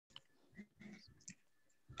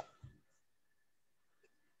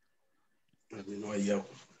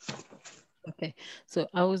Okay, so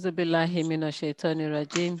A'udhu billahi minash shaitani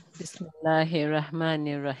rajim. Bismillahir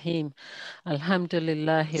Rahmanir Rahim.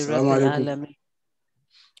 Alhamdulillahi Rabbil Alamin.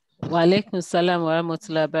 Wa alaikum salam wa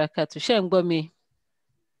rahmatullahi wa barakatuh. Ṣé ń gbọ́ mi?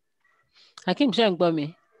 Hakeem, ṣé ń gbọ́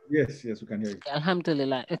mi? Yes, we can hear you.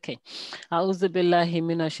 Alhamdulillah. Okay. A'udhu billahi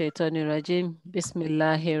minash shaitani rajim.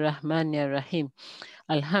 Bismillahir Rahmanir Rahim.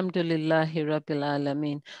 Alhamdulillahi Rabbil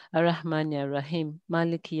Alamin. Ar-Rahmanir Rahim.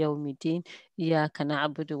 Maliki Yawmiddin. Iyyaka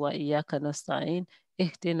na'budu wa iyyaka nasta'in.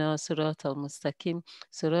 اهدنا صراط المستقيم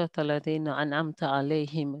صراط الذين أنعمت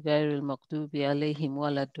عليهم غير المغضوب عليهم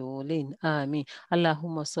ولا الضالين آمين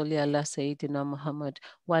اللهم صل على سيدنا محمد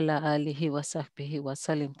وعلى آله وصحبه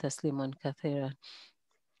وسلم تسليما كثيرا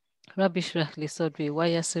رب اشرح لي صدري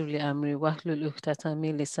ويسر لي أمري واحلل عقدة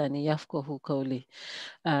من لساني يفقهوا قولي.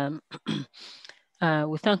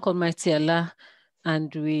 We thank Almighty Allah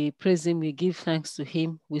and we praise Him, we give thanks to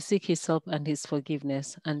Him, we seek His help and His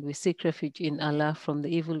forgiveness, and we seek refuge in Allah from the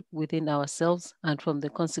evil within ourselves and from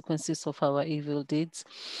the consequences of our evil deeds.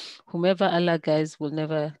 Whomever Allah guides will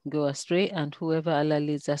never go astray, and whoever Allah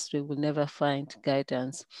leads astray will never find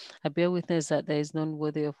guidance. I bear witness that there is none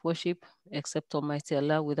worthy of worship except Almighty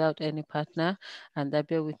Allah without any partner, and I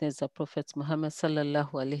bear witness that Prophet Muhammad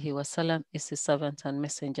sallallahu alaihi wasallam is His servant and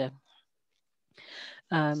messenger.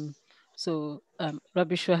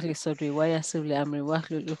 Rabbi shrah li sadri wa yassir li amri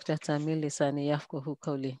wahlul uqdatan min lisani yafqahu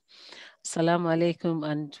qawli. Assalamu alaikum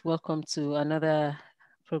and welcome to another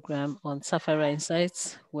program on SAFARA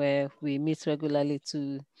Insights, where we meet regularly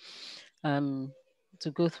to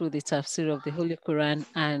go through the tafsir of the Holy Quran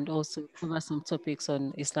and also cover some topics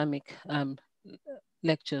on Islamic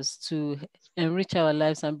lectures to enrich our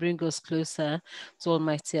lives and bring us closer to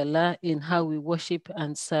Almighty Allah in how we worship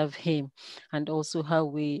and serve Him, and also how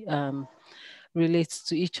we relate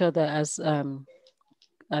to each other as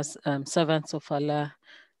servants of Allah,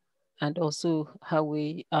 and also how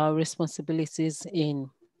our responsibilities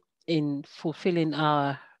in fulfilling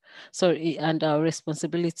our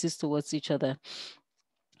responsibilities towards each other.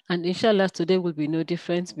 And inshallah, today will be no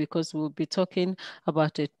different because we'll be talking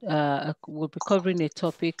about it. We'll be covering a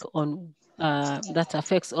topic on that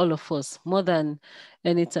affects all of us more than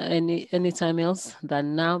any time else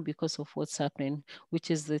than now because of what's happening,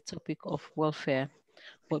 which is the topic of welfare.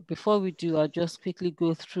 But before we do, I'll just quickly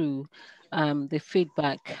go through the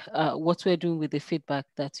feedback, what we're doing with the feedback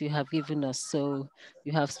that you have given us. So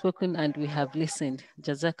you have spoken and we have listened.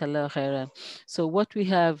 Jazakallah khairan. So what we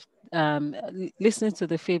have, listening to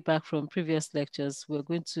the feedback from previous lectures, we're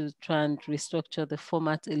going to try and restructure the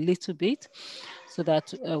format a little bit so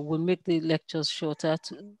that we'll make the lectures shorter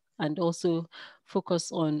and also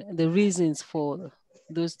focus on the reasons for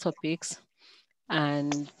those topics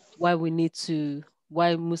and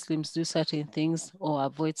why Muslims do certain things or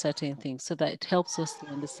avoid certain things, so that it helps us to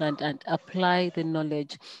understand and apply the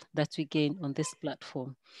knowledge that we gain on this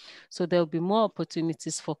platform. So there will be more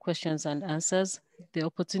opportunities for questions and answers. The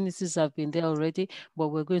opportunities have been there already, but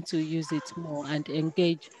we're going to use it more and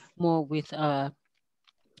engage more with all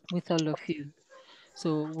of you.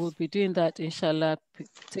 So we'll be doing that, inshallah,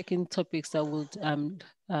 taking topics that would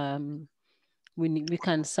we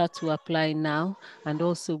can start to apply now. And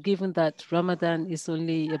also, given that Ramadan is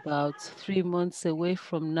only about 3 months away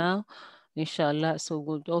from now, inshallah, so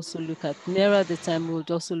we'll also look at, nearer the time, we'll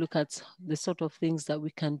also look at the sort of things that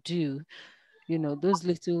we can do, those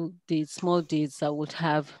little deeds, small deeds that would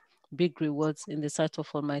have big rewards in the sight of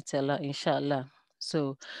Almighty Allah, inshallah.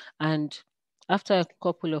 So, and after a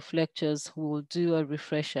couple of lectures, we will do a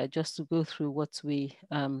refresher just to go through what we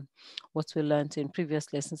learned in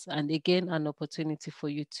previous lessons. And again, an opportunity for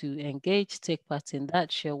you to engage, take part in that,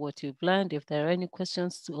 share what you've learned. If there are any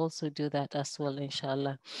questions, to also do that as well,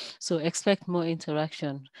 inshallah. So expect more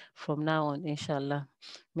interaction from now on, inshallah.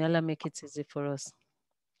 May Allah make it easy for us.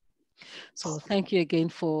 So thank you again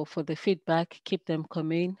for the feedback. Keep them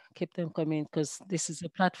coming, because this is a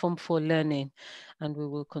platform for learning, and we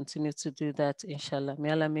will continue to do that, inshallah. May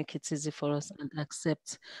Allah make it easy for us and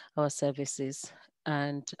accept our services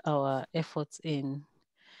and our efforts in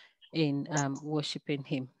worshiping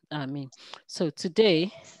Him. Amen. So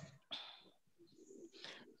today,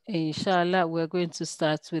 inshallah, we're going to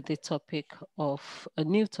start with the topic of a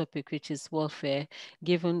new topic, which is welfare,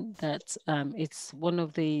 given that it's one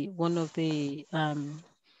of the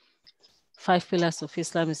 5 pillars of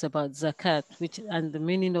Islam is about zakat, and the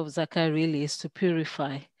meaning of zakat really is to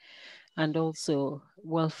purify, and also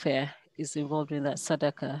welfare is involved in that,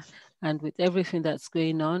 sadaqah. And with everything that's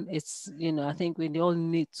going on, it's, I think we all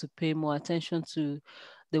need to pay more attention to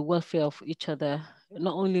the welfare of each other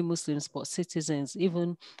not only Muslims, but citizens,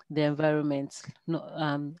 even the environment,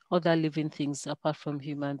 other living things apart from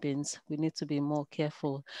human beings. We need to be more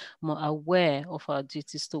careful, more aware of our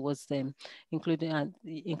duties towards them,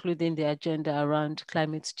 including the agenda around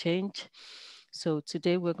climate change. So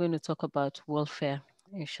today we're going to talk about welfare,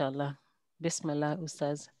 inshallah. Bismillah,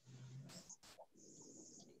 Ustadh.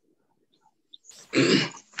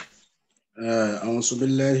 أعوذ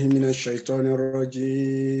بالله من الشيطان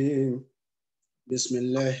الرجيم بسم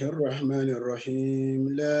الله الرحمن الرحيم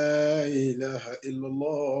لا إله إلا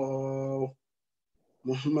الله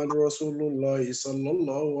محمد رسول الله صلى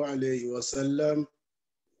الله عليه وسلم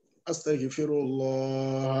أستغفر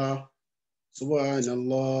الله سبحان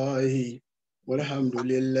الله والحمد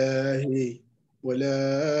لله ولا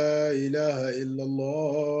إله إلا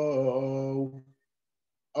الله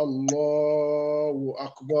الله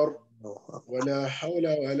أكبر ولا حول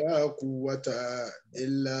ولا قوة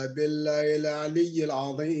إلا بالله العلي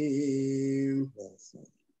العظيم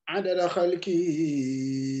عدد خلقه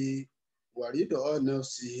ورضا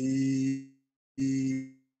نفسه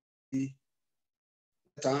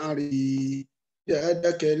تعري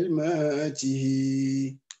عدد كلماته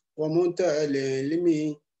ومنتهى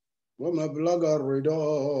العلم ومبلغ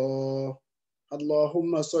الرضا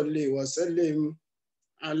اللهم صل وسلم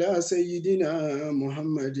على سيدنا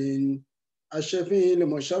محمد الشفيع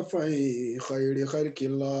المشفع خير خلق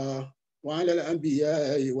الله وعلى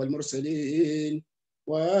الأنبياء والمرسلين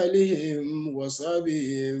وآلهم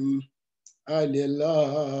وصحبهم آل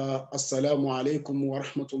الله السلام عليكم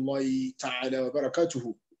ورحمة الله تعالى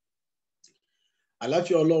وبركاته.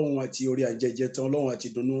 àlàáfíà Ọlọ́run àti orí àjẹjẹ tán Ọlọ́run àti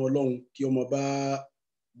ìdùnnú Ọlọ́run kí ó máa bá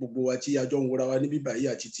gbogbo wa tí a jọ ń wòra wa níbí báyìí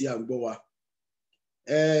àti tí à ń gbọ́ wa.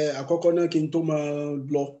 Àkọ́kọ́ náà kí n tó máa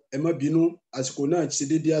lọ ẹ má bínú àsìkò náà ti ṣe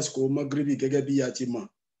déédéé àsìkò magribi gẹ́gẹ́ bí a ti mọ̀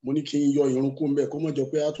mo ní kí n yọ ìrun kó ń bẹ̀ kó mọ̀ jọ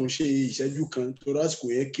pé a tún ṣe ìṣẹ́jú kan torí àsìkò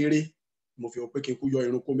yẹn kéré mo fi hàn pé kí n kú yọ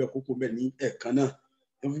ìrun kó ń bẹ̀ kókó ń bẹ̀ ní ẹ̀ẹ̀kan náà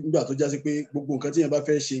nígbà tó já sí pé gbogbo nǹkan tíyẹn bá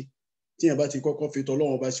fẹ́ ṣe tíyẹn bá ti kọ́kọ́ fi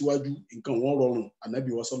tọ́lọ́run ọba síwájú nǹkan wọn rọrùn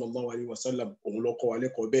ànábì wa sallallahu alaihi wasallam òun ló kọ́ wa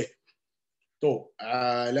lẹ́kọ̀ọ́ bẹ́ẹ̀. tó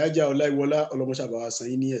Hajia Olayiwola ọlọmọṣàbà wa san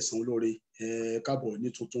yín ní ẹ̀san olóore káàbọ̀ ní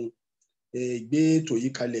tuntun gbé ètò yìí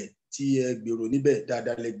kalẹ̀ tí ẹ gbèrò níbẹ̀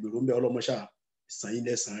dáadáa lẹ gbèrò ń bẹ ọlọ́mọṣà san yín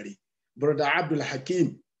lẹ́san rẹ̀. broda Abdul Hakim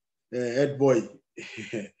head boy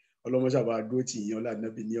ọlọ́mọṣà bá dúró tì yín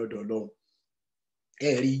ọlànàbí ní ọ̀dọ̀ Ọlọ́run.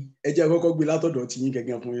 ẹ rí ẹ jẹ́ kọ́kọ́ gbé látọ̀dọ̀ tì yín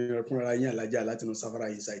gẹ́gẹ́ fúnra yín Alhaja látinú SAFARA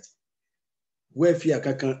INSIGHTS.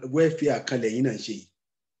 wẹ́ẹ̀fì àkànlẹ̀ yín náà ṣe yìí.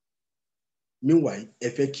 meanwhile ẹ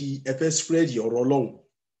fẹ́ spread ọ̀rọ̀ Ọlọ́run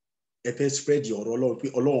ẹ fẹ́ spread ọ̀rọ̀ Ọlọ́run pé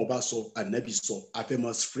Ọlọ́run bá sọ ànábì sọ a fẹ́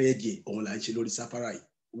máa spread yẹ òun là ń ṣe lórí SAFARA yìí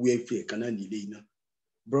welfare kan náà nílé iná.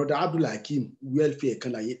 broda Abdul Hakim welfare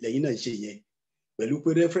kan lẹ́yìn náà ṣe yẹn pẹ̀lú pé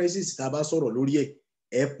references tá a bá sọ̀rọ̀ lórí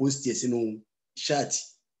ẹ post ẹ̀ sínú chat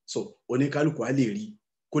so oníkálukú á lè rí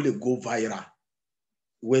kó lè go viral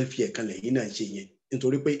welfare kan lẹ́yìn náà ṣe yẹn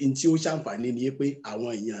nítorí pé n tí ó ṣàǹfààní ni pé àwọn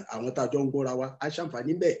èèyàn àwọn tá a jọ ń gbọ́ra wa á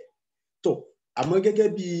ṣàǹfààní bẹ́ẹ̀ tó àmọ́ gẹ́gẹ́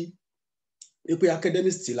bí pé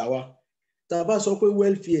academist là wa tá a bá sọ pé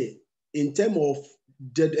welfare in term of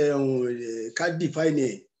ká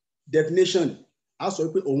define definition a sọ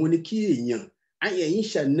pé òun ni kí èèyàn ayẹyìn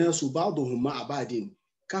ṣàná ṣùgbọ́n àbáàdín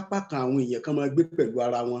kápá kan àwọn èèyàn kan máa gbé pẹ̀lú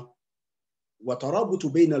ara wọn wàtàràbùtù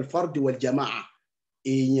bayna al-fardi wal jama'a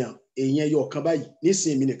èèyàn yọ kan báyìí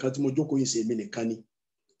nísìnyí mi nìkan tí mo jókòó yìí sí mi nìkan ni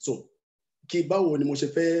so kí báwo ni mo ṣe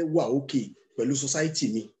fẹ́ wà òkè pẹ̀lú society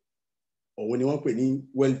mi òun ni wọ́n pè ní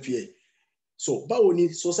welfare so báwo ni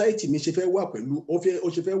society mi ṣe fẹ́ wà pẹ̀lú ó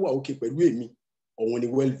ṣe fẹ́ wà òkè pẹ̀lú èmi òun ni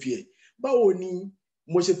welfare báwo ni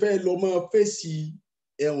mo ṣe fẹ́ lọ máa fèsì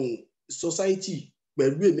society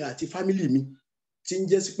pẹ̀lú èmi àti family mi tí ń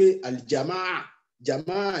jẹ́ sí pé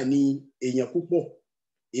jamaa ni èèyàn púpọ̀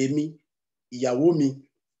èmi ìyàwó mi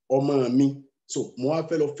ọmọ mi so mo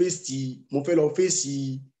fẹ́ lọ fèsì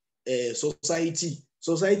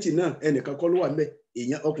society náà ẹnìkan kọ́ ló wà ńbẹ̀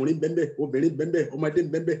èèyàn ọkùnrin bẹ́ẹ̀ obìnrin bẹ́ẹ̀ ọmọdé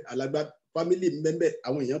bẹ́ẹ̀ alàgbà family bẹ́ẹ̀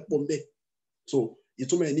àwọn èèyàn pọ̀ ńbẹ̀ so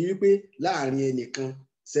ìtumọ̀ ẹ̀ ni wípé láàrin ẹnìkan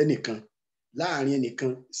sẹ́nìkan láàrin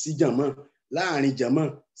ẹnìkan sí jàmọ́ láàrin jàmọ́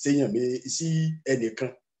sí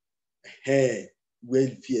ẹnìkan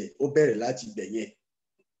welfare ó bẹ̀rẹ̀ láti ibẹ̀ yẹn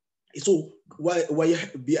so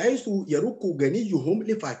bí àìsù yẹ̀rùkù ganiyuhum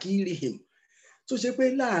li fakirihim tó ṣe pé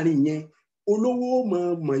láàrin yẹn olówó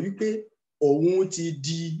mọ̀ wípé òun ti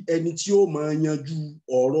di ẹni tí ó máa yanjú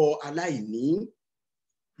ọ̀rọ̀ aláìní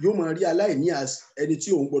yóò máa rí aláìní as ẹni tí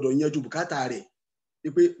òun gbọ́dọ̀ yanjú bùkátà rẹ̀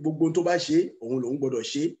wípé gbogbo tó bá ṣe òun lòun gbọ́dọ̀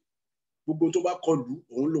ṣe gbogbo tó bá kọlù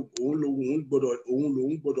òun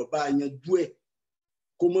lòun gbọ́dọ̀ bá yanjú ẹ̀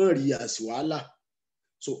kó má rí as wàhálà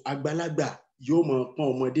so àgbàlagbà yóò máa pọ́n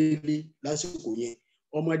ọmọdé lé lásìkò yẹn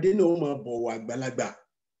ọmọdé náà ó máa bọ̀wọ̀ àgbàlagbà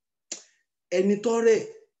ẹni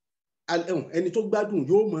tó gbádùn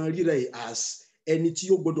yóò máa ríra ẹ̀ as ẹni tí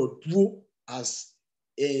ó gbọ́dọ̀ dúró as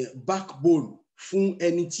backbone fún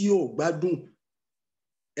ẹni tí ó gbádùn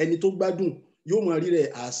ẹni tó gbádùn yóò máa ríra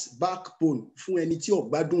ẹ̀ as backbone fún ẹni tí ó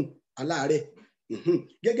gbádùn aláàárẹ̀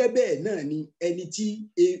gẹ́gẹ́ bẹ́ẹ̀ náà ni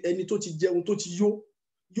ẹni tó ti jẹun tó ti yó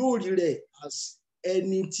yóò ríra ẹ̀ as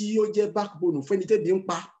ẹni tí ó jẹ́ backbone fún ẹni tẹ́bi ń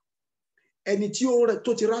pa ẹni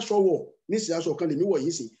tó ti ráṣọ wọ̀ nísìnyí aṣọ kan lèmi wọ̀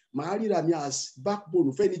yìí sìn màá ríra mi as backbone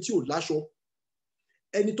fún ẹni tí ò láṣọ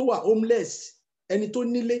ẹni tó wà homeless ẹni tó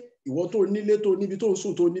nílé ìwọ tó nílé tó níbi tó ń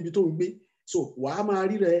sùn tó níbi tó ń gbé so wàá máa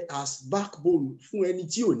ríra ẹ as backbone fún ẹni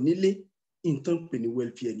tí ò nílé nǹkan pè ní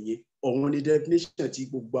welfare nìyẹn ọ̀wọ́n ni definition tí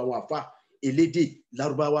gbogbo àwọn àfa elédè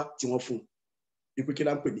lárúbáwá tí wọ́n fún ipò kí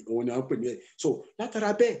láǹpẹ ní òun ni à ń pè ní ẹ so látara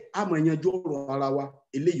bẹ́ẹ̀ a máa yanjú ọ̀rọ̀ ara wa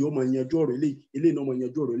eléyìí ó máa yanjú ọ̀rọ̀ eléyìí náà máa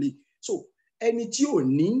yanjú ọ̀rọ̀ eléyìí so ẹni tí ò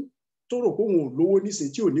ní tó rò pé òun ò lówó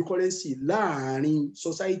nísìnyí tí ò ní currency láàrin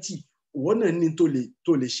society òwò náà ní tó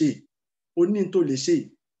lè ṣe ó ní tó lè ṣe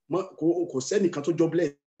kò sẹ́nìkan tó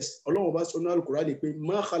jobless ọlọ́run bá sọ ní Al-Qur'ani pé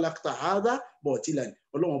ma khalaqta hadha batilan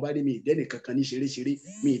ọlọ́run bá ní mi ìdẹ́nìkan kan ní ṣeréṣeré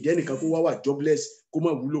mi ìdẹ́nìkan kó wá jobless kó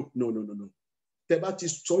má wúlò no tẹ bá ti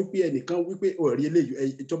sọ pé ẹnìkan wípé ọ̀rí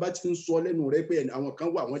eléyìí tó bá ti ń sọ lẹ́nu rẹ pé àwọn kan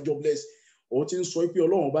wà wọ́n jobless òun ti ń sọ pé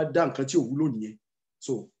ọlọ́run bá dá nǹkan tí ò wúlò nìyẹn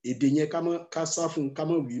so èdè yẹn ká sá fún ká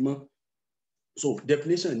má wí mọ́ so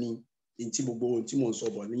definition ni tí gbogbo ohun tí mo ń sọ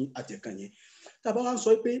bọ̀ ní àtẹ̀kàn yẹn tá a bá wá ń sọ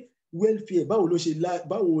pé welfare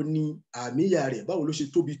báwo ni àmìyà rẹ̀ báwo ló ṣe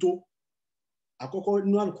tóbi tó àkọ́kọ́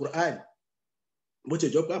nínú Al-Qur'an bó ti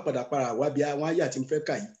jọ pé àpàdà para wá bí àwọn àyà tí ń fẹ́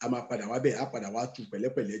kà yìí a máa padà wá bẹ́ẹ̀ á padà wá tu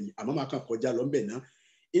pẹ̀lẹ́pẹ̀lẹ́ ni àmọ́ máa kàn kọjá lọ ńbẹ̀ náà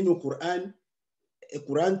inú Quran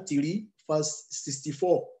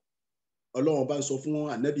 3:64 ọlọ́run bá ń sọ fún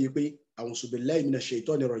ànábì pé a'udhu billahi minash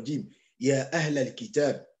shaitani rajim ya ahlal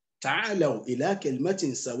kitab ta'alaw ila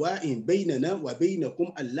kalimatin sawa'in baynana wa baynakum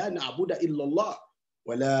alla na'buda illa Allah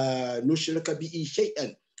wa la nushrika bihi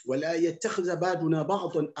shay'an ولا يتخذ بعضنا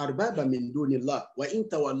بعضا أربابا من دون الله وإن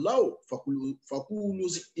تولوا فقولوا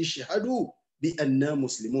اشهدوا بأننا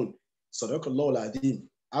مسلمون صدق الله العظيم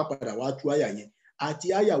apàdà wá tú àyà yẹn àti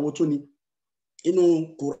àyà wo tó ni inú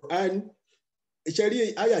Quran ìṣẹ́rí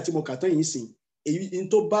àyà tí mo kà tán yìí sìn èyí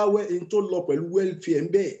tó lọ pẹ̀lú welfare ń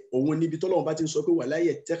bẹ́ẹ̀ òun níbi tọ́lọ́run bá ti ń sọ pé ولا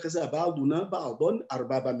يتخذ بعضنا بعضا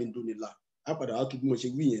أربابا من دون الله apàdà wá tú bí mo ṣe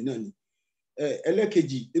wí yẹn náà ni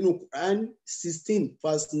ẹlẹ́kejì nínú Quran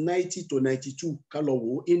 16:90-92 kálọ̀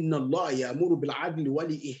wò inna Allaha ya'muru bil-'adli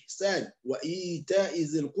wal-ihsan wa ita'i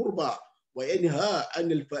dhil-qurba wa yanha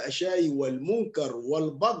 'anil fahsha'i wal-munkar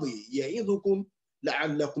wal-baghi ya'idhukum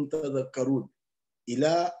la'allakum tadhakkarun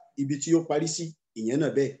ìlà ibi tí ó parí sí ìyẹn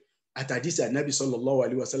náà bẹ́ẹ̀ àtàdísì ànábì sallallahu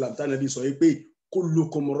alayhi wa sallam tánàbí sọ pé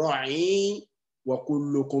kullukum ra'in wa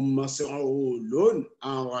kullukum mas'ulun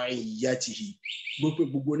 'an ra'iyyatihi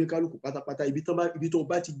gbogbo oníkálukú pátápátá ibi tó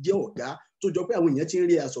bá ti jẹ́ ọ̀gá tó jọ pé àwọn èèyàn ti ń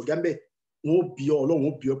rí àsọ̀gá ń bẹ̀ wọ́n bí ọ ọlọ́run ó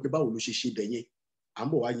bí ọ pé báwo ló ṣe bẹ̀ yẹn à ń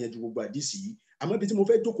bọ̀ wá yanjú gbogbo àdìsí yìí àmọ́ ibi tí mo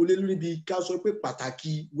fẹ́ jókòó lé lórí bíi ká sọ pé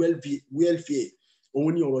pàtàkì welfare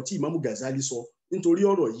òun ni ọ̀rọ̀ tí Imam Ghazali sọ nítorí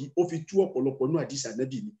ọ̀rọ̀ yìí ó fi tú ọ̀pọ̀lọpọ̀ nínú àdìsí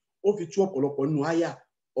ànábì ni ó fi tú ọ̀pọ̀lọpọ̀ nínú àyà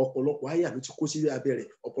ọ̀pọ̀lọpọ̀ àyà ló ti kó sí abẹ́ rẹ̀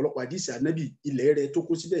ọ̀pọ̀lọpọ̀ àdìsí ànábì ilẹ̀ rẹ̀ tó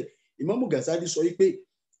kó síbẹ̀ Imam Ghazali sọ pé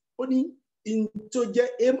ó ní tó jẹ́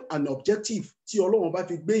aim and objective tí ọlọ́run bá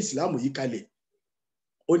fi gbé ìsìláàmù yìí kalẹ̀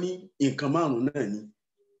ó ní nǹkan márùn-ún náà ni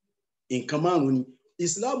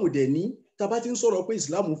ìsìláàmù dẹ̀ ní tá bá ti ń sọ̀rọ̀ pé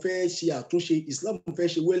ìsìláàmù fẹ́ ṣe àtúnṣe ìsìláàmù fẹ́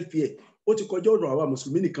ṣe welfare ó ti kọjá ọ̀rọ̀ àwa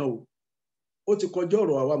mùsùlùmí nìkan o ó ti kọjá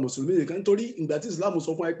ọ̀rọ̀ àwa mùsùlùmí nìkan nítorí ìgbà tí ìsìláàmù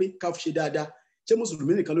sọ fún wa pé ká ṣe dáadáa ṣé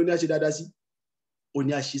mùsùlùmí nìkan ló ní á ṣe dáadáa sí ó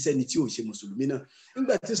ní àṣìṣe ni tí ò ṣe mùsùlùmí náà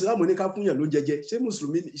nígbà tí ìsìláàmù ní ká fún yàn ló jẹjẹ ṣé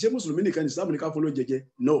mùsùlùmí nìkan ní ìsìláàmù ní ká fún ló jẹjẹ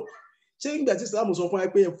no ṣé nígbà tí ìsìláàmù sọ fún wa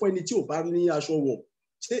pé fún ẹni tí ò bá ní aṣọ wọ̀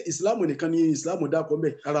ṣé ìsìláàmù nìkan ni ìsìláàmù dákọ mbẹ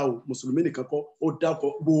ara o mùsùlùmí nìkan kọ́ ó dákọ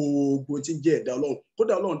gbogbo tí ń jẹ́ ẹ̀dá ọlọ́run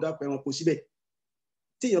kódà ọlọ́run dákọ ẹranko síbẹ̀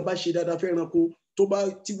téèyàn bá ṣe dáadáa fẹ́ ẹranko tó bá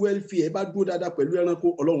tí welfare bá dúró dáadáa pẹ̀lú ẹranko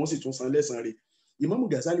ọlọ́run sì tún san lẹ́san rẹ̀ Imam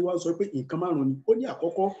Ghazali wá sọ pé nǹkan márùn ni ó ní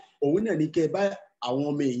àkọ́kọ́ òun náà ní kẹ́ bá àwọn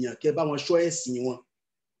ọmọ èèyàn kẹ́ bá wọn ṣọ́ ẹ̀sìn wọn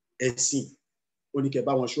ó ní kẹ́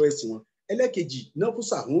bá wọn ṣọ́ ẹ̀sìn wọn ẹlẹ́kejì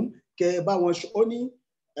nafusahum kẹ́ bá wọn ṣọ́ ó ní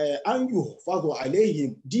anyu fadọ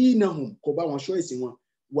alehim dinahum kò bá wọn ṣọ́ ẹ̀sìn wọn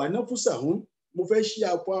wà nafusahum mo fẹ́ ṣí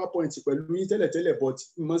PowerPoint pẹ̀lú yín tẹ́lẹ̀tẹ́lẹ̀ but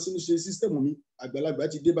mo sì ń ṣe system mi àgbàlagbà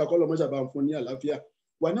ti dé bá kọ́ lọ́mọ́ṣà bá ń fún ní àlàáfíà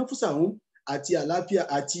wà nafusahum àti àlàáfíà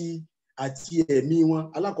àti ẹ̀mí wọn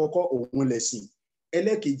alákọ̀ọ́kọ́ òun lẹ̀sìn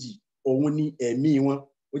ẹlẹ́kejì òun ni ẹ̀mí wọn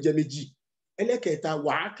ó jẹ́ méjì ẹlẹ́kẹta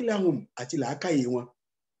wà ákíláhùn àti làákàyè wọn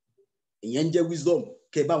ìyẹn ń jẹ́ wisdom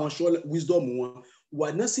kẹ́ bá wọn ṣọ́ wisdom wọn wà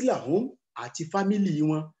nasilahum àti family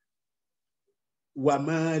wọn wà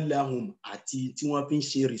malahum àti tí wọ́n fi ń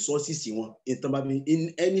ṣe resources wọn in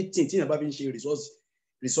anything tí wọ́n bá fi ń ṣe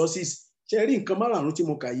resources ṣe rí nǹkan márààrún tí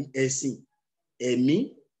mo kà yìí ẹ̀sìn ẹ̀mí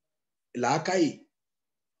làákàyè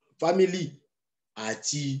family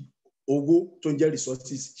àti owó tó ń jẹ́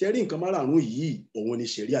resources ṣe rí nǹkan márààrún yìí òun ni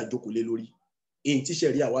ṣẹ̀ríà jókòó lé lórí èyí tí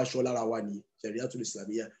ṣẹ̀ríà wá aṣọ lára wa ní ṣẹ̀ríà tó lè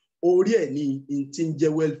sàmìyà orí ẹ̀ ní tí ń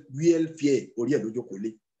jẹ́ welfare orí ẹ̀ ló jókòó lé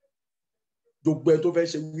gbogbo ẹ tó fẹ́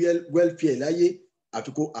ṣe welfare láyé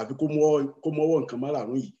àfi kó mọ́wọ́ nǹkan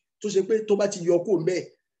márààrún yìí tó ṣe pé tó bá ti yọ kó mbẹ́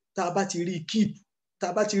tá a bá ti rí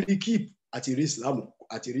keep àti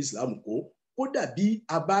rí Islam kó dàbí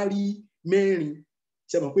a bá rí mẹ́rin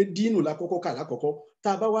ṣe mọ̀ pé dínú lákọ́kọ́ kà lákọ́kọ́ tá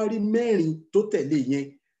a bá wá rí mẹ́rin tó tẹ̀lé yẹn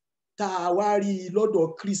tá a wá rí lọ́dọ̀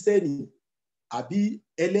kírísítẹ́nì àbí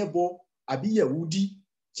ẹlẹ́bọ àbí yẹ̀wúdí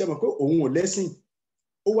ṣe mọ̀ pé òun ò lẹ́sìn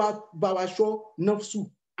ó wá bá wa ṣọ́ nafsu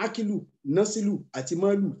akilu nasilu àti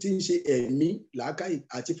malu tí ń ṣe ẹ̀mí làákàyè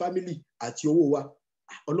àti fámìlì àti owó wa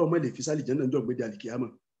ọlọ́mọ lè fi sálì jẹ́nà jọ́ gbéde àlìkíyàmọ̀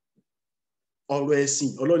ọ̀rọ̀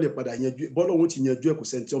ẹ̀sìn ọlọ́lẹ̀ padà yanjú bọ́lọ́hún ti yanjú ẹ̀ kò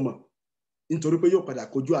sẹ́ńtì ọmọ nítorí pé yóò padà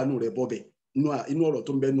kojú àánú rẹ̀ bọ́bẹ̀ inú ọ̀rọ̀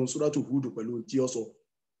tó ń bẹnu Suratu Hud pẹ̀lú tí ó sọ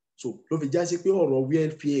so ló fi já sí pé ọ̀rọ̀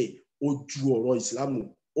welfare ó ju ọ̀rọ̀ ìsìlámù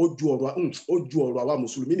ó ju ọ̀rọ̀ àwa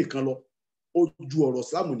mùsùlùmí nìkan lọ ó ju ọ̀rọ̀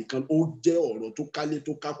ìsìlámù nìkan ó jẹ́ ọ̀rọ̀ tó kálé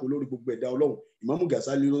tó kákó lórí gbogbo ẹ̀dá Ọlọ́run Ìmámù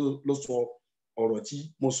Gàsálí ló sọ ọ̀rọ̀ tí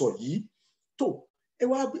mo sọ yìí tó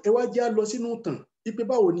ẹ wá já lọ sínú tàn wípé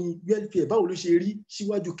báwo ni welfare báwo ló ṣe rí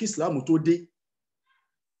síwájú kí ìsìlámù tó dé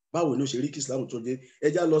báwo ló ṣe rí kí ìsìlámù tó dé ẹ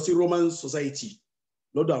já lọ sí Roman society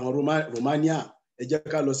lọ́dọ̀ àwọn Romania ẹ jẹ́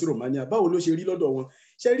ká lọ sí Romania báwo ló ṣe rí lọ́dọ̀ wọn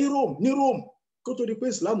ṣe rí Rome kó tó di pé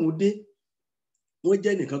ìsìlámù dé wọ́n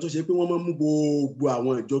jẹ́ nìkan tó ṣe pé wọ́n máa mú gbogbo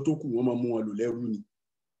àwọn ìjọ tó kù wọ́n máa mú wọn lò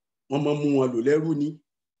lẹ́rú ni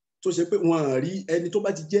tó ṣe pé wọ́n rí ẹni tó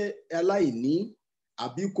bá ti jẹ́ aláìní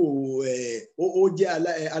àbí kò ó jẹ́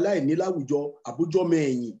aláìní láwùjọ àbújọ́mọ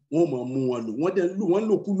ẹ̀yìn wọ́n máa mú wọn lò wọ́n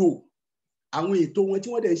lòkulò àwọn ètò wọn tí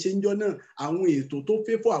wọ́n dẹ̀ ń ṣe ń jọ náà àwọn ètò tó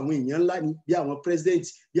fẹ́ fọ́ àwọn èèyàn ńlá ni bí àwọn president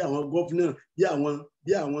bí àwọn governor bí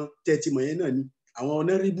àwọn tẹ̀tìmọ̀ yẹn náà ni àwọn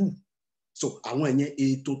honorable so àwọn yẹn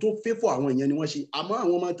ètò tó fẹ́ fọ́ àwọn yẹn ni wọ́n ṣe àmọ́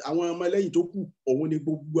àwọn ọmọlẹ́yìn tó kù òun ni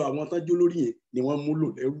gbogbo àwọn tán jó lórí yẹn ni wọ́n mú lò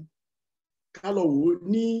lẹ́rú ká lọ wò ó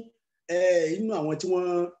ní inú àwọn tí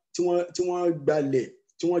wọ́n gbalẹ̀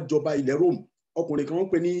tí wọ́n jọba ilẹ̀ Rome ọkùnrin kan wọ́n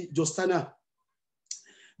pè ní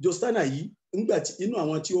Justana yìí nígbà tí inú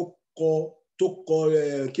àwọn tí ó kọ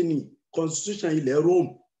kíni constitution ilẹ̀ Rome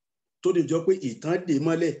tó lè jọ pé ìtàn dè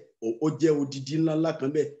mọ́lẹ̀ ó jẹ́ odidi ńláńlá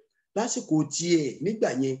kan bẹ́ẹ̀ lásìkò tiẹ̀ nígbà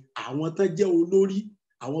yẹn àwọn tán jẹ́ olórí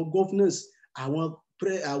àwọn governors àwọn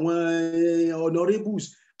honourables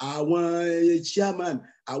àwọn chairman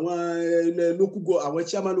àwọn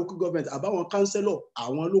chairman local government àbáwọn councillor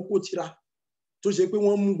àwọn ló kó tira tó ṣe pé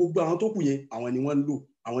wọ́n mú gbogbo àwọn tó kù yẹn àwọn ni wọ́n ń lò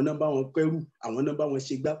àwọn náà bá wọn kẹ́rù àwọn náà bá wọn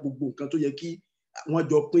ṣe gbá gbogbo nǹkan tó yẹ kí wọ́n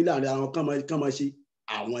jọ pín láàrin àwọn kán máa ṣe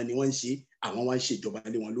àwọn ni wọ́n ń ṣe àwọn wọ́n ń ṣèjọba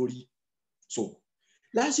lé wọn lórí so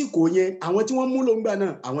lásìkò yẹn àwọn tí wọ́n mú ló ń gbà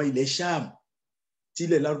náà àwọn ilẹ̀ Sham tí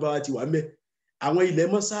ilẹ̀ Lárúbáwá ti wà ńbẹ̀ àwọn ilẹ̀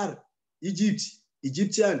Masar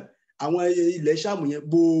Egyptian àwọn ilẹ̀ Sham yẹn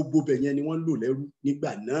gbogbo bẹ̀ yẹn ni wọ́n lò lẹ́rú nígbà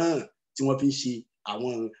náà tí wọ́n fi ń ṣe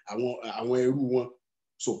àwọn ẹrú wọn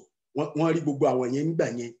so wọ́n rí gbogbo àwọn yẹn nígbà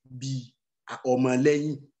yẹn bí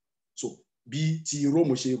ọmọlẹ́yìn so bí ti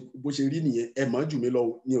Róòmù bó ṣe rí nìyẹn ẹ mọ̀ jù mí lọ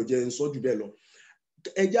ní ó jẹ́ ń sọ jù bẹ́ẹ̀ lọ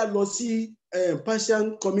ẹ já lọ sí Persian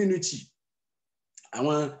community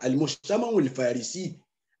àwọn alimọ̀ṣámáwòlì fàrísì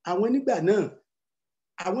àwọn nígbà náà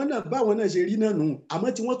àwọn náà báwọn náà ṣe rí náà nù àmọ́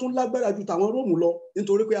tí wọ́n tún lágbára ju tàwọn Róòmù lọ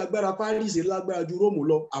nítorí pé agbára Paris lágbára ju Róòmù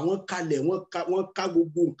lọ àwọn kalẹ̀ wọ́n ká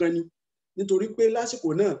gbogbo nǹkan ni nítorí pé lásìkò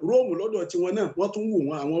náà Róòmù lọ́dọ̀ tiwọn náà wọ́n tún wò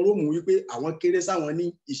wọn àwọn Róòmù wípé àwọn kéré sáwọn ní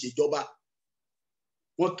ìṣèjọba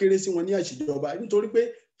wọ́n kéré sí wọn ní ìṣèjọba nítorí pé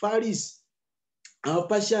Paris àwọn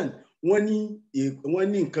Persian wọ́n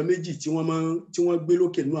ní nǹkan méjì tí wọ́n gbé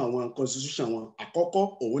lókè nínú àwọn constitution wọn àkọ́kọ́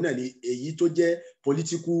òun náà ni èyí tó jẹ́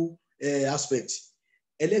political aspect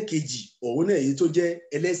ẹlẹ́kejì òun náà èyí tó jẹ́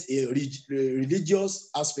religious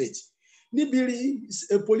aspect níbi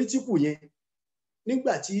political yẹn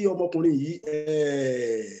nígbà tí ọmọkùnrin yìí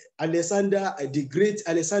Alexander the Great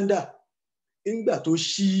Alexander nígbà tó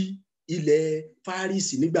ṣí ilẹ̀ Paris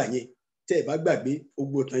nígbà yẹn tẹ́ ẹ bá gbàgbé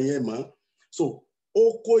gbogbo tán yẹn mọ́ so ó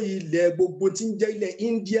kó ilẹ̀ gbogbo tí ń jẹ́ ilẹ̀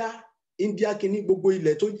India kìíní gbogbo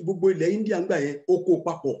ilẹ̀ India ńgbà yẹn ó kó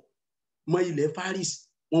papọ̀ mọ́ ilẹ̀ Paris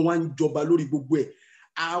wọ́n wá ń jọba lórí gbogbo ẹ̀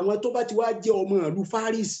àwọn tó bá ti wá jẹ́ ọmọ ìlú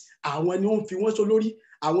Paris àwọn ni wọ́n fi wọ́n so lórí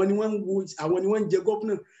àwọn ni wọ́n ń jẹ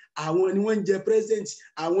governor àwọn ni wọ́n ń jẹ president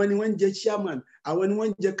àwọn ni wọ́n ń jẹ chairman àwọn ni wọ́n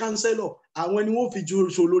ń jẹ kánsẹ́lọ̀, àwọn ni wọ́n fi jọ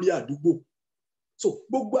lórí àdúgbò. So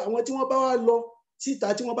gbogbo àwọn tí wọ́n bá wá lọ síta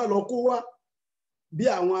tí wọ́n bá lọ kó wá bí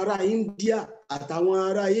àwọn ará India àtàwọn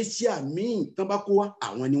ará Asia míì tán bá kó wá,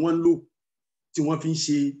 àwọn ni wọ́n ń lò tí wọ́n fi ń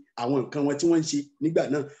ṣe àwọn nǹkan wọn tí wọ́n ń ṣe nígbà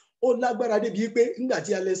náà. Ó lágbára débi pé nígbà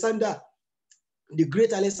tí Alexander the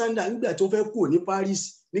Great Alexander nígbà tó fẹ́ kúrò ní Paris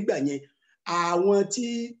nígbà yẹn,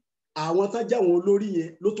 àwọn tán jáwọn olórí yẹn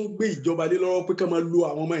ló tún gbé ìjọba lé lọ́wọ́ pé ká máa lo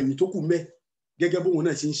àwọn ọmọ ẹ̀yìn tó kù mẹ́ gẹ́gẹ́ bóun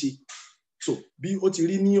náà ṣe ń ṣe. So bí ó ti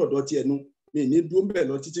rí ní ọ̀dọ̀ ti ẹnu mi ní dúró bẹ́ẹ̀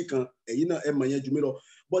lọ títí kan, ẹ̀yin náà ẹ mọ̀ yẹn jù mí lọ.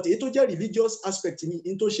 But èyí tó jẹ́ religious aspect ni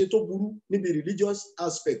in tó ṣe tó burú níbi religious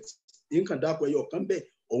aspect nǹkan dápọ̀ ẹyọ kan bẹ́ẹ̀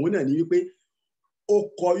òun náà ni wípé ó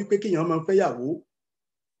kọ wípé kéèyàn máa fẹ́yàwó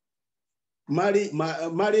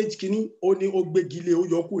marriage kìíní ó ní ó gbégi lé ó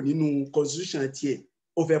yọ kúrò nínú constitution tiẹ̀,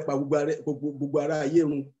 ó fẹ́ pa gbogbo ara ayé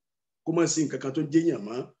run kó má sí nǹkan kan tó jẹ́yàn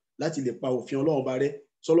mọ́ láti lè pa òfin Ọlọ́run bá rẹ́.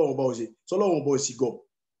 Sọlọ́run bá òsì gọ̀,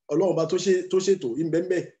 Ọlọ́run bá tó ṣètò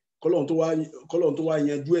ìbẹ́ńbẹ́ kọ́lọ́run tó wá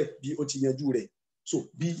yanjú ẹ̀ bí ó ti yanjú rẹ̀. So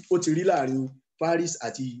bí ó ti rí láàrin Paris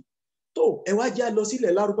àti tó ẹ wá já lọ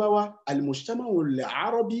sílẹ̀ Lárúbáwá al-Mujtama'ul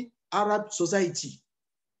Arabi Arab Society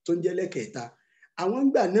tó ń jẹ́ lẹ́kẹ̀ẹ́ta. Àwọn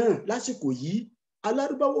gbà náà lásìkò yìí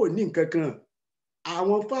alárúbáwá ò ní nǹkan kan.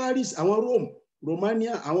 Àwọn Paris, àwọn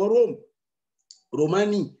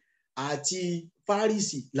Romani àti Paris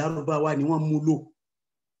lárúbáwá ni wọ́n mú lò.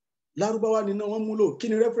 Lárúbáwá ni náà wọ́n mú lò. Kí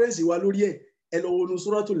ni rẹ́fẹ́rẹ́nsì wa lórí ẹ̀? Ẹ lọ wo nu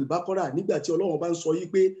Suratul Baqara nígbà tí Ọlọ́run bá ń sọ yí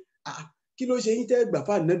pé kí ló ṣe yín tẹ́ gbà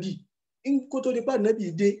fún ànábì? Kó tó di pa ànábì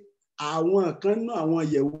dé, àwọn kan náà àwọn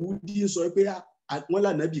Yẹ̀wúdí sọ pé wọ́n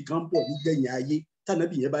lànábì kan bọ̀ nígbẹ̀yìn ayé,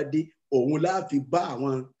 tànábì yẹn bá dé òun láàfin bá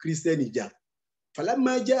àwọn Kírísítẹ́nì jà.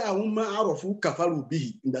 Falamma ja'ahum ma arafu kafaru bihi,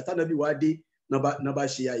 ìgbà tànábì wá dé náà bá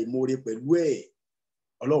ṣe àìmoore pẹ̀lú ẹ̀.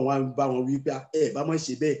 Ọlọ́run wá ń bá wọn wí pé ẹ bá má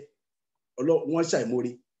ṣe bẹ́ẹ̀. Wọ́n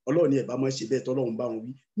ṣàìmoore, Ọlọ́run ní ẹ bá má ṣe bẹ́ẹ̀ tọ́lọ́run bá wọn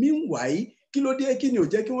wí. Meanwhile kí ló dé kí ni ò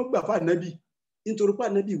jẹ́ kí wọ́n gbà fún ànábì? Nítorí pé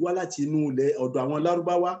ànábì wá láti inú ilẹ̀ ọ̀dọ̀ àwọn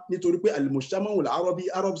lárúbáwá, nítorí pé al-Mujtama'ul Arabi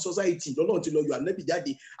Arab Society lọ́lọ́run ti lọ yọ ànábì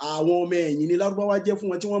jáde. Àwọn ọmọ ẹ̀yìn ni lárúbáwá jẹ́ fún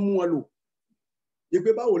wọn tí wọ́n mú wọn lò.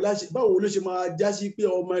 Ìpè báwo ló ṣe máa já sí pé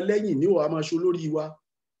ọmọ lẹ́yìn ní wàá máa ṣe olórí wa?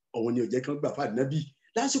 Òun ni ò jẹ́ kí wọ́n gbà fún ànábì.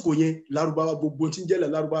 Lásìkò yẹn lárúbáwá gbogbo tí ń jẹ́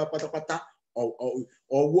lárúbáwá pátápátá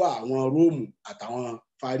ọwọ́ àwọn Róòmù àtàwọn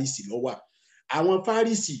Fárísì ló wà. Àwọn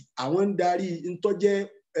Fárísì àwọn ń darí ntọ́jẹ́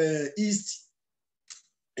East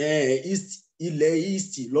ilẹ̀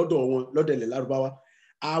East lọ́dọ̀ wọn lọ́dọ̀ ilẹ̀ lárúbáwá.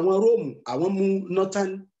 Àwọn Róòmù àwọn mú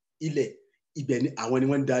Northern ilẹ̀, ibẹ̀ ni àwọn ni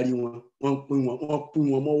wọ́n ń darí wọn, wọ́n pín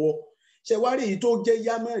wọn mọ́wọ́. Ṣé wá rí èyí tó jẹ́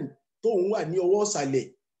Yemen tóun wà ní ọwọ́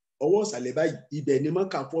ọ̀sàlẹ̀ báyìí, ibẹ̀ ni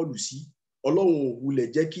Mákà fọ́ọ̀lù sí. Ọlọ́run ò wulẹ̀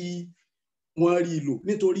jẹ́ kí wọ́n rí i lò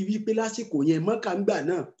nítorí wípé lásìkò yẹn Mákà ńgbà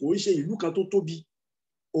náà kò ń ṣe ìlú kan tó tóbi,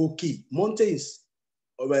 òkè mountains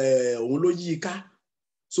òun ló yí i ká.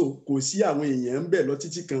 So kò sí àwọn èèyàn ń bẹ̀ lọ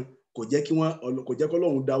títí kan, kò jẹ́ kí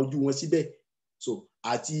Ọlọ́run da ojú wọn síbẹ̀. So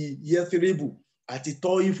àti Yẹ́tírébù àti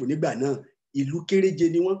Tọ́ìfù nígbà náà ìlú kéréje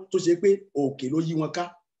ni wọ́n tó ṣe pé òkè ló yí wọn ká.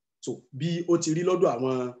 So bí ó ti rí lọ́dọ̀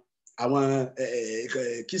àwọn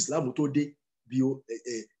kí Islam tó dé, bí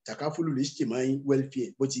takafulu lè ṣe máa ń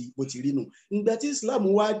welfare bó ti rí nù. Ìgbà tí Islam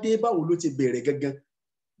wá dé, báwo ló ti bẹ̀rẹ̀ gangan?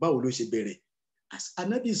 Báwo ló ṣe bẹ̀rẹ̀?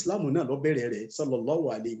 Anabi Islam náà ló bẹ̀rẹ̀ rẹ̀ sallallahu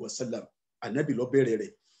alayhi wa sallam. Anabi ló bẹ̀rẹ̀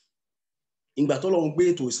rẹ̀. Ìgbà tó lọ́wọ́ gbé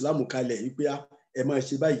ètò Islam kalẹ̀ wípé ẹ máa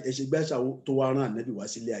ṣe báyìí, ẹ ṣe gbáṣà tó wá rán Anabi wá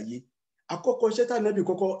sílé ayé. Àkọ́kọ́ iṣẹ́ tí Anabi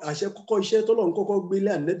iṣẹ́ tó lọ́wọ́ kọ́kọ́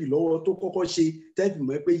gbélé Anabi lọ́wọ́ tó kọ́kọ́ ṣe tẹ́fì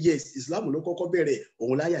mọ́ pé yes Islam ló kọ́kọ́ bẹ̀rẹ̀,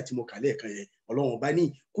 òun láyà tí mo kà lẹ́ẹ̀kan yẹn. Ọlọ́run bá ní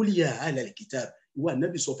kúlíyà ahlal kitab, ìwọ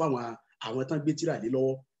Anabi sọ fáwọn àwọn tán gbé tírà lé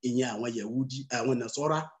lọ́wọ́, ìyẹn àwọn Yahudi, àwọn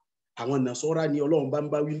Nasara ni Ọlọ́run bá ń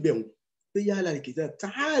bá wí bẹ̀ wọn pé ya ahlal kitab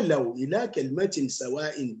ta'alaw ila kalimatin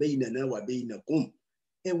sawa'in baynana wa baynakum,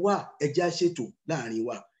 ẹ wá ẹjẹ́ àṣetò láàrin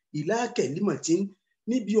wa, ila kalimatin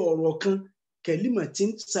níbi ọ̀rọ̀ kan,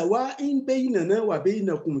 kalimatin sawa'in baynana wa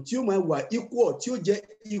baynakum tí ó máa wà equal, tí ó jẹ́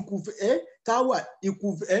táwà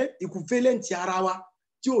equivalent ara wa,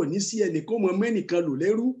 tí ò ní sí ẹnìkan mọ mẹ́nìkan lò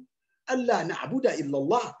lẹ́rú. Allah na'buda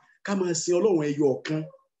illallah, ká máa sin Ọlọ́run ẹyọ ọ̀kan.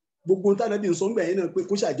 Gbogbo tánàbí ń sọ ń gbà yẹn náà pé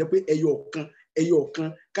kó ṣàjẹ́ pé ẹyọ ọ̀kan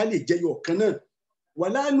ká lè jẹ́ ẹyọ ọ̀kan náà.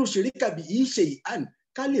 Wala nushrika bihi shay'an,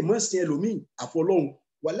 ká lè má sin ẹlòmíì àfọlọ́hun.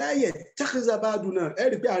 Wala yattakhidha ba'duna, ẹ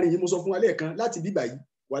rí pé àárín yìí mo sọ fún wa lẹ́ẹ̀kan láti bíbà yìí.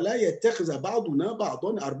 Wala yattakhidha ba'duna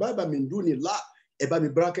ba'dan arbaba min dunillah. Ẹ bá mi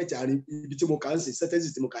bracket àárín ibi tí mo kà ń sìn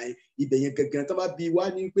sentences tí mo kà yẹn, ibẹ̀ yẹn gangan tó bá bí wá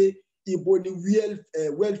ní pé ibo ni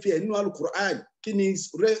welfare nínú Al-Qur'an, kí ni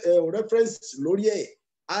reference lórí ẹ̀?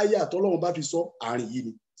 Aya tọ́lọ́run bá fi sọ àárín yìí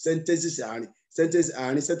ni, sentences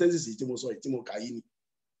tí mo sọ tí mo kà yìí ni.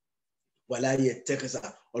 Wala yattakhidha,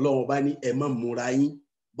 Ọlọ́run bá ní ẹ má múra yín,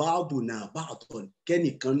 ba'duna ba'dan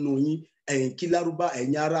kẹ́nìkan nù yín ẹ̀yin kí lárúbá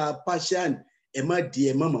ẹ̀yin ará Persian ẹ má di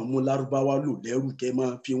ẹ má máa mú lárúbáwá lò lẹ́rù kẹ́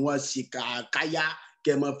máa fi wọ́n ṣe káyá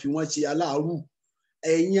kẹ́ máa fi wọ́n ṣe aláàrù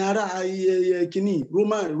ẹ̀yin ará kínní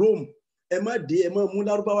Rome ẹ má dé ẹ má mú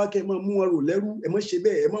lárúbáwá kẹ́ má mú wọn rò lẹ́rù ẹ má ṣe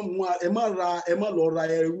bẹ́ẹ̀ ẹ má lọ ra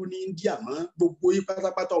ẹrú ní India mọ́ gbogbo yín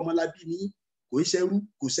pátápátá ọmọlábí ní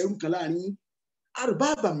kò sẹ́rú kan láàrin yín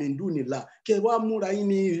arbaba min dunillah kẹ́ wá múra yín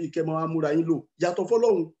ní kẹ́ máa múra yín lò yàtọ̀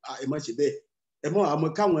fọ́lọ́run ẹ má ṣe bẹ́ẹ̀ ẹ má àmọ́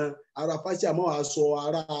káwọn ará Persia má wàá sọ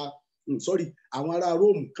àwọn ará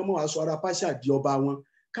Rome kán má wàá sọ ará Persia di ọba wọn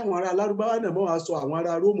káwọn ará lárúbáwá náà má wàá sọ àwọn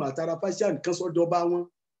ará Rome àtàrà Persia nǹkan sọ di ọba wọn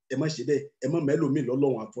ẹ má ṣe bẹ́ẹ̀ ẹ má mẹ́lòmíì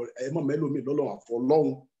lọ́lọ́run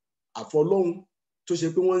àfọlọ́run tó ṣe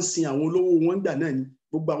pé wọ́n ń sin àwọn olówó wọn gbà náà ni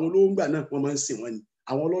gbogbo àwọn olówó gbà náà wọ́n máa ń sìn wọn ni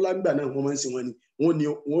àwọn ọlọ́lá gbà náà wọ́n máa ń sìn wọn ni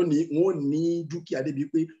wọ́n ní dúkìá débi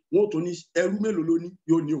pé wọ́n tó ní ẹrú mélòó ló ní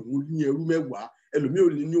yóò ní òun ní ẹrú 10 ẹlòmíì ò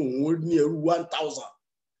ní òun ní ẹrú 1000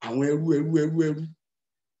 àwọn ẹrú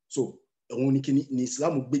so òun ni kíni ní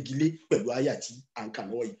Islam gbégilé pẹ̀lú àyà tí à ń kà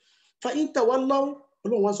lọ́wọ́ yìí fa intawallaw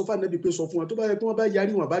Ọlọ́run wá sọ fún Ànábì pé sọ fún wọn tó bá yẹ kí wọ́n bá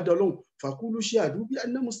yarí wọn bá dá Ọlọ́run faqulu shahadu bi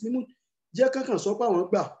anna muslimun jẹ́ kankan sọ pé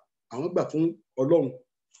àwọn gbà fún Ọlọ́run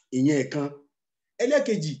ìyẹn ẹ̀kan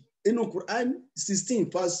ẹlẹ́kejì inú Quran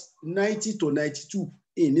 16 verse 90 to 92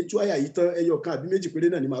 ní tú àyà yìí tán ẹyọ kan àbí méjì péré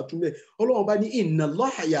náà ni màá tún bẹ́ẹ̀ Ọlọ́run bá ní inna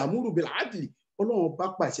Allaha ya'muru bil adli Ọlọ́run bá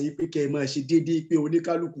pàṣẹ pé kẹ́ ẹ máa ṣe déédéé pé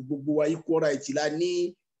oníkálukú gbogbo wa equal right la ní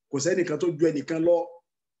kò sẹ́nìkan tó ju ẹnìkan lọ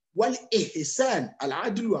wal ihsan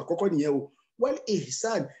al-adlu àkọ́kọ́ nìyẹn o wal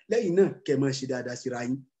ihsan lẹ́yìn náà kẹ́ ẹ máa ṣe dáadáa síra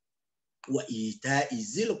yín wa ita'i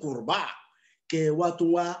zil qurba kẹ́ ẹ wá tó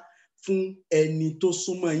wá fún ẹni tó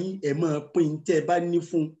súnmọ́ yín ẹ máa pín tẹ́ ẹ bá ní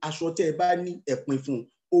fún aṣọ tẹ́ ẹ bá ní ẹ pín fún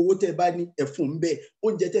owó tẹ́ ẹ bá ní ẹ fún bẹ́ẹ̀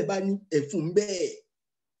oúnjẹ tẹ́ ẹ bá ní ẹ fún bẹ́ẹ̀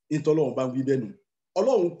nítorí Ọlọ́run bá ń wí bẹ́ẹ̀ nù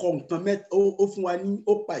Ọlọ́run kọ nǹkan mẹ́ta ó fún wa ní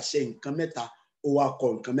ó pàṣẹ nǹkan mẹ́ta ó wá kọ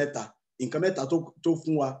nǹkan mẹ́ta tó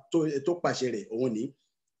fún wa tó pàṣẹ rẹ̀ òun ní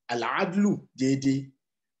al-adlu déédéé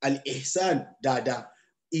al-ihsan dáadáa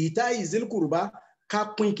ita'i zil qurba ká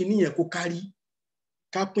pín kinní yẹn kó kárí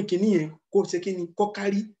ká pín kinní yẹn kó ṣe kinní kó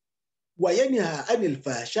kárí wàyẹ́nìhà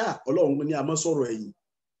anilfàṣà Ọlọ́run ní a máa sọ̀rọ̀ ẹ̀yìn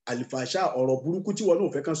alifàṣà ọ̀rọ̀ burúkú tí wọn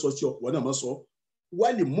náà fẹ́ kán sọ sí ọ wọn náà máa sọ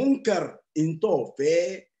wálé munkar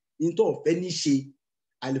ntọ́ fẹ́ ní ṣe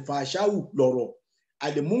alifàṣàwù lọ̀rọ̀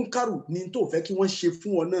alimunkaru ní tó fẹ́ kí wọ́n ṣe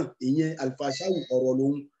fún ọ náà ìyẹn alifàṣàwù ọ̀rọ̀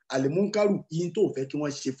lòun alimunkaru yìí tó fẹ́ kí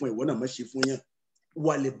wọ́n ṣe fún ìwọ náà má ṣe fún yẹn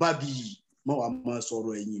wálé bábí má wàá máa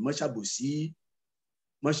sọ̀rọ̀ ẹ̀yìn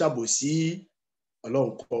má ṣàbòsí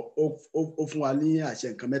Ọlọ́run kọ ó fún wa ní àṣẹ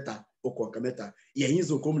nǹkan mẹ́ta ó kọ nǹkan mẹ́ta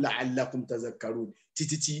ya'izukum la'allakum tazakkarun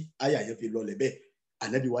títí tí àyà yẹn fi lọlẹ̀ bẹ́ẹ̀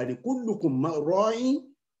Ànábì wa ni kullukum ra'in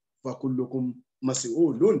fa kullukum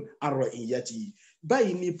mas'ulun an ra'iyatihi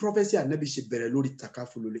báyìí ni prọfẹ́sì Ànábì ṣe bẹ̀rẹ̀ lórí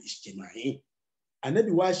takafulul ijtima'i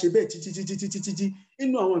Ànábì wa ṣe bẹ́ẹ̀ títí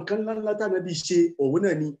inú àwọn nǹkan ńláńlá tí Ànábì ṣe òun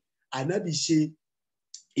náà ni Ànábì ṣe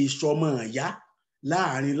ìṣọmọ ìyá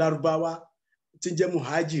láàrin lárúbáwá tí ń jẹ́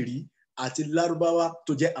muhajiri àti lárúbáwá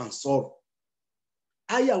tó jẹ́ ansor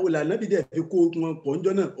àyàwó lànàbí dẹ̀ fi kó wọn pọ̀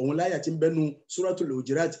ńjọ́ náà òun láyà tí ń bẹnu suratul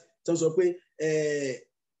hujurat tó ń sọ pé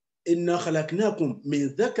inna khalaqnakum min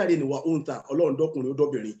dhakarin wa untha Ọlọ́run dọ́kùnrin ó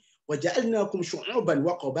dọ́bìnrin wa ja'alnakum shu'uban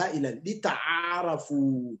wa qaba'ilan lita'arafu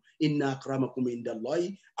inna akramakum indallahi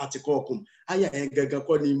atqakum àyà yẹn gangan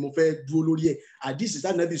kọ́ ni mo fẹ́ dúró lórí ẹ̀ àdìsí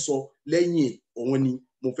tánàbí sọ lẹ́yìn òun ni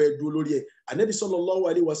mo fẹ́ dúró lórí ẹ̀ Ànábì sallallahu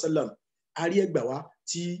alaihi wasallam àrí ẹgbà wá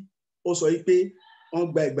tí ó sọ pé wọ́n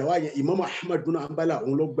gba ẹgbà wá yẹn Imam Ahmad bin Hanbala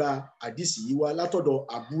òun ló gba àdìsí yìí wá látọ̀dọ̀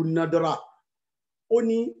Abu Nadra ó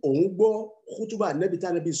ní òun gbọ́ kútúbà Ànábì tí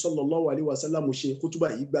Ànábì sallallahu alaihi wasallam ṣe kútúbà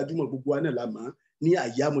yìí gbajúmọ̀ gbogbo wa náà la mọ̀ ní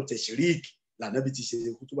àyàmù tashrik lànàbì ti ṣe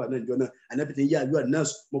kútúbà náà jọ náà Ànábì ti ń yá àlú ànáàs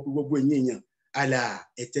mọ́ pé gbogbo ẹ̀yìn èèyàn àlà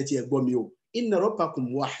ẹ̀tẹ́ tí ẹ gbọ́ mi o inna rabbakum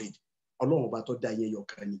wahid Ọlọ́run ọba tó dá yẹn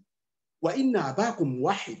yọ̀kan ni wa inna abakum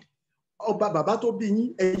wahid ọba bàbá tó bí yín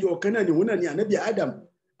ẹyọ̀kan náà ni òun náà ni Ànábì Adam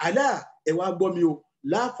àlà ẹ wá gbọ́ mi o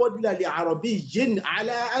la fadla li arabiyyin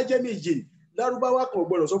ala ajamiyyin lárúbáwá kan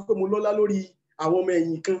gbọ́dọ̀ sọ pé mo lọ́lá lórí àwọn ọmọ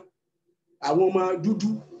ẹ̀yìn kan àwọn ọmọ dúdú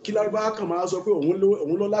kí lárúbáwá kan máa sọ pé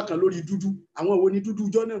òun lọ́lá kan lórí dúdú àwọn wo ni dúdú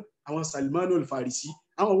jọ náà àwọn Salmanu al-Farisi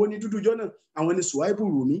àwọn wo ni dúdú jọ náà àwọn ni Suwaibu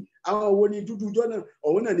Rumi àwọn wo ni dúdú jọ náà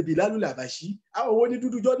òun náà ni Bilalu Labashi àwọn wo ni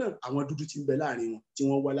dúdú jọ náà àwọn dúdú tí ń bẹ láàrin wọn tí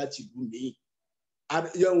wọ́n wá láti ìlú míì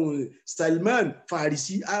Salman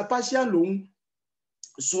Farisi Persian lòun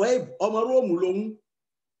Suwaib ọmọ Róòmù lòun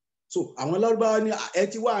so àwọn lárúbáwá ní ẹ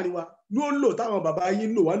ti wá àárín wa ló ń lò táwọn bàbá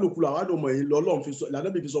yín lò wá lòkulò àwọn àdó ọmọ yìí lọ́lọ́run fi sọ ìlànà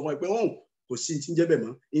bíbí sọ fún ẹ pé wọn kò sí ti ń jẹ́ bẹ́ẹ̀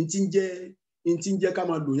mọ́ n ti ń jẹ́ ká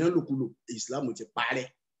máa lò yẹn lòkulò Islam ti parẹ́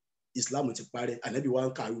Islam ti parẹ́. Ànábì wa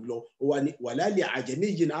ń kàwé lọ ó wá ní wàlálẹ̀ àjẹmí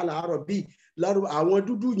yìí ní aláàárọ̀ bíi lárú àwọn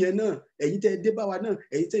dúdú yẹn náà ẹ̀yin tẹ́ dé bá wa náà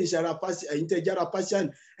ẹ̀yin tẹ́ ìṣara pàṣẹ ẹ̀yin tẹ́ jára Persian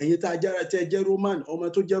ẹ̀yin tẹ́ jẹ́ Roman ọmọ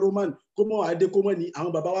tó jẹ́ Roman kó mọ́ adé kó mọ́ ni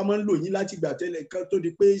àwọn bàbá wa máa ń lò yín láti gbà tẹ́lẹ̀ kan tó di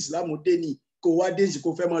pé Islam dé ni kó wá dé sí kó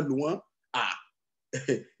fẹ́ máa lò wọ́n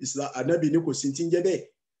Islam Ànábì ní kò sí ti ń jẹ́ bẹ́ẹ̀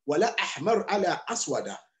wàlá ahmar ala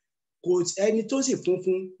aswada kò ẹni tó sì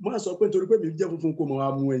funfun máa sọ pé torí pé mi jẹ́ funfun kó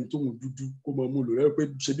máa mú ẹni tó mú dúdú kó máa mú lò rẹ pé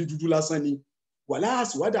ṣe bí dúdú lásán ni wàlá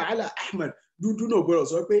aswada ala ahmar dúdú náà gbọ́dọ̀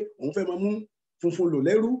sọ pé òun fẹ́ máa mú funfun lò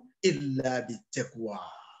lẹ́rú illa bi taqwa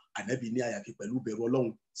Ànábì ní àyàfi pẹ̀lú ìbẹ̀rù Ọlọ́run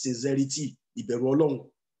sincerity ìbẹ̀rù Ọlọ́run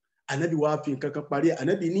Ànábì wá fi nǹkan kan parí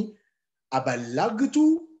Ànábì ní àbàlágùtù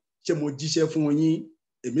ṣé mo jíṣẹ́ fún yín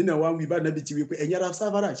èmi náà wá ń wí bá Ànábì ti wí pé ẹ̀yin ará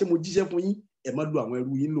sáfárà ṣé mo jíṣẹ́ fún yín ẹ má lu àwọn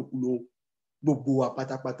ẹrú yín lòkulò gbogbo wa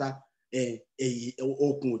pátápátá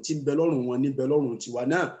okùn tí ń bẹ lọ́rùn wọn ní bẹ lọ́rùn tiwa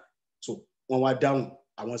náà so wọ́n wá dáhùn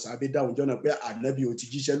àwọn sàbẹ dáhùn jọ́nà pé Ànábì ò ti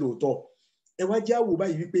jíṣẹ́ lóòótọ́ ẹ wá jáwò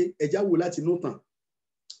báyìí wípé ẹ jáwò láti inú tàn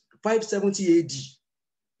 570 AD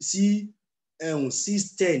sí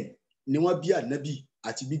 610 ni wọ́n bí Ànábì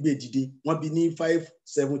àti gbígbé dìde wọ́n bí ní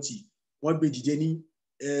 570 wọ́n gbé dìde ní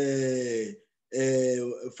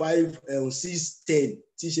 610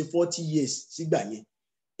 tí ṣe 40 years sígbà yẹn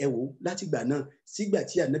ẹ wò láti gbà náà sígbà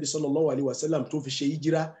tí Ànábì sallallahu alaihi wasallam tó fi ṣe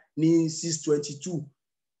hijira ní 622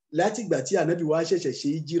 láti gbà tí Ànábì wá ṣẹ̀ṣẹ̀ ṣe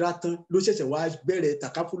hijira tán ló ṣẹ̀ṣẹ̀ wá bẹ̀rẹ̀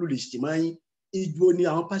takafulu lè ṣì máa yín ibo ni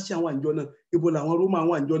àwọn Persian wà níjọ́ náà ibo làwọn Roman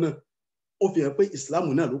wà níjọ́ náà ó fi hàn pé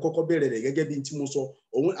Islam náà ló kọ́kọ́ bẹ̀rẹ̀ rẹ̀ gẹ́gẹ́ bí tí mo sọ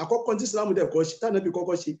òun àkọ́kọ́ tí Islam dẹ̀ kọ́ ṣe tánàbí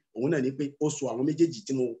kọ́kọ́ ṣe òun náà ni pé ó so àwọn méjèèjì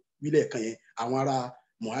tí mo wílẹ̀ kan yẹn àwọn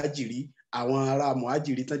ará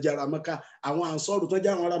muhajiri tán jẹ́ ará Mẹ́kà àwọn ansọ́rù tán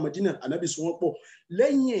jẹ́ àwọn ará Mẹ́dínà Ànábì so wọ́n pọ̀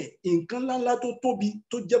lẹ́yìn ẹ̀ nǹkan ńláńlá tó tóbi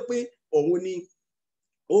tó jẹ́ pé òun ni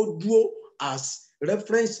ó dúró as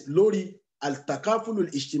reference lórí altakafulu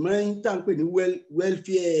ijtimai tá à ń pè ní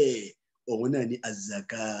welfare òun náà ni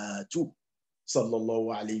azakatu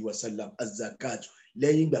sallallahu alayhi wa sallam azakatu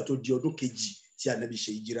lẹ́yìn ìgbà tó di ọdún kejì tí Ànábì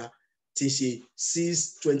ṣe hijira tí ṣe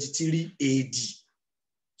 623 AD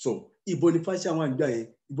so ibo ni fásitì àwọn àgbà yẹn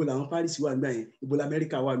ibo làwọn Paris wà nígbà yẹn ibo la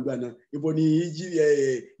Amẹ́ríkà wà nígbà náà ibo ni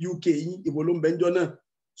UK yín ibo ló ń bẹ́ńjọ́ náà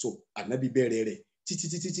so Ànábì bẹ̀rẹ̀ rẹ̀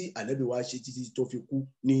títí Ànábì wá ṣe títí tó fi kú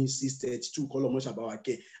ní 632 kọ́lọ́mọ́ ṣàbáwá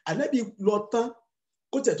kẹ́ Ànábì lọ tán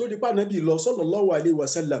kó tẹ̀ tó di pa Ànábì lọ sallallahu alayhi wa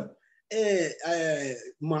sallam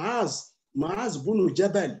Mu'az bunu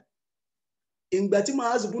Jabal ìgbà tí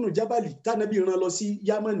Mu'az bunu Jabal tánàbì rán lọ sí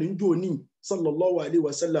Yaman níjó ní sallallahu alayhi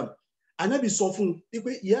wa sallam Ànábì sọ fún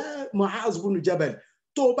wípé ya Mu'az bunu Jabal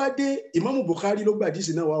tó bá dé Imamu Bukhari ló gbàdí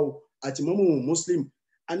sí náà wá o àti Imamu Muslim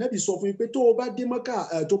Ànábì sọ fún wípé tó bá dé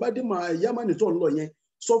Maka tó bá dé Yaman tó ń lọ yẹn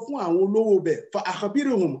sọ fún àwọn olówó bẹ̀ fa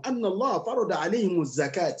akhbirhum anna Allah farada alayhim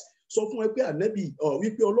zakat sọ fún ẹ pé Ànábì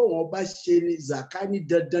wípé Ọlọ́run ọba ṣe zakat ní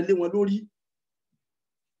dandan lé wọn lórí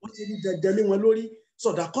wọ́n ṣe ní dandan lé wọn lórí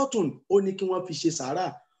sọ̀dàkọ́tùn ó ní kí wọ́n fi ṣe sàárà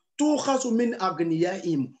tó khasu min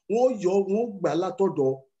agniyaim wọ́n gbà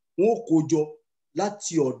látọ̀dọ̀ wọ́n kó jọ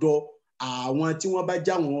láti ọ̀dọ̀ àwọn tí wọ́n bá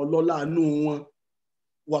já wọn lọ́lá nú wọn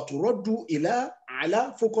wàtúrọ́dù ìlà àlà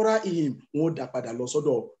fúkọ́rá ihim wọ́n dá padà lọ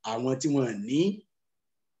sọ́dọ̀ àwọn tí wọ́n ní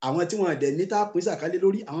àwọn tí wọ́n dẹ̀ ní tá a pín sàkálẹ̀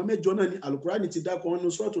lórí àwọn mẹ́jọ náà ní alukurani ti dákọ̀ ọ́nù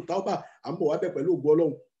suratu Tauba à ń bọ̀ wá bẹ̀ pẹ̀lú ògbó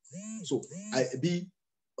Ọlọ́run so bí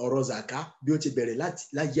ọ̀rọ̀ zaka bí ó ti bẹ̀rẹ̀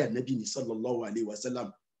láyé Ànábì ní sallallahu alayhi wa sallam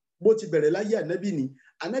bó ti bẹ̀rẹ̀ láyé Ànábì ní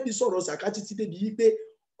Ànábì sọ̀rọ̀ zaka títí débi wípé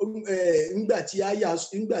ńgbà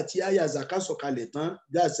tí àyà zaka sọ̀kalẹ̀ tán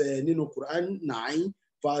dáṣẹ nínú Quran 9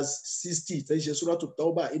 verse 60 tẹ́ ṣe suratu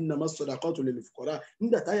Tauba innama sadaqatu lil fuqara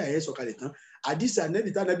nígbà táyà yẹn sọ̀kalẹ̀ tán àdìsí Ànábì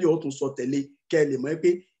tánàbí ó tún sọ tẹ̀lé kẹ́ lè mọ̀ pé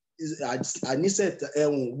àníṣe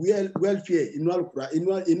welfare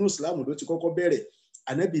inú Islam ló ti kọ́kọ́ bẹ̀rẹ̀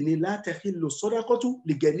Ànábì ní la tahillu sadaqatu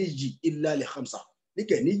li ganiyyi illa li khamsa li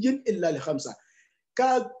ganiyyin illa li khamsa ká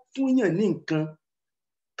fúnyàn ní nǹkan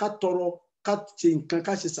ká tọrọ ká ṣe nǹkan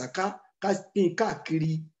ká ṣe sàká ká pín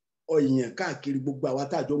káàkiri ọ̀yàn káàkiri gbogbo àwa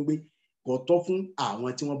tá a jọ ń gbé kò tọ́ fún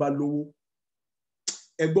àwọn tí wọ́n bá lówó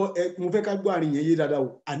mo fẹ́ ká gbọ́ àárín yẹn yé dáadáa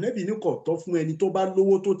o Ànábì ní kò tọ́ fún ẹni tó bá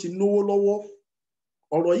lówó tó ti náwó lọ́wọ́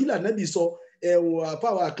ọ̀rọ̀ yìí l'Ànábì sọ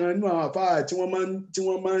àfáwà kan nínú àwọn àfáà tí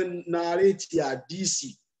wọ́n máa ń narrate àdíìsì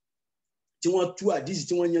tí wọ́n tú àdíìsì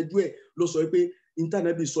tí wọ́n yanjú ẹ̀ ló sọ pé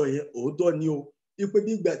ìtànàbì sọ yẹn òótọ́ ni o wípé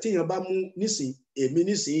bí ìgbà téèyàn bá mú nísìn èmi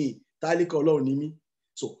nísìn tálíkà Ọlọ́run ní mí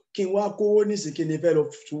so kí n wá kówó nísìn kí ni fẹ́ lọ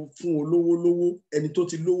fún olówó lówó ẹni tó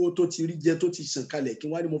ti lówó tó ti rí jẹ tó ti sàn kalẹ̀ kí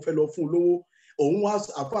n wá ní mo fẹ́ lọ fún olówó òun wá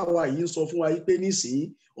àfáà yìí ń sọ fún wa pé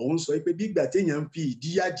nísìn òun sọ pé bí ìgbà téèyàn ń fi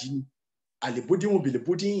ìdíyàjì ni àlèbódìwọ̀n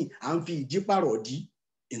bèlèbódìyìn à ń fi ìdí pààrọ̀ dí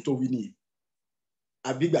nítorí nìyẹn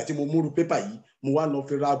àbí ìgbà tí mo múru pépà yìí mo wá lọ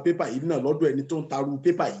fi ra pépà yìí náà lọ́dọ̀ ẹni tó ń taru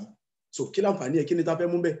pépà yìí so kí láǹfààní ẹ̀ kí ni tá fẹ́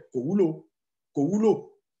mú bẹ́ẹ̀ kò wúlò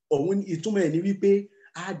òun ìtumọ̀ ẹ̀ ní wípé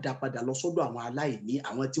á dá padà lọ sọ́dọ̀ àwọn aláìní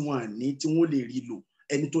àwọn tí wọ́n ní tí wọ́n lè rí lò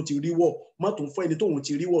ẹni tó ti ríwọ̀ má tó ń fún ẹni tóun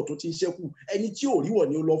ti ríwọ̀ tó ti ń ṣẹ́kù ẹni tí ò ríwọ̀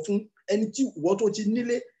ni ó lọ fún ẹni tí ìwọ tó ti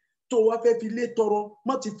nílé tó wá fẹ́ fi lé tọrọ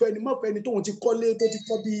má fẹ́ ni tóun ti kọ́lé tó ti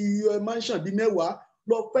kọ́ bí mansion bí 10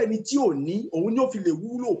 lọ fẹ́ ni tí ò ní òun ni ó fi lè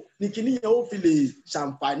wúlò ní kíní yẹn ó fi lè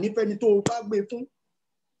ṣàǹfààní fẹ́ni tó bá gbé fún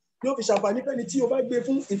yóò fi ṣàǹfààní fẹ́ni tí ó bá gbé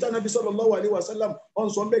fún ìtànàbí sallallahu alaihi wasallam ọ̀n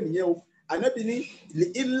sọ bẹ́ẹ̀ nìyẹn o ànábì ní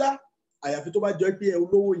ilá àyàfi tó bá jọ pé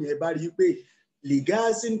olówó yẹn bá rí i pé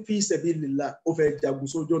ligasin fi sabilillah ó fẹ́ jagun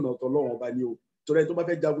sójú ọ̀nà t'Ọlọ́run ọba ni o torí ẹni tó bá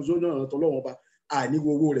fẹ́ jagun sójú ọ̀nà t'Ọlọ́run ọba àní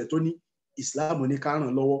owó rẹ̀ tó ní ìsìláàmù ní ká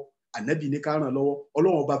ràn lọ́wọ́ ànábì ní ká ràn lọ́wọ́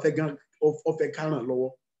Ọlọ́run ọba fẹ́ ká ràn lọ́wọ́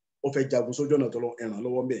ó fẹ́ jagun sójú ọ̀nà t'Ọlọ́run ẹ ràn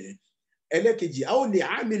lọ́wọ́ bẹ́ẹ̀. ẹlẹ́kejì a ó lè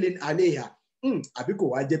amilin aleha àbí kò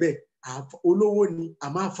wá jẹ́ bẹ́ẹ̀ olówó ni a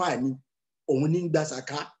máa fà ní òun ní gba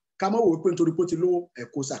sàká ká má wò pé nítorí pé ó ti lówó ẹ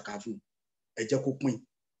kó sàká fún ẹ jẹ́ kó pín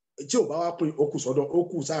tí ò bá wá pín ó kù sọ́dọ̀ ó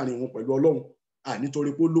kù sáàrin òun pẹ̀lú Ọlọ́run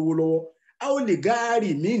nítorí pé ó lówó lọ́wọ́ a ó lè gáárì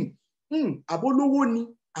míì àbólówó ni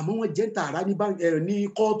àmọ́ wọ́n jẹ́ tààrà ní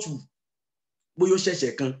kóòtù bóyá ó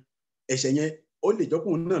ṣẹ̀ṣẹ̀ kan ẹ̀ṣẹ̀ yẹn ó lè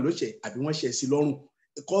jọ́kùnrin náà ló ṣẹ̀ àbí wọ́n ṣẹ̀ sí lọ́rùn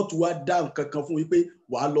kóòtù wa dá nǹkan kan fún wípé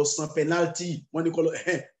wàá lọ san penalty wọ́n ní kọ́ lọ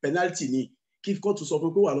penalty ni kí kóòtù sọ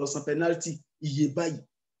fún pé wàá lọ san penalty iye báyìí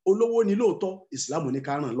olówó ni lóòótọ́ ìsìlámù ní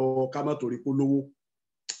ká ràn lọ́wọ́ ká má torí pé olówó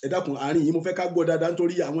ẹ dákun àárín yìí mo fẹ́ ká gbọ́ dáadáa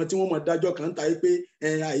nítorí àwọn tí wọ́n mọ̀ dájọ́ kan ń ta pé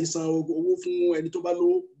àìsàn owó fún ẹni tó bá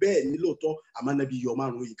lówó bẹ́ẹ̀ ni lóòótọ́ àmọ́ Ànábì yọ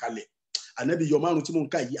 5 yìí kalẹ̀ Ànábì yọ 5 tí mò ń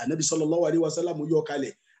kà yìí Ànábì sallallahu alaihi wasallam yọ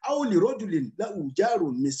kalẹ̀ aw li rajulin lahu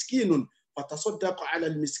jarun miskinun fatasaddaqa ala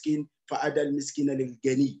al-miskin fa'ada al-miskina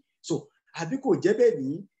lil-ganiy so àbí kò jẹ́ bẹ́ẹ̀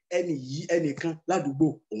ní ẹni yìí ẹnìkan ládùúgbò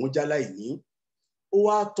òun já láìní ó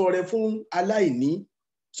wá tọrẹ fún aláìní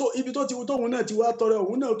so ibi tó ti wú tóun náà ti wá tọrẹ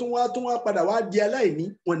òun náà tún wá padà wá di aláìní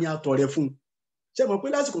wọ́n ní àtọrẹ fún ṣé mọ̀ pé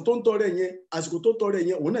lásìkò tó ń tọrẹ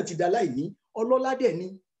yẹn òun náà ti di aláìní ọlọ́lá dẹ̀ ni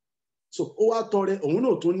so ó wá tọrẹ òun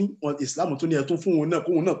náà tó ní ìsìlámù tó ní ẹ tún fún òun náà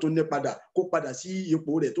kóun náà tó ní padà kó padà sí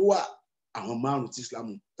ipò rẹ̀ tó wà àwọn 5 tí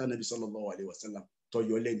ìsìlámù tánàbí sallallahu alaihi wasallam tó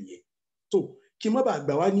yọ lẹ́nìyẹn tó kí má bàa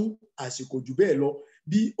gbà wá ní àsìkò jù bẹ́ẹ̀ lọ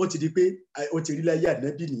bí ó ti di pé ó ti rí láyé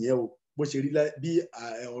ànábì nìyẹn o bó ṣe rí bí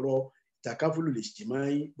ọ̀rọ̀ takafulu lè ṣì máa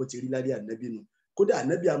ń bó ti rí láyé ànábì nù kódà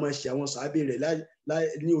ànábì a máa ṣe àwọn sàábé rẹ̀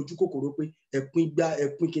ní ojú kòkòrò pé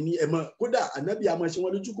ẹ̀pin kìíní ẹ̀ mọ́ kódà ànábì a máa ṣe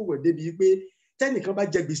wọn lójú kòkòrò débi pé tẹ́nìkan bá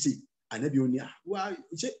jẹ gbèsè ànábì ò ní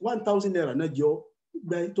ṣe 1000 naira náà jọ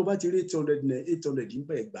gba tó bá ti rí 800 ń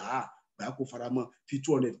bẹ̀ gbà á kó faramọ́ fi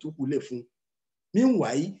 200 tó kù lẹ̀ fún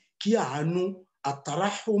meanwhile kí àánú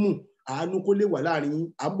àtàràhùmù àánú kó lè wà láàrin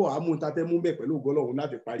àbọ̀ àmúntafẹ́ mú bẹ́ẹ̀ pẹ̀lú ògbọ́lọ́hún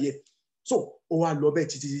láti parí ẹ̀ so ó wá lọ bẹ́ẹ̀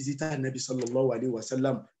títí tánàbí sallallahu alaihi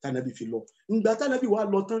wasallam tánàbí fi lọ ńgbà tánàbí wá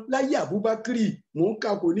lọ tán láyé Abubakri mò ń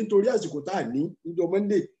kàkó nítorí àsìkò tá à ní níjọ́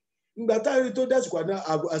Monday ńgbà tánàbí tó dé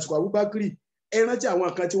àsìkò Abubakri ẹ rántí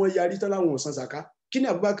àwọn kan tí wọ́n yarí tán láwọn ọ̀sán sàká kí ni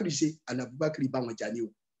Abubakri ṣe àná Abubakri bá wọn jà ní o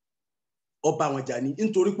ọba wọn jà ní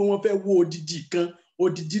nítorí pé wọ́n fẹ́ wó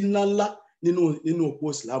odidi ńláńlá nínú òpó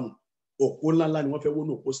ìsìlámù òpó ńláńlá ni wọ́n fẹ́ wó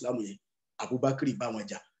ní òpó ìsìlámù yẹn Abubakri bá wọn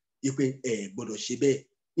jà wípé ẹ gbọ́dọ̀ ṣe bẹ́ẹ̀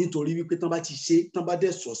nítorí wípé tán bá ti ṣe tán bá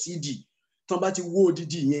dẹ̀ sọ̀sídì tán bá ti wó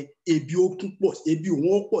odidi yẹn ebi òun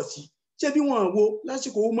ó pọ̀ sí ṣé bí wọ́n wo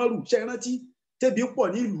lásìkò Umaru ṣe rántí tẹ́bi pọ̀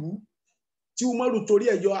nílùú tí Umaru torí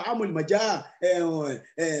ẹ̀ yọ amọ̀lìmọ̀já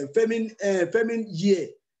femin year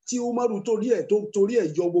tí Umaru torí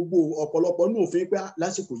ẹ̀ yọ gbogbo ọ̀pọ̀lọpọ̀ nínú òfin pé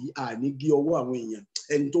lásìkò yìí àní gé ọwọ́ àwọn èèyàn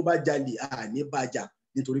ẹni tó bá jalè àní bàjá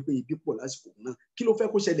nítorí pé ibi pọ̀ lásìkò náà kí ló fẹ́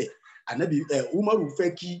kó ṣẹlẹ̀ ànábì Umaru fẹ́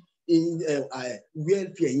kí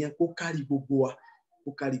welfare yẹn kó kárí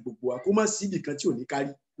gbogbo wa kó má síbì kan tí ò ní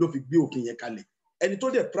kárí ló fi gbé òkè yẹn kalẹ̀ ẹni tó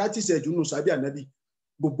dẹ̀ practice ẹ̀jú nù sábẹ́ ànábì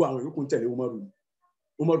gbogbo àwọn yòókù ń tẹ̀lé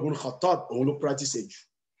Umar bin Khattab òun ló practice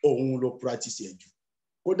ẹ̀jú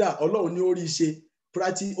kódà Ọlọ́run ní ó rí ṣe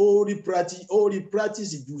ó rí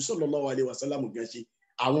practice ju sallallahu alaihi wasallam gan ṣe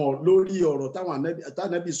àwọn lórí ọ̀rọ̀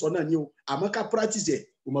tánábì sọ náà ní o àmọ́ ká practice ẹ̀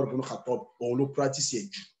Umar bin Khattab òun ló practice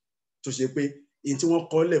ẹ̀jú tó ṣe pé èyí tí wọ́n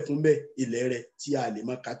kọ́ lẹ̀ fún bẹ́ẹ̀ ilẹ̀ rẹ̀ tí a lè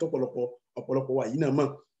máa ka ọ̀pọ̀lọpọ̀ wà yìí náà mọ̀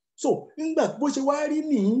so nígbà bó ṣe wá rí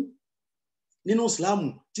nínú Islam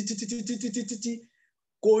títí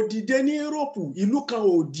kò dìde ní Europe ìlú kan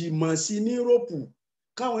ò dì mọ̀ sí ní Europe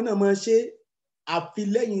káwọn náà máa ṣe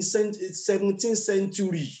àfilẹ́yìn 17th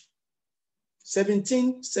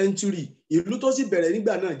century ìlú tó sì bẹ̀rẹ̀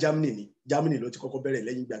nígbà náà Germany ló ti kọ́kọ́ bẹ̀rẹ̀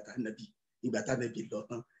lẹ́yìn ìgbà tánàbí lọ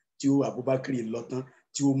tán tí ó Abubakar lọ tán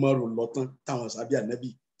tí Umaru lọ tán táwọn sábẹ́ ànábì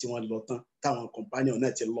tí wọ́n lọ tán táwọn companion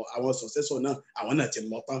náà ti lọ àwọn successor náà àwọn náà ti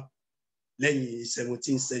lọ tán lẹ́yìn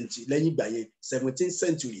 17th century lẹ́yìn ìgbà yẹn 17th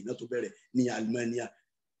century náà tó bẹ̀rẹ̀ ní Alemania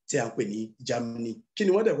tí a ń pè ní Germany. Kí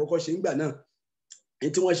ni wọ́n dẹ̀ kọ́kọ́ ṣe nígbà náà?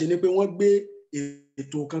 Èyí tí wọ́n ṣe ni pé wọ́n gbé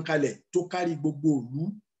ètò kan kalẹ̀ tó kárí gbogbo ìlú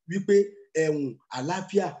wípé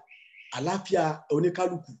àlàáfíà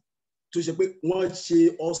oníkálukú tó ṣe pé wọ́n ṣe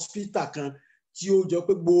hospital kan tí ó jọ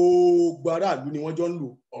pé gbogbo aráàlú ni wọ́n jọ ń lò.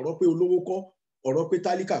 Ọ̀rọ̀ pé olówó kọ́, ọ̀rọ̀ pé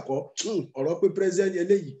tálíkà kọ́, ọ̀rọ̀ pé president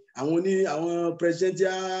eléyìí àwọn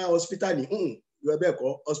presidential hospital ni ìwé bẹ́ẹ̀ kọ́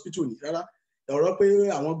hospital ni rárá. Ọ̀rọ̀ pé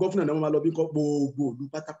àwọn gọ́fúnà náà máa lọ bí kọ́ gbogbo ìlú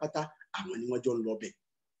pátápátá àwọn ni wọ́n jọ ń lọ bẹ̀.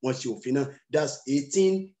 Wọ́n ṣe òfin náà that's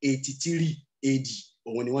 1883 AD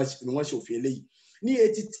òun ni wọ́n ṣe òfin eléyìí. Ní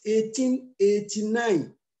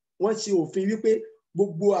 1889 wọ́n ṣe òfin wípé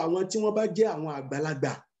gbogbo àwọn tí wọ́n bá jẹ́ àwọn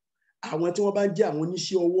àgbàlagbà, àwọn tí wọ́n bá jẹ́ àwọn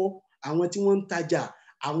oníṣẹ́ ọwọ́, àwọn tí wọ́n ń tajà,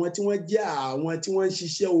 àwọn tí wọ́n jẹ́ àwọn tí wọ́n ń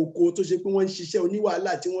ṣiṣẹ́ oko tó ṣe pé wọ́n ń ṣiṣẹ́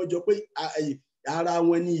oníwàhálà tí wọ́n jọ pé ara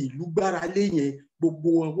wọn ni ìlú gbára lé yẹn, gbogbo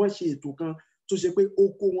wọn wọ́n ṣe ètò kan tó ṣe pé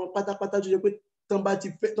oko wọn pátápátá tó ṣe pé tán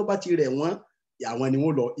bá ti rẹ̀ wọ́n àwọn ni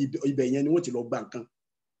wọ́n lọ ibẹ̀ yẹn ni wọ́n ti lọ gba nǹkan.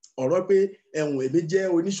 Ọ̀rọ̀ pé èmi jẹ́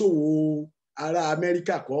oníṣòwò ará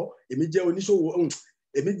Amẹ́ríkà kọ́, èmi jẹ́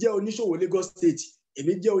oníṣòwò Lagos State,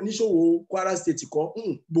 èmi jẹ́ oníṣòwò Kwara State kọ́,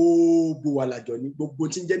 gbogbo wa làjọ ní gbogbo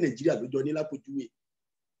tí ń jẹ́ Nàìjíríà ló jọ ní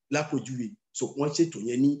lápòjúwe. So wọ́n ṣètò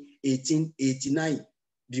yẹn ní 1889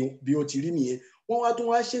 bí ó ti rí nìyẹn. Wọ́n wá tún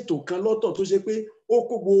wá ṣètò kan lọ́tọ̀ tó ṣe pé ó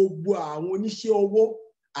kó gbogbo àwọn oníṣẹ́ ọwọ́,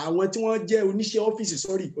 àwọn tí wọ́n jẹ́ oníṣẹ́ ọ́fíìsì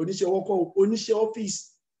oníṣẹ́ ọwọ́ kọ́ oníṣẹ́ ọ́fíìsì,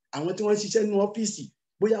 àwọn tí wọ́n ṣiṣẹ́ nínú ọ́fíìsì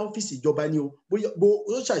bóyá ọ́fíìsì ìjọba ni o bóyá ó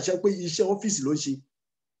ṣàṣẹ pé iṣẹ́ ọ́fíìsì ló ń ṣe,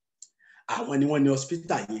 àwọn ni wọ́n ní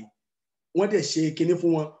hospital yẹn. Wọ́n dẹ̀ ṣe kinní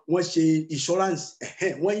fún wọn, wọ́n ṣe insurance,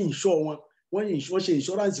 wọ́n insure wọn, wọ́n ṣe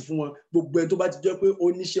insurance fún wọn. Gbogbo ẹni tó bá ti jẹ́ pé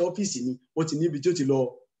oníṣẹ́ ọ́fíìsì ni wọ́n ti níbi tí ó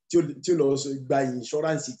lọ gba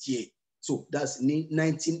insurance tiẹ̀. So that's ní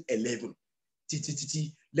 1911 títí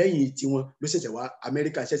lẹ́yìn tí wọ́n ló ṣẹ̀ṣẹ̀ wá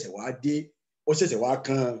Amẹ́ríkà ṣẹ̀ṣẹ̀ wá dé, ó ṣẹ̀ṣẹ̀ wá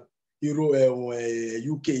kan irú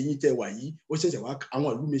UK yìí tẹ̀ wá yìí, ó ṣẹ̀ṣẹ̀ wá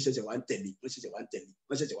àwọn ìlú mi ṣẹ̀ṣẹ̀ wá ń tẹ̀lé, wọ́n ṣẹ̀ṣẹ̀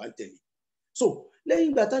wá ń tẹ̀lé. So lẹ́yìn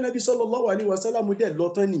ìgbà tánàbí sallallahu alaihi wasallam dẹ̀ lọ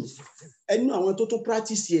tán ni ẹnu àwọn tó tún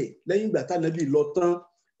practice ẹ̀ lẹ́yìn ìgbà tánàbí lọ tán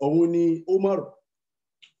òun ni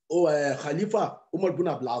Khalifa Umar bin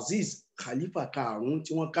Abdulaziz, Khalifa karùn-ún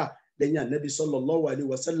tí wọ́n kà lẹ́yìn ànábì sallallahu alaihi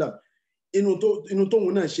wasallam. Inú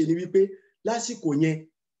tóun náà ṣe ni wípé lásìkò yẹn,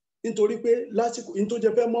 nítorí pé lásìkò yìí tó jẹ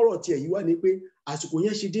fẹ́ mọ́rọ̀ tiẹ̀ yìí wá ni pé àsìkò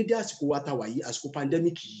yẹn ṣe déédéé àsìkò wa ta wà yìí, àsìkò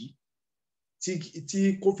pandemic yìí tí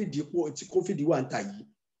covid wà ń ta yìí.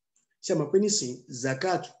 Ṣé mọ̀ pé nísìn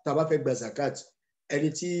zakat tá a bá fẹ́ gba zakat, ẹni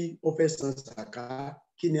tí ó fẹ́ san zakat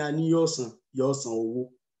kí ni a ní yóò san owó.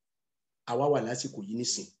 Àwa wà lásìkò yìí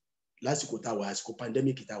nísìn, lásìkò tá a wà, àsìkò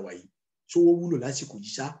pandemic tá a wà yìí, ṣówó wúlò lásìkò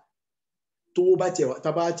yìí ṣá? Tówó bá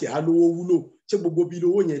tiẹ̀ á lówó wúlò, ṣé gbogbo bí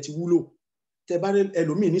lówó yẹn ti wúlò? Tẹ bá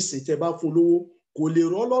ẹlòmíì nísìn tẹ bá fún lówó kò lè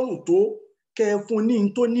rọ̀ lọ́rùn tó kẹ fún ní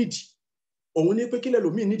tó nídìí. Òun ní pé kí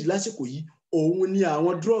lẹ́lòmíì nídìí lásìkò yìí, òun ni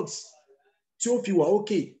àwọn drugs tí ó fi wà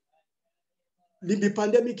ókè níbi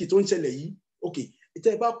pandemic tó ń ṣẹlẹ̀ yìí. Okay,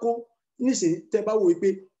 tẹ bá kó nísìn tẹ bá wò pé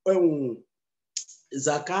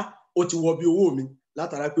zaka ó ti wọ bí owó mi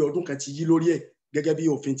látara pé ọdún kan ti yí lórí ẹ̀ gẹ́gẹ́ bí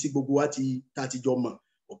òfin tí gbogbo wa ta ti jọ mọ̀.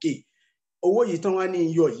 Okay, owó yìí tán wá ní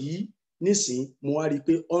iyọ̀ yìí nísìn mo wá rí i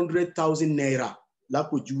pé 100,000 naira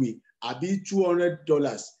lápòjúwe àbí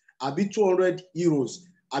 $200 àbí 200 euros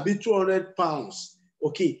àbí 200 pounds.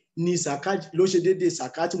 Okay, ní sàká ló ṣe déédéé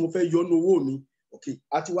sàká tí mo fẹ́ yọ ní owó mi. Okay,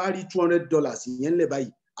 a ti wá rí $200 yẹn lẹ̀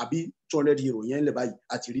báyìí àbí 200 euro yẹn lẹ̀ báyìí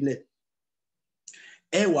àti rí lẹ̀.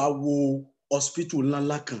 Ẹ wá wo hospital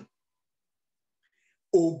ńláńlá kan,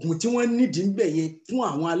 oògùn tí wọ́n nídìí ń bẹ̀ yẹn fún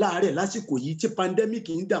àwọn aláàárẹ̀ lásìkò yìí tí pandemic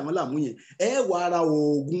ń dà wọ́n láàmú yẹn, ẹ wá ra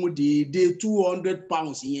oògùn déédéé 200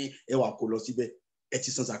 pounds yẹn ẹ wá kó lọ síbẹ̀. Ẹ ti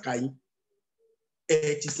san zaka yín,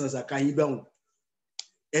 ẹ ti san zaka yín báwọn,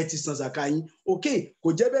 ẹ ti san zaka yín. Okay, kò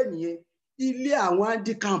jẹ́ bẹ́ẹ̀ nìyẹn. Ilé àwọn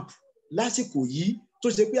handicap lásìkò yìí tó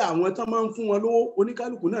ṣe pé àwọn tán máa ń fún wọn lówó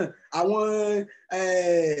oníkálukú náà,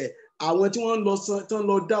 àwọn tí wọ́n tán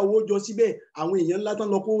lọ dá owó jọ síbẹ̀, àwọn èèyàn ńlá tán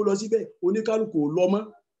lọ kówó lọ síbẹ̀, oníkálukú ò lọ mọ́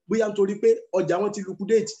bóyá nítorí pé ọjà wọn ti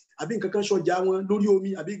liquidate àbí nǹkan kan ṣọjà wọn lórí omi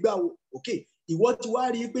àbí gbàwó. Okay, ìwọ ti wá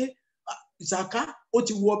rí i pé zaka ó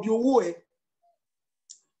ti wọ bí owó ẹ,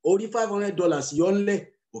 orí $500 yọ ńlẹ̀.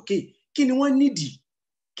 Okay, kí ni wọ́n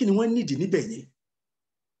nídìí níbẹ̀ yẹn?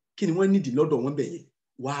 Kí ni wọ́n nídìí lọ́dọ̀ wọn bẹ̀ yẹn?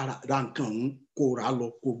 Wá ra nǹkan òun kó rà á lọ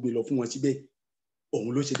kó gbé lọ fún wọn síbẹ̀. Òun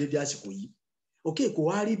ló ṣe déédéé àsìkò yìí. Okay, kò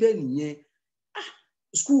wá rí bẹ́ẹ̀ nìyẹn.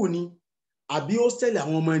 School ni àbí hostel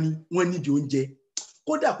àwọn ọmọ ni wọ́n nídìí oúnjẹ.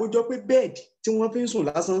 Kódà kó jọ pé bed tí wọ́n fi ń sùn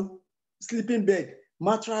lásán, sleeping bed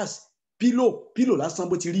mattress pillow lásán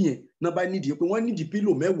bó ti rí yẹn náà bá nídìí pé wọ́n nídìí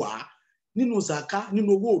pillow 10 nínú zaka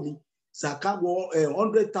nínú owó mi zaka wọ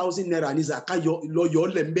 100,000 naira ní zaka lọ yọ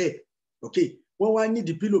lẹ́ńbẹ́ ok wọ́n wá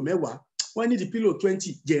nídìí pillow 10 wọ́n nídìí pillow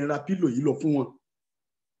 20 jẹ̀ǹra pillow yìí lọ fún wọn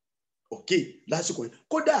ok lásìkò yìí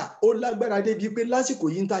kódà ó lágbára débi pé lásìkò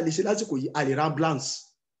yìí ń tà lè ṣe lásìkò yìí a lè ra ambulance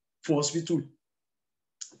fún hospital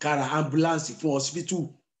kára ambulance fún hospital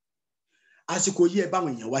àsìkò yìí ẹ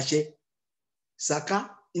báwọn èèyàn wáṣẹ́ zaka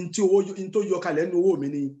ntí tó yọ kalẹ̀ nínú owó mi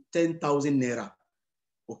ní 10,000 naira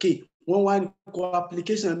ok wọ́n wá kọ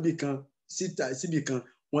application bí kan síbi kan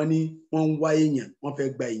wọ́n ní wọ́n ń wá èèyàn wọ́n fẹ́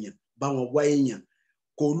gba èèyàn báwọn wá èèyàn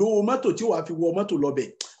kò lówó mọ́tò tí wàá fi wọ mọ́tò lọ́bẹ̀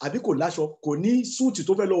àbí kò láṣọ kò ní súùtì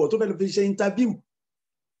tó fẹ́ lọ́wọ́ tó fẹ́ fi ṣe interview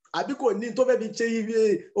àbí kò ní tó fẹ́ fi ṣe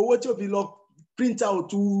owó tí ó fi lọ print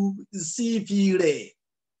out CV rẹ̀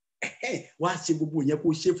wá ṣe gbogbo yẹn kó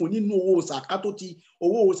ṣe fún nínú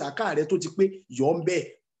owó sàká rẹ tó ti pé yọ ń bẹ́ẹ̀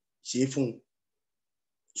ṣe fún un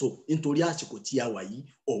so nítorí àsìkò tí a wà yìí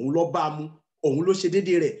òun ló bá mú òun ló ṣe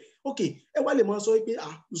déédéé rẹ̀ ok ẹ wá lè máa sọ pé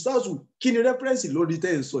Ustadh kí ni reference lórí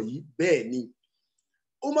tẹ́ ń sọ yìí bẹ́ẹ̀ ni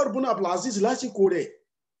Umar ibn Abdul Aziz lásìkò rẹ̀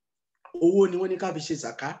owó ni wọ́n ní ká fi ṣe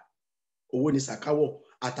sàká owó ni sàkáwọ̀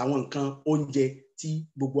àtàwọn nǹkan oúnjẹ tí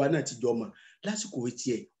gbogbo wa náà ti jọ mọ̀ lásìkò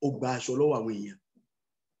tiẹ̀ ó gba aṣọ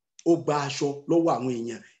lọ́wọ́ àwọn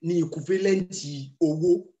èèyàn ní ìkúfẹ́lẹ́ǹtì owó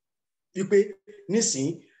wípé nísìn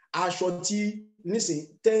aṣọ tí nísìn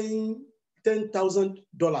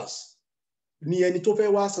 $10,000 ni ẹni tó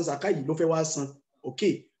fẹ́ wá san sàká yìí ló fẹ́ wá san ok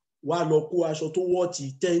wá lọ kó aṣọ tó wọ́ọ̀tì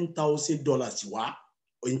 $10,000 wá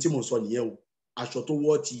òyìn tí mo sọ nìyẹn o aṣọ tó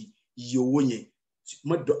wọ́ọ̀tì iye owó yẹn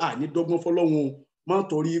ní dọ́gbọ́n fọlọ́run o má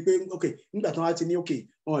torí pé ok nígbà tí wọ́n ti ní ok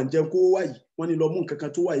wọn jẹun kó wá yìí wọ́n ní lọ mú nǹkan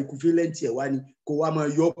kan tó wà ìkúfẹ́lẹ́ǹtì ẹ̀ wá ni kó wá máa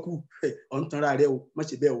yọ kù ọ̀n tanra rẹ o má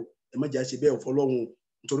ṣe bẹ́ẹ̀ o ẹ má jà ṣe bẹ́ẹ̀ o fọlọ́run o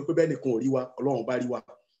nítorí pé bẹ́ẹ̀ nìkan ò rí wa ọlọ́run bá rí wa.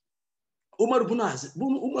 Umar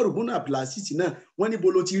ibn Abdul Aziz náà wọ́n ní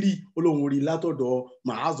bolo ti rí olóhùn rí látọ̀dọ̀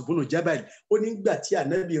Mu'az ibn Jabal ó ní gbà tí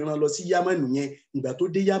ànábì rán lọ sí Yamani yẹn ìgbà tó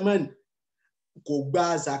dé Yamani kò gba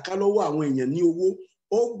zaka lọ́wọ́ àwọn èèyàn ní owó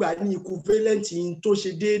ó gbà ní ìkúfẹ́lẹ́ǹtì tó ṣe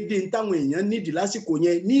déédéé táwọn èèyàn nídìí lásìkò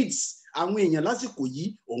yẹn needs àwọn èèyàn lásìkò yìí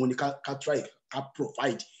òun ni ká try ká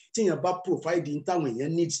provide tíyàn bá provide táwọn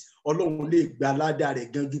èèyàn needs ọlọ́run lè gba aládàá rẹ̀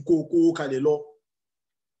gan ju kó owó kalẹ̀ lọ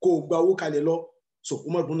kó gba owó kalẹ̀ lọ so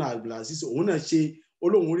Umar ibn Abdul Aziz òun náà ṣe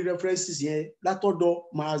olóhùn rí references yẹn látọ̀dọ̀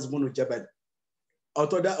Mu'az ibn Jabal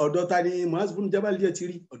ọ̀dọ̀ ta ni Mu'az ibn Jabal yẹn ti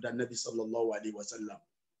rí ọ̀dọ̀ Ànábì sallallahu alayhi wa sallam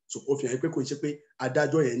so ó fi hàn pé kò ń ṣe pé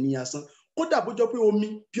adájọ́ yẹn ní asán kódà bó jọ pé omi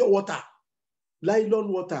pure water nylon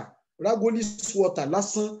water ragolis water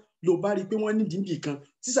lásán ló bá rí i pé wọ́n ní dìbì kan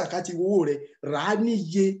tí sàká ti owó rẹ̀ rà á ní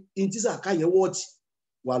iye in tí sàká yẹn wọ́ọ̀tì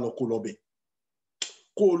wà lọ kó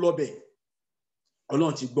lọ́bẹ̀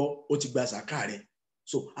ọlọ́run ti gbọ́ ó ti gba sàká rẹ̀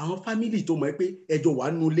so àwọn fámìlì tó mọ̀ pé ẹjọ́ wà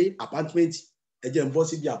nulẹ̀ apartment ẹjẹ́ ń bọ́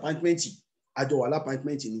síbi apartment àjọ wà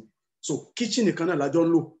lápàtment ni so kitchen kan náà lájọ́ ń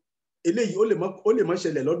lò eléyìí ó lè má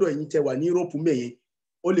ṣẹlẹ̀ lọ́dọ̀ ẹ̀yin tẹ́ wà ní Europe mẹ́yẹn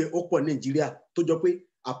ó pọ̀ Nàìjíríà tó jọ pé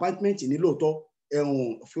apartment ní lóòótọ́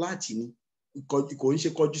flat ni kò ń ṣe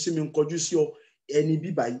kọjú sí mi ń kọjú sí ọ ẹni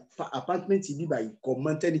bíbáyìí apartment bíbáyìí kò mọ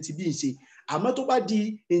tẹ́ni tí bí ń ṣe àmọ́ tó bá di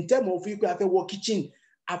in term of pé a fẹ́ wọ kitchen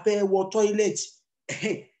a fẹ́ wọ toilet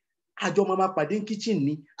àjọ máa pàdé kitchen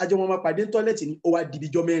ni àjọ máa pàdé toilet ni ó wá di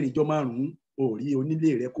bíjọ́ 4 jọ́ 5 ó rí onílé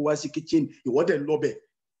rẹ kó wá sí kitchen ìwọ́dẹ̀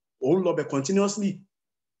òun lọ́bẹ̀ continuously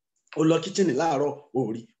ó lọ kitchen láàárọ̀ ó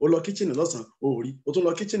rí ó lọ kitchen lọ́sàn-án ó rí ó tún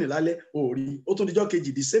lọ kitchen lálẹ́ ó rí ó tún dijọ́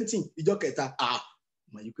kejì the same thing dijọ́ kẹta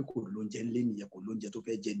mọ̀ yí pé kò lóúnjẹ ńlé nìyẹn kò lóúnjẹ tó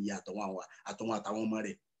fẹ́ jẹ nìyẹn àtàwọn ọmọ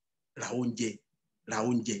rẹ̀ ra oúnjẹ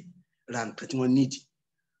ra nǹkan tí wọ́n need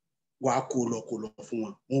wàá kó lọ fún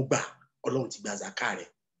wọn wọ́n gbà ọlọ́run ti gba zaka rẹ̀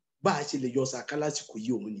bá a ṣe lè yọ zaka lásìkò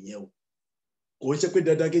yìí òun nìyẹn o kò ń ṣe pé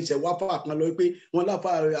dandan kí n ṣe wá fà kan lọ pé wọ́n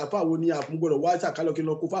láfa wo ni àfúngbọ̀dọ̀ wá zaka lọ kí n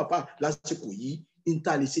lọ kó fà lásìkò yìí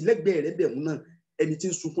níta lè ṣe lẹ́gbẹ̀ẹ́ rẹ̀ bẹ̀rù náà ẹni tí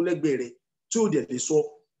ń sunkún lẹ́gbẹ̀ẹ́ rẹ̀ tí ò dẹ̀ lè sọ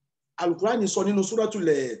Al-Qur'ani sọ nínú Suratul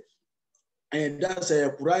that's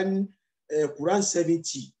Quran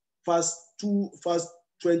 70 verse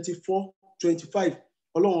 24-25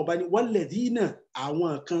 ọlọ́run ọba ní walladhina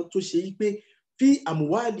àwọn kan tó ṣe yí pé fi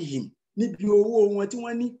amwalihim níbi owó wọn tí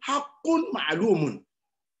wọ́n ní haqqun ma'lumun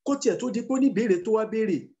kó tiẹ̀ tó di pé ó ní béèrè tó wá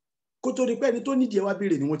béèrè kó tó di pé ẹni tó nídìí ẹ wá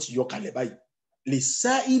béèrè ni wọ́n ti yọ kalẹ̀ báyìí lè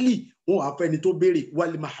sáìlì wọn wà fẹ́ni tó béèrè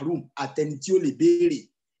wal mahrum àtẹni tí ó lè béèrè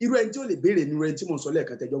irú ẹni tí ó lè béèrè nínú ẹni tí mo sọ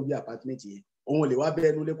lẹ́ẹ̀kan tẹ́jọ́ bí apartment yẹn òun lè wá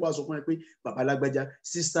bẹ́ẹ̀ nulẹ̀ kó wá sọ fún ẹ pé bàbá lágbájá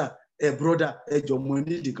sister broda ẹjọ mọ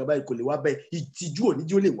nídìí kan báyìí kò lè wá bẹ́ẹ̀ ìtìjú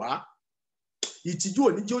òníjí ó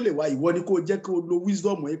lè wá ìwọ ni kó jẹ́ kó lo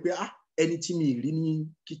wisdom ẹ pé ẹni tí mi rí ní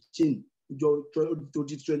kitchen tó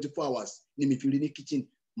di 24 hours ní mi fi rí ní kitchen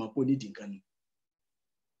mà pọ̀ nídìí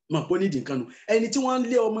nǹkan nù ẹni tí wọ́n ń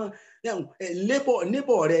lé ọmọ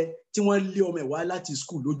neighbor rẹ tí wọ́n lé ọmọ ẹ̀ wá láti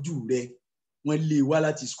school lójú rẹ wọ́n lé wá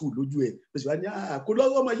láti school lójú ẹ̀ lọ́sì wá ní kó lọ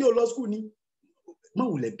ọmọ yóò lọ school ni má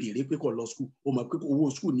wulẹ̀ béèrè pé kó lọ school ó mọ̀ pé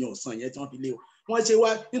owó school ní ọ̀sán yẹn tí wọ́n fi lé o wọ́n ṣe wá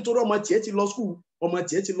nítorí ọmọ tiẹ̀ ti lọ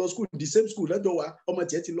school the same school lọ́jọ́ wa ọmọ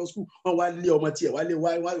tiẹ̀ ti lọ school wọ́n wá lé ọmọ tiẹ̀ wá lé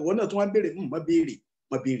wá wọ́n náà tún wá béèrè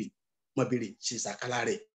má béèrè ṣe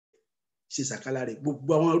sàkálà rẹ̀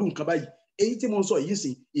gbogbo àwọn irú nǹkan báyìí èyí tí mo sọ yìí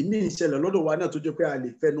sìn ìmí ìṣẹ̀lẹ̀ lọ́dọ̀ wa náà tó jẹ́ pé a lè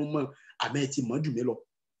fẹnu mọ́ àmọ́ ẹ ti mọ̀ jù mí lọ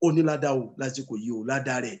ó ní ládàá o lásìkò yìí o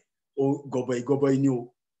ládàá rẹ̀ o gọbọi ni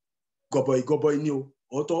o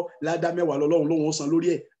ọ̀tọ̀ ládàá mẹ́wàá lọ́lọ́run lóhun ó san lórí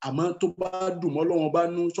ẹ̀ àmọ́ tó bá dùn mọ́ lọ́wọ́n bá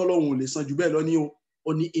nú sọ́lọ́run ò lè san jù bẹ́ẹ̀ lọ ní o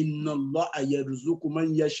ó ní inna Allaha yarzuqu man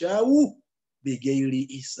yasha'u bighairi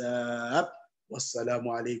hisab. Wassalamu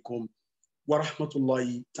alaikum wa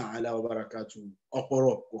rahmatullahi ta'ala wa barakatuh.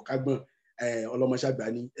 Ọ̀pọ̀rọ̀ kò kágbọ́n ọlọ́mọṣàgbà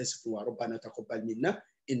ní ẹ̀sìn fún wa rabbana taqabbal minna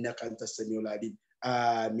innaka antas samiul alim.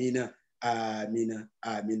 Amina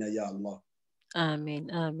ya Allah. Amin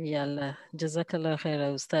ya Allah. Jazakallah khaira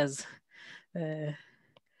Ustaz.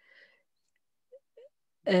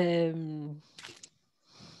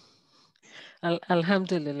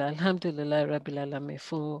 Alhamdulillah Rabbil Alamin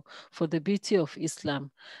for the beauty of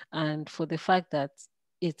Islam and for the fact that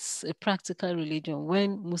it's a practical religion.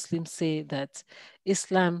 When Muslims say that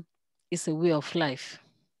Islam is a way of life,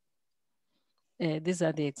 these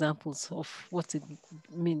are the examples of what it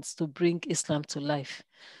means to bring Islam to life.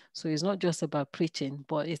 So it's not just about preaching,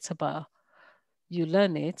 but it's about you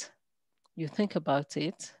learn it, you think about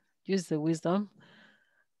it, use the wisdom,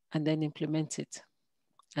 and then implement it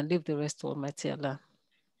and leave the rest to Almighty Allah.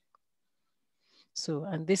 So,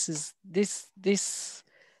 and this is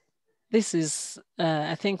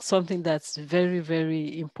I think something that's very,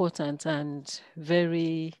 very important and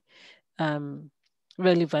very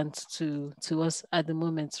relevant to us at the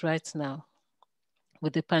moment right now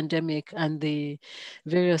with the pandemic and the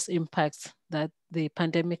various impacts that the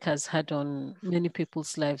pandemic has had on many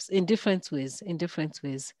people's lives in different ways.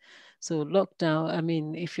 So lockdown, I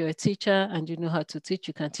mean, if you're a teacher and you know how to teach,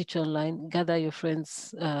 you can teach online, gather your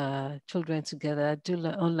friends, children together, do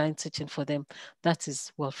online teaching for them. That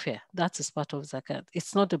is welfare. That is part of zakat.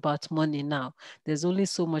 It's not about money now. There's only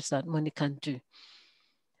so much that money can do.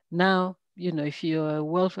 Now, you know, if you're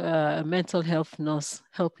a mental health nurse,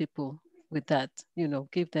 help people with that, you know,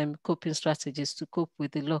 give them coping strategies to cope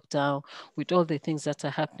with the lockdown, with all the things that are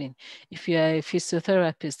happening. If you're a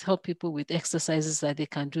physiotherapist, help people with exercises that they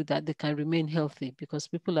can do, that they can remain healthy, because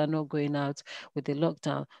people are not going out with the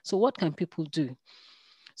lockdown. So what can people do?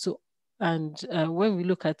 So, and when we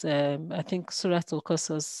look at, I think Surah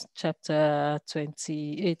Al-Qasas chapter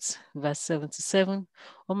 28, verse 77,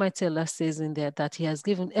 Almighty Allah says in there that He has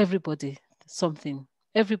given everybody something.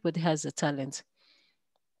 Everybody has a talent.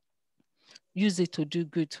 Use it to do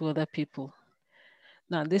good to other people.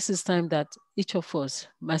 Now, this is time that each of us,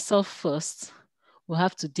 myself first, will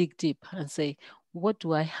have to dig deep and say, what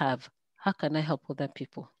do I have? How can I help other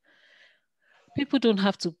people? People don't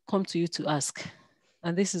have to come to you to ask.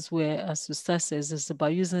 And this is where, as Ustadh says, it's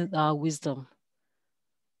about using our wisdom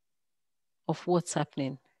of what's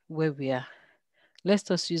happening where we are.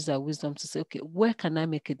 Let us use our wisdom to say, okay, where can I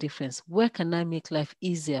make a difference? Where can I make life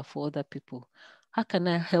easier for other people? How can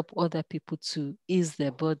I help other people to ease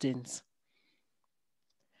their burdens?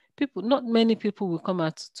 Not many people will come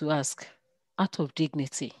out to ask out of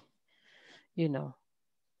dignity, you know,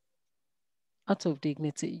 out of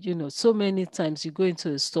dignity. You know, so many times you go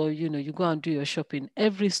into a store, you know, you go and do your shopping.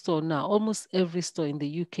 Every store now, almost every store in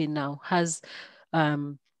the UK now has a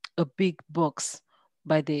big box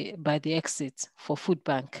by the exit for food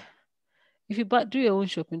bank. If you do your own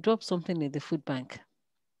shopping, drop something in the food bank.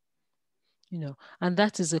 You know, and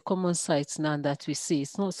that is a common sight now that we see.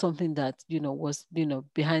 It's not something that, you know, was, you know,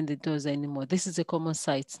 behind the doors anymore. This is a common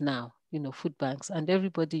sight now, you know, food banks, and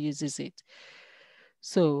everybody uses it.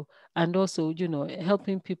 So, and also, you know,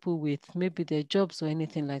 helping people with maybe their jobs or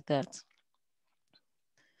anything like that.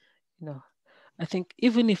 You know, I think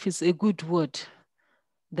even if it's a good word,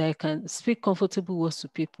 that I can speak comfortable words to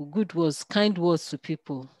people, good words, kind words to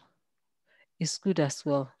people, is good as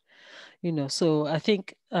well. You know, so I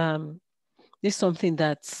think this is something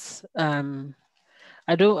that's I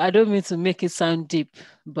don't mean to make it sound deep,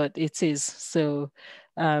 but it is. So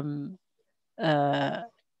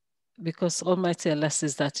because Almighty Allah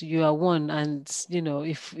says that you are one, and you know,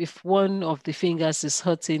 if one of the fingers is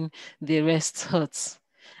hurting, the rest hurts.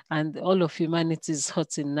 And all of humanity is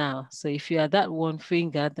hurting now. So if you are that one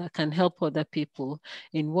finger that can help other people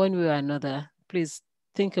in one way or another, please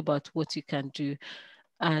think about what you can do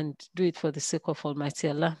and do it for the sake of Almighty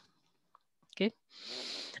Allah. Okay.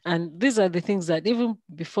 And these are the things that even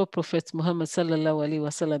before Prophet Muhammad sallallahu alaihi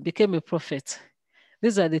wasallam became a prophet,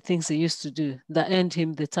 these are the things he used to do that earned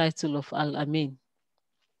him the title of Al-Amin,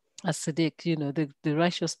 as-Siddiq, you know, the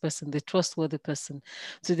righteous person, the trustworthy person,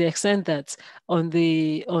 to the extent that on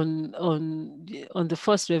the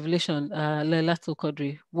first revelation, Laylatul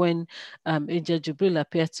Qadri, when Angel Jibril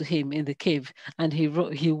appeared to him in the cave, and he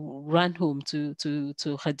ran home to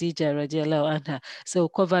Hajia radiallahu anha, so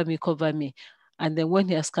cover me. And then when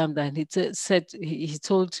he has come down, he he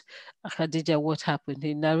told Khadija what happened.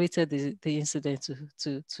 He narrated the incident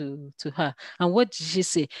to her. And what did she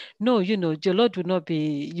say? No, you know, your Lord will not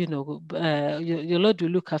be, you know, your Lord will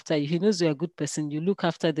look after you. He knows you're a good person. You look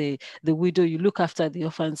after the widow, you look after the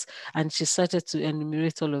orphans. And she started to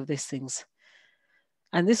enumerate all of these things.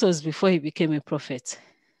 And this was before he became a prophet.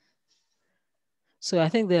 So I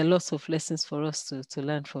think there are lots of lessons for us to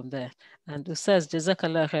learn from there. And Ustadh,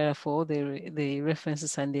 Jazakallah khairah for all the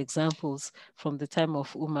references and the examples from the time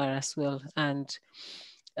of Umar as well, and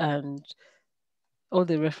all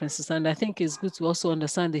the references. And I think it's good to also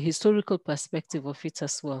understand the historical perspective of it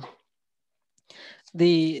as well.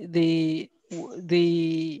 The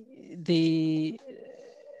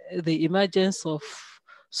emergence of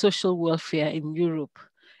social welfare in Europe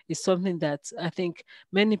is something that I think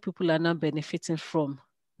many people are now benefiting from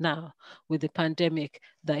now with the pandemic,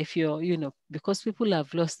 that if you're, you know, because people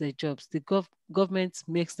have lost their jobs, the government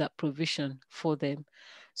makes that provision for them.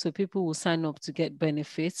 So people will sign up to get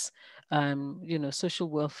benefits, you know, social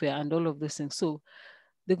welfare and all of those things. So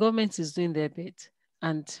the government is doing their bit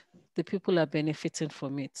and the people are benefiting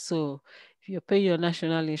from it. So if you pay your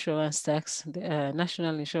national insurance tax, the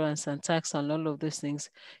national insurance and tax and all of those things,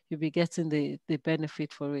 you'll be getting the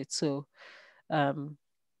benefit for it. So,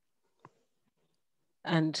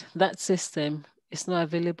 and that system is not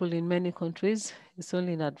available in many countries. It's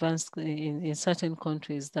only in advanced, in certain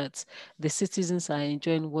countries that the citizens are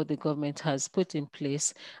enjoying what the government has put in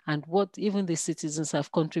place and what even the citizens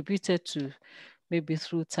have contributed to, maybe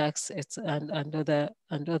through tax and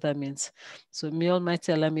other means. So may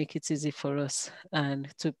Almighty Allah make it easy for us,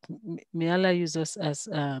 and may Allah use us as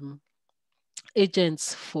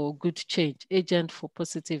agents for good change, agent for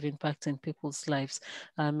positive impact in people's lives.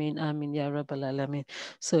 Amin, amin, ya Rabbal Alamin.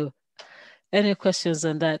 So any questions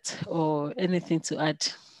on that or anything to add?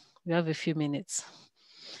 We have a few minutes.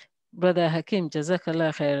 Brother Hakim,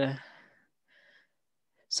 Jazakallah khairah.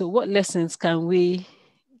 So what lessons can we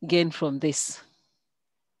gain from this?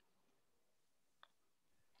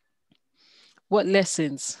 What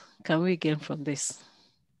lessons can we gain from this?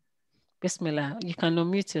 Bismillah, you can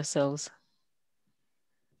unmute yourselves.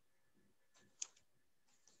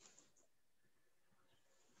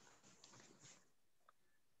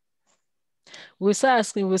 We'll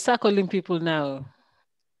start calling people now.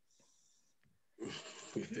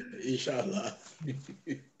 Inshallah.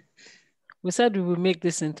 We said we will make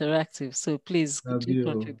this interactive, so please do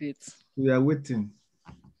contribute. We are waiting.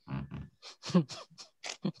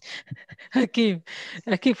 Hakim,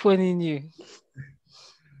 I keep phoning you.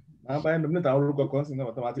 Okay.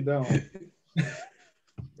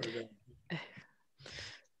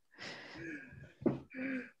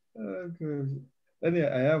 Anyway,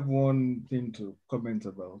 I have one thing to comment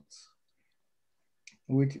about,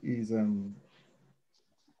 which is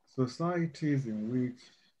societies in which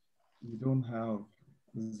you don't have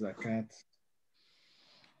zakat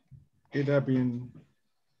either being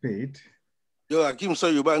paid. Yo, Hakim, so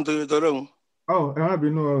you ban to the Oh, I have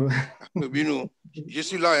no. Je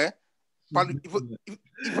suis là, hein? Il faut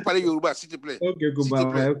parler Yoruba, s'il te plaît. Okay, go back.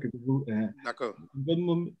 Okay, d'accord.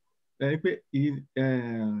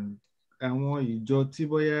 Àwọn ìjọ tí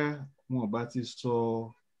bóyá wọn bá ti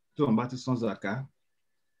sọ tí wọn bá ti san zaka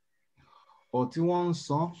ọ tí wọ́n ń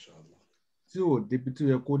san tí ò débi tí ó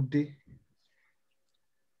yẹ kó dé,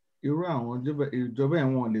 irú àwọn ìjọba ẹ̀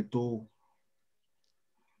wọ́n lè tó,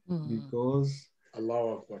 because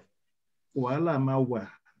wàhálà máa wà,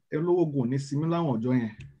 olówógun ní sinmi láwọn ọjọ́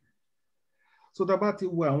yẹn. So tá bá ti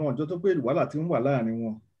wo àwọn ọjọ́ tó pé wàhálà ti ń wà láàrin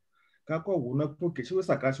wọn, kákọ̀ wò ná pé kì í ṣe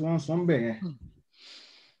sàkà tí wọ́n ń san bẹ̀ yẹn,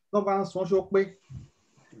 tó bá ń san ṣó pé,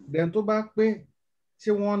 then tó bá pé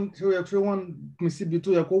ṣé wọ́n pín síbi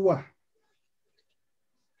tó yẹ kó wà,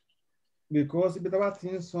 because ibi tá bá ti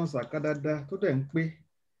ń san sàkà dáadáa tó dẹ̀ ń pé,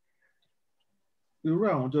 irú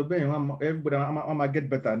àwọn ọjọ́ bẹ́ẹ̀ yẹn everybody wọ́n máa get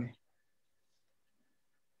better ni.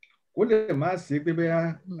 Kó lè má ṣe pé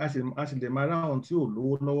bẹ́ẹ̀ a ṣe lè máa ráwọn tí ò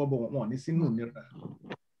lówó lọ́wọ́ bọ̀ wọ́n ní sínú ìnira.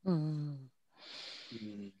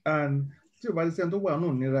 And tí ò bá ti sẹ́ni tó wà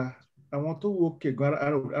nínú ìnira, àwọn tó wo kẹ̀gàn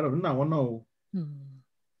ara nínú àwọn náà o.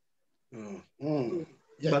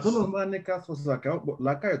 ìgbà tó lọ́n bá ní ká sọ sàkà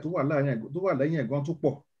làákàyè tó wà lẹ́yìn ẹ̀gbọ́n tó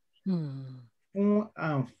pọ̀ fún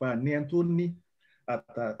àǹfààní ẹni tó ní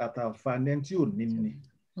àtàǹfààní ẹni tí ò ní ni.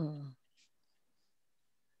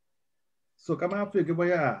 So ká máa fẹ́ kí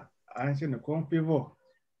bóyá à ń ṣe nìkan favour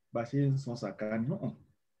bá ṣe ń san sàkà náà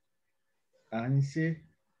à ń ṣe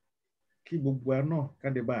kí gbogbo wa náà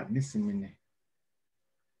káde bá nísinmi ni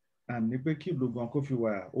àní pé kí ìlú gan kó fi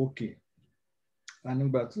wà òkè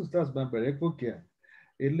ànígbà tí Ustadh bá bẹ̀rẹ̀ pókè à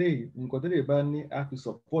eléyìí nǹkan tẹ́lẹ̀ bá ní a fi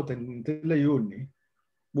support ẹni tẹ́lẹ̀ yóò ní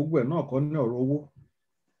gbogbo ẹ̀ náà kọ́ ní ọ̀rọ̀ owó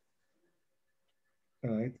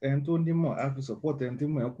ẹni tó nímọ̀ a fi support ẹni tí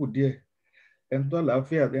mọ̀ ẹ́ kù díẹ̀ ẹni tó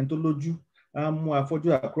àlàáfíà ẹni tó lójú á mú afọ́jú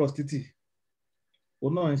across títì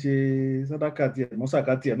òun náà ń ṣe sàdákà tiẹ̀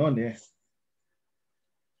mọ́sàkà tiẹ̀ náà nìyẹn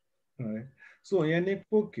so ìyẹn ní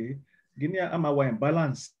pókè Ganiy a máa wà in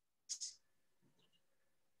balance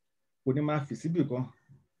kò ní máa fi síbì kan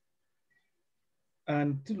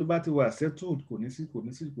and tí ló bá ti wà settled kò ní sí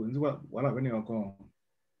wàhálà fẹ́ nìkan kan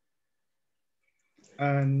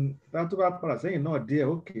and that tó bá padà sẹ́yìn náà díẹ̀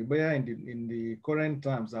okay bóyá in the current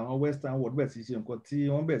times àwọn western world bẹ̀rẹ̀ sí ṣe nǹkan tí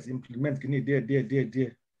wọ́n bẹ̀rẹ̀ sí implement kìíní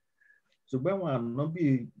díẹ̀ ṣùgbọ́n àwọn àná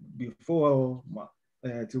bíi before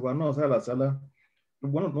tiwa náà sálàsálà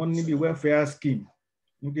gbogbo náà wọ́n níbi welfare scheme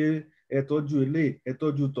níbi ẹ tọ́jú ilé ẹ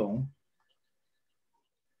tọ́jú tọ̀hún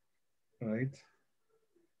right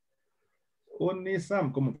ó ní sam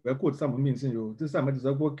kọ́ mọ̀ pé kò tí sam mi ń sìn yòó tí sam ti sọ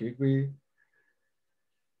pé òkè pé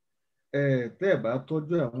tẹ́ ẹ̀ bá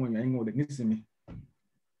tọ́jú àwọn èèyàn yín wọn lè nísinmi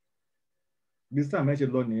bí sam ẹ ṣe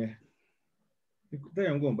lọ nìyẹn tẹ́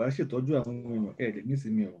ẹ̀ ń gbọ̀n bá ṣètọ́jú àwọn èèyàn ẹ̀ lè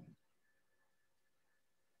nísinmi o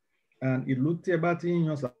and ìlú tí ẹ bá ti ń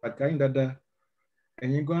yan sàkà yín dáadáa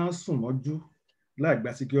ẹ̀yin gan á sùn mọ́jú láì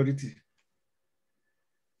gba security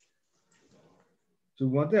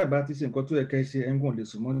ṣùgbọ́n tẹ́ ẹ̀ bá ti ṣe nǹkan tó yẹ kẹ́ ṣe ẹ̀ ń gbọ̀n lè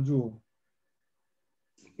sùn mọ́jú o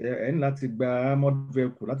ẹ̀ ní láti gba armored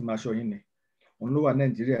vehicle láti máa ṣọ́ yín ni òun ló wà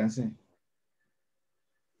Nàìjíríà ń sìn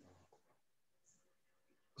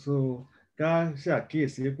so ká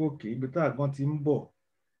ṣàkíyèsí pókè ibi tá àgbọn ti ń bọ̀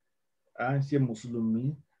à ń ṣe mùsùlùmí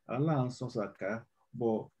aláǹsán sàkà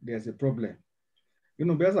but there's a problem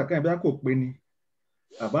inú bí sàkà yẹn bí a kò pé ni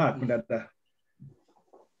àbá àpín dáadáa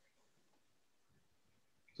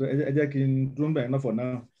so ẹ jẹ́ kí n dúró ń bẹ̀rẹ̀ náà for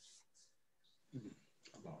now.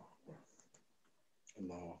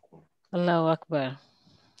 Allahu Akbar.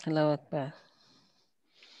 Allahu Akbar.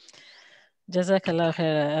 Jazakallah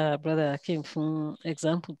khair, brother Hakeem, fún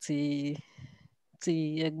example tí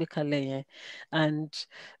ẹgbẹ́ kalẹ̀ yẹn. And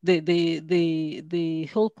the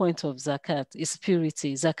whole point of zakat is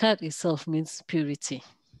purity. Zakat itself means purity.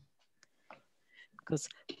 Because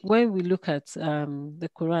when we look at the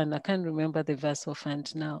Quran, I can't remember the verse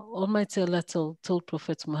offhand now. Almighty Allah told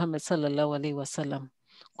Prophet Muhammad sallallahu alaihi wasallam,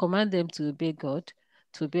 command them to obey God,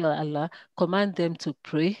 to obey Allah, command them to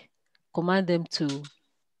pray, command them to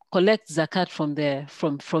collect zakat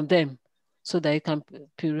from them so that you can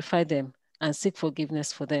purify them and seek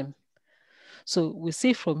forgiveness for them. So we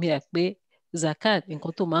see from here pé zakat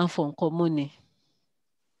nǹkan tó máa ń fọ nǹkan mọ́ ni.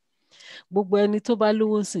 Gbogbo ẹni tó bá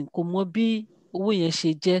lówó sìn kò mọ bí owó yẹn ṣe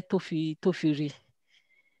jẹ́ tó fi rí.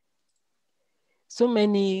 So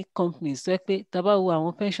many companies tó yẹ pé tá bá wo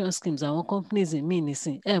àwọn pension schemes àwọn companies míì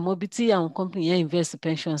nísìn mọ bí tí àwọn company yẹn invest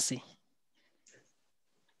pension sí.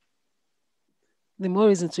 The more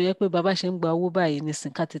reason tó yẹ pé bàbá ṣe ń gba owó báyìí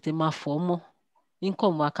nísìn ká tètè máa fọ́ mọ́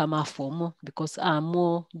income wa ká máa fọ́ mọ́ because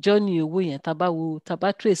àmọ́ journey owó yẹn tá bá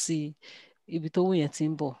trace ibi tó owó yẹn ti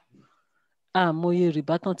ń bọ̀ àmọ́ iye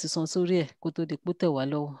rìbá tán ti san sórí ẹ̀ kó tó di pé tẹ̀ wá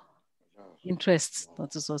lọ́wọ́ interest tán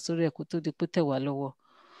ti san sórí ẹ̀ kó tó di pé tẹ̀ wá lọ́wọ́.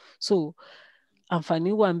 So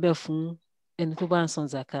àǹfààní wà ń bẹ fún ẹni tó bá ń san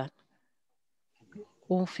zakat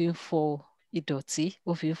ó ń fi ń fọ ìdọ̀tí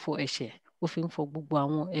ó fi ń fọ ẹ̀ṣẹ̀ ó fi ń fọ gbogbo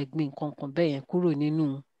àwọn ẹ̀gbin nǹkan kan bẹ́ẹ̀ yẹn kúrò nínú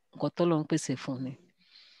nǹkan t'Ọlọ́run pèsè fún ni.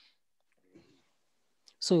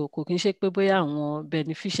 So kò kí n ṣe pé bóyá àwọn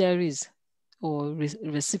beneficiaries or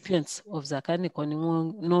recipients of zakat nìkan ni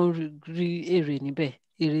wọ́n rí èrè níbẹ̀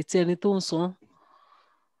èrè tí ẹni tó ń san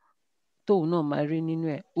tóun náà máa rí nínú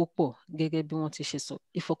ẹ̀ ó pọ̀ gẹ́gẹ́ bí wọ́n ti ṣe sọ.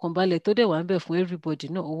 Ìfọ̀kànbalẹ̀ tó dẹ̀ wà ń bẹ̀ fún everybody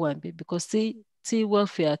náà ó wà ń bẹ̀ because tí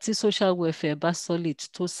welfare tí social welfare bá solid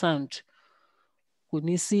tó sound kò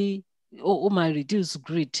ní sí ó máa reduce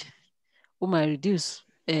greed ó máa reduce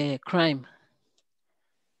crime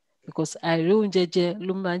because àìrí oúnjẹ jẹ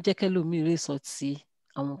ló máa ń jẹ́ kẹ́lòmíì resort sí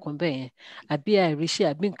àwọn nǹkan bẹ́ẹ̀ yẹn àbí àìríṣẹ́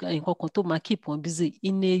àbí nǹkan kan tó máa keep wọn busy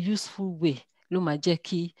in a useful way ló máa jẹ́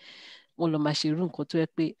kí wọ́n lọ máa ṣe irú nǹkan tó yẹ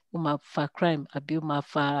pé ó máa fa crime àbí ó máa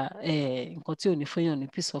fa nǹkan tí ò ní fẹ́yàn ní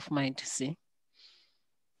peace of mind sí.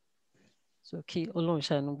 So kí Ọlọ́run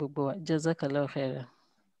ṣàánú gbogbo wa jazakallahu khairan.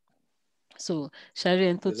 So ṣàrí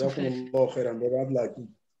ẹni tó tún fẹ́. Jazakumullahu khairan brother Abdul.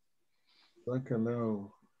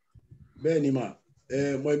 bẹ́ẹ̀ ni mà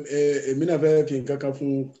èmi náà fẹ́ fi nǹkan kan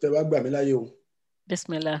fún tẹ́ bá gbà mí láyé o.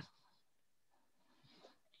 Bismillah.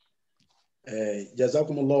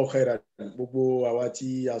 Jazakumullahu khairan gbogbo àwa tí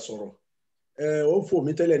a sọ̀rọ̀ ó fò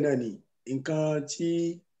mí tẹ́lẹ̀ náà ni nǹkan tí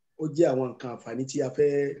ó jẹ́ àwọn nǹkan àǹfààní tí a fẹ́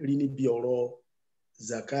rí níbi ọ̀rọ̀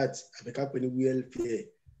zakat àbí ká pè ní welfare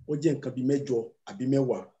ó jẹ́ nǹkan bíi 8 àbí 10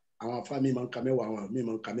 àwọn afáàmì máa ń ka 10 àwọn míì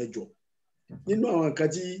máa ń ka 8 nínú àwọn nǹkan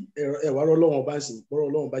tí ẹ̀wà Ọlọ́run bá sìn bọ́rọ̀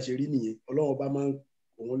Ọlọ́run bá ṣe rí nìyẹn Ọlọ́run bá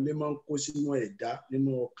òun lè máa ń kó sínú ẹ̀dá nínú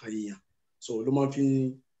ọkàn èèyàn so ló máa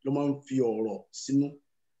ń fi ọ̀rọ̀ sínú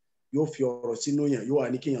yóò fi ọ̀rọ̀ sínú yàn yóò wà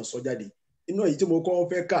ní kéèyàn sọ jáde inú èyí tí mo kọ́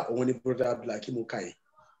fẹ́ kà òun ni brother Abdul kí mo kà yẹn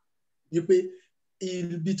wípé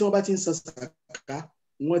ibi tí wọ́n bá ti ń san sàká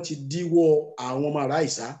wọ́n ti díwọ́ àwọn ọmọ ará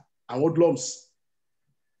ìsá àwọn drums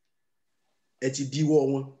ẹ ti díwọ́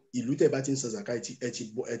wọn ìlú tẹ́ bá ti ń san sàká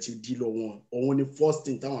ẹ ti dí lọ wọn òun ni first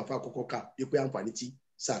thing táwọn afá kọ́kọ́ kà wípé àǹfààní tí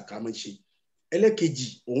sàká máa ń ṣe ẹlẹ́kejì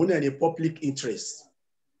òun náà ni public interest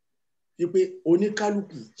wípé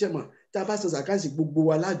oníkálukú jẹ́mọ̀ tá a bá san sàká sí gbogbo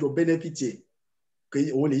wa lájọ benefit ẹ̀ pé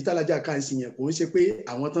òun lè yí tálájà káàsì yẹn kò ń ṣe pé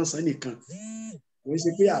àwọn tán san nìkan kò ń ṣe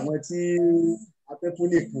pé àwọn tí afẹ́fún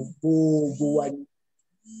nìkan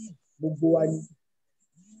gbogbo wa ni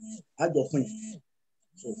àjọpín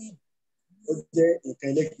ó jẹ́ nǹkan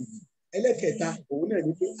ẹlẹ́kejì ẹlẹ́kẹta òun náà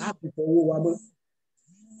ni pé a fi fọwọ́ wa mọ́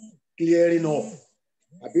clearing up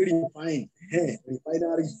àbí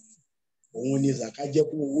refinery òun ni zaka jẹ́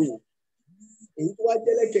fún owó yẹn èyí tó wá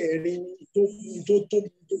jẹ́ lẹ́kẹ̀ẹ́rin tó tóbi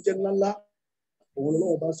tó jẹ́ ńláńlá òun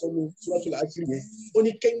lọ́wọ́ bá sọ ní Suratul Asr yẹn ó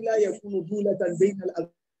ní kẹ́ńlá yẹ kúnnú dúlatan bayna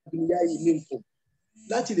al-aghniya'i minkum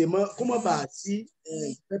láti lè kó má bàa sí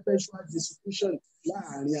perpetual distribution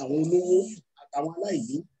láàrin àwọn olówó àtàwọn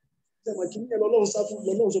aláìní sẹ́wọ̀n kí ní ẹ̀ lọ́lọ́run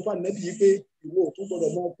sọ fún ànábì yìí pé ìwọ tó gbọ́dọ̀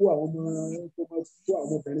máa kó àwọn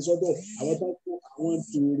ọmọbìnrin sọ́dọ̀ àwọn tó ń kó àwọn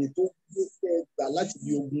èrè tó gbé gbà láti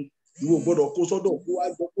bí ogun ìwọ gbọ́dọ̀ kó sọ́dọ̀ kó wá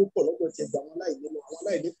gbọ́ kó pọ̀ lọ́dọ̀ tiẹ̀ gbà àwọn aláìní lọ àwọn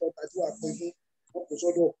aláìní pọ̀ta tí wàá pín fún wọn kó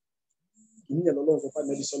sọ́dọ̀ kí ní ẹ̀ lọ́lọ́run sọ fún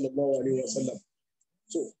ànábì sallallahu alaihi wasallam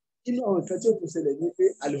so inú àwọn nǹkan tí ó kù ṣẹlẹ̀ ní pé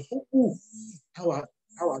àlùfókù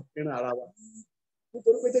àwa fẹ́ràn ara wa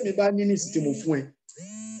nítorí pé tèmi bá ní nísìsiyìí tí mo fún ẹ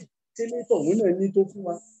tẹ́lẹ̀ tọ̀hún náà ní tó fún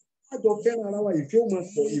wa àjọ fẹ́ràn ara wa ìfẹ́ ò máa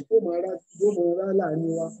pọ̀ ìfẹ́ ò máa rá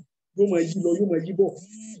láàrin wa yóò máa yí lọ yóò máa yí bọ̀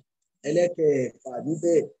ẹlẹ́kẹ̀ẹ́fà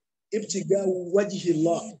níbẹ̀ ibtiga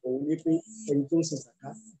wajhillah òun ní pé ẹni tó ń san sàká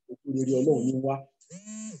ojú rere Ọlọ́run ní wá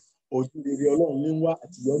ojú rere Ọlọ́run ní wá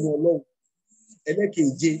àti ìyọ́nú Ọlọ́run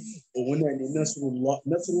ẹlẹ́kẹ̀ẹ́je òun náà ni nasrun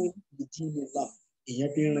lidinillah ìyẹn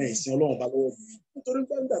fi ń ran ẹ̀sìn Ọlọ́run bá lọ́wọ́ nítorí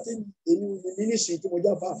pé nígbà tí èmi ní ìsìn tí mo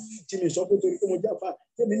jáfa tí mi sọ pé torí pé mo jáfa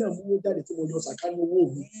tèmi náà mú owó jáde tí mo yọ sàká ní owó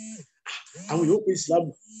mi àwọn yòókù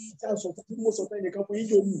ìsìlámù tí a sọ fún mo sọ fún ẹnìkan fún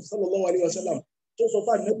yíyó mi sallallahu alaihi wasallam tó sọ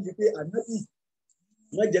fún ànábì pé ànábì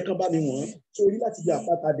má jẹ́ kán bá mi wọ̀n sórí láti bí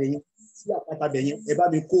àpáta bẹ̀yẹn sí àpáta bẹ̀yẹn ẹ bá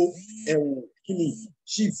mi kó kíni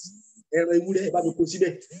sheep ẹran ewúrẹ́ ẹ bá mi kó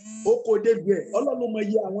síbẹ̀ ó kó débi ẹ̀ Ọlọ́run mọ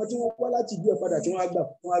iye àwọn tí wọ́n wá láti ìlú ẹ̀ padà tí wọ́n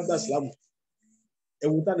á gbà ìsìlámù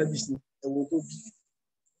ẹ̀wọ̀n tánàbì sí ẹ̀wọ̀n tó bí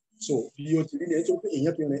so bí o ti rí ni ẹ tó pé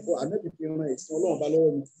èèyàn fi rìn ànábì fi rìn ẹ̀sìn Ọlọ́run bá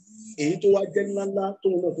lọ́wọ́ mi èyí tó wá jẹ́ ńláńlá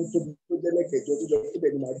tóun náà tó tóbi tó jẹ́ lẹ́kẹ̀ẹ́jọ tó jọ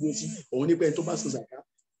ibẹ̀ ni màá dúró sí òun nípa ẹni tó bá san zàká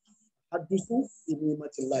adùsù ìní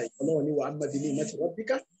ìmọ̀tìláì Ọlọ́run ní wàá mọ̀dé ní ìmọ̀tì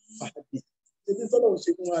rabbika fàájì ṣébí tọ́lọ́run ṣe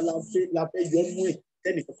fún wa la fẹ́ yọ mú ẹ̀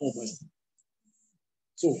tẹ́nì kankan mọ̀ sí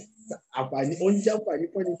so àǹfààní oúnjẹ àǹfààní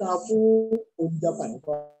fún ẹni tá a fún oúnjẹ àǹfààní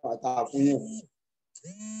fún tá a fún yàn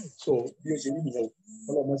so bí o ṣe rí nìyẹn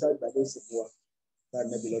Ọlọ́run mọ́ṣá ìgbàgbé sì fún wa láti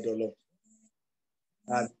nẹ́bí lọ́dọ̀ Ọlọ́run.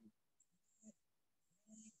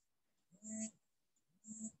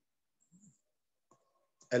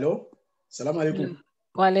 Hello, salaam alaikum.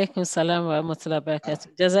 Wa alaikum salam wa rahmatullahi wa barakatuh.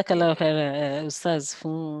 Jazakallahu khairan Ustadh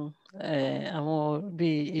fún àwọn bí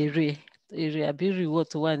èrè àbí reward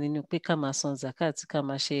tó wà nínú pé ká máa san zakat ká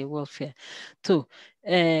máa ṣe welfare tó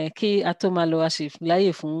kí a tó máa lọ a ṣe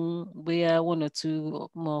láyè fún bóyá 1 or 2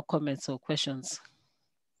 more comments or questions.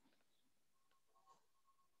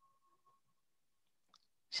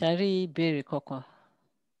 Ṣàrí ìbéèrè kankan.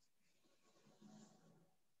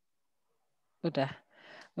 Ó dáa.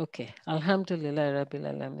 Okay, alhamdulillah rabbil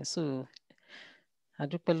alamin. So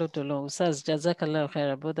adúpẹ́ lọ́dọ̀ Ọlọ́run. Ustaz jazakallah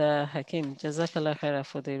khaira, brother Hakim jazakallah khaira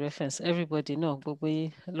for the reference. Everybody náà gbogbo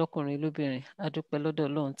yín lọ́kùnrin lóbìnrin adúpẹ́ lọ́dọ̀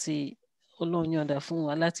Ọlọ́run tí Ọlọ́run yọ̀ǹda fún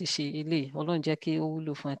wa láti ṣe ilé. Ọlọ́run jẹ́ kí ó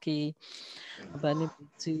wúlò fún wa kí ọba níbi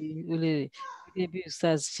tí ó lè rè. Gẹ́gẹ́ bí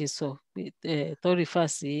Ustaz ṣe sọ pé tọ́rífà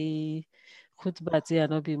sí khutbah tí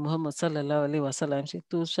Ànábì Muhammad sallallahu alaihi wasallam ṣe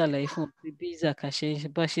tó ṣàlàyé fún pé bí zaka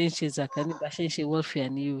bá ṣe ń ṣe zaka ní bá ṣe ń ṣe welfare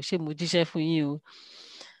ni o ṣé mo jíṣẹ́ fún yín o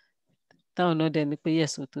táwọn náà dẹ̀ ni pé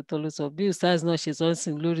yes òtítọ́ ló sọ bí Ustadh náà ṣe sọ ń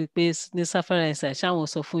sìn lórí pé ní SAFARA Insights ṣáwọn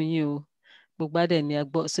sọ fún yín o gbogbo adẹ ni a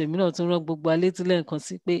gbọ́ so èmi náà tún rán gbogbo alétí lẹ́ẹ̀kan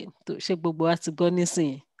sí pé ṣé gbogbo wa ti gbọ́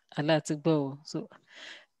nísìnyí Allah ti gbọ́ o so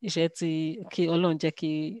iṣẹ́ tí kí Ọlọ́run jẹ́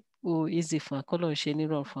kí ó easy fún wa kọ́lọ́run ṣe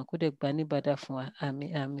nírọ̀rùn fún wa kó dẹ̀ gbà níbàdà fún wa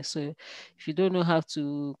àmín àmín so if you don't know how to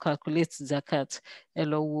calculate zakat ẹ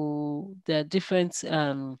lọ wo there are different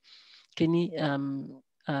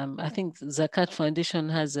I think Zakat Foundation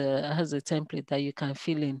has a template that you can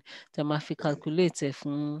fill in that ma fi calculate ẹ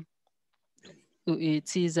fún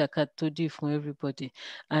tí zakat tó dì fún everybody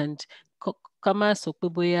and ká má sọ pé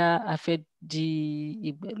bóyá a fẹ́ di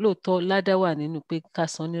lóòótọ́ ládá wà nínú pé ká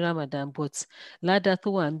san ní Ramadan but ládá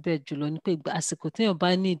tó wà ń bẹ̀ jùlọ ni pé àsìkò téèyàn bá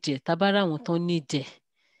nídìí ẹ̀ tá bá ráwọn tán nídìí ẹ̀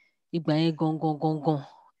ìgbà yẹn gangan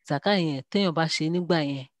zakat yẹn téèyàn bá ṣe nígbà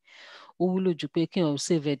yẹn ó wúlò jù pé kéèyàn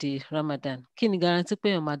save di Ramadan kí ni guarantee pé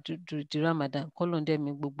èèyàn máa di Ramadan kọ́lọ́n dẹ̀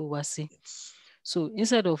mi gbogbo wá sí so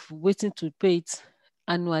instead of waiting to pay it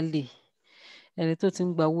annually ẹni tó ti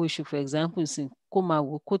ń gba owó oṣù for example sí kó máa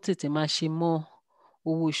wò kó tètè máa ṣe mọ́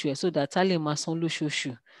owó oṣù ẹ̀ so that a lè máa san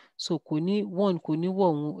lóṣooṣù so kò ní wọ̀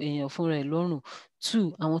ohun èèyàn fúnra ẹ̀ lọ́rùn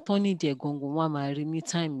 2 àwọn tó nídìí ẹ̀ gangan wọ́n á máa rí ní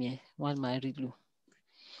time yẹn wọ́n á máa rí lò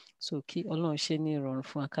so kí Ọlọ́run ṣe ní ìrọ̀rùn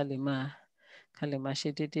fún wa ká lè máa ṣe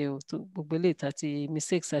déédéé o tó gbogbo eléyìí àti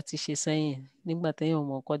mistakes àti ṣe sẹ́yìn nígbà téèyàn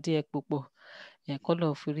mọ̀ ọkọ díẹ̀ púpọ̀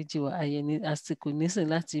k'Ọlọ́run foríjì wá ayé ní àsìkò nísìn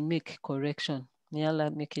láti make correction. May Allah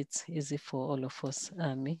make it easy for all of us.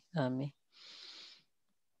 Àmín, àmín.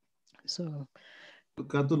 So.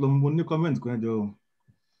 Ká tó lọ mo ní comment kan jọ.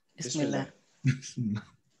 Bismillah.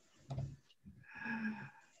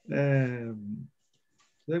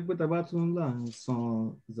 Ṣé pé tá bá tún là ń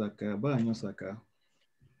san zaka bá yan zaka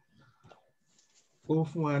ó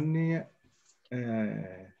fún wa ní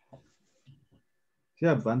ṣé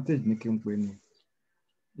advantage ní kí n pè ní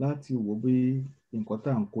láti wò bí nǹkan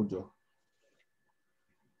tá à ń kó jọ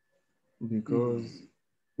because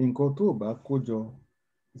nǹkan tó bá kó jọ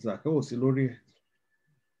zaka ò sí lórí ẹ̀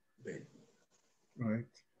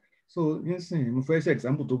right so nísìnyí mo fẹ́ ṣe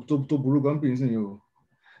example tó burú gan bí nísìnyí o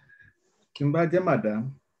kí n bá jẹ́ madam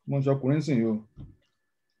mo ń ṣọkùnrin nísìnyí o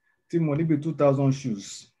tí mo níbi 2000 shoes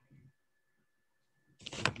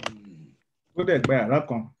ó dẹ̀ gba yàrá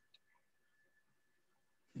kan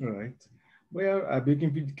right bóyá àbí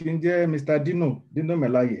kí n jẹ́ Mr. Dino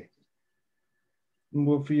Melaye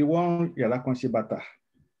mo fi wọ́n yàrá kan ṣe bàtà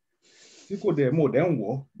tí kò dẹ̀ mo dẹ̀ ń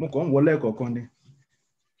wọ̀ mo kàn ń wọ̀ lẹ́ẹ̀kọ̀ọ̀kan ni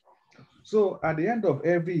so at the end of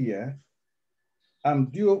every year I'm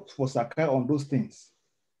due for zaka on those things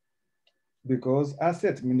because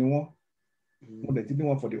asset mi ni wọ́n mo dẹ̀ ti ní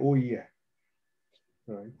wọn for the whole year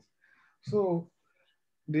right so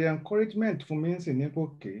the encouragement fún mi ń sìn ní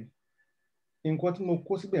pòkè nǹkan tí mo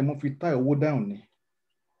kó síbẹ̀ mo fi tá owó down ni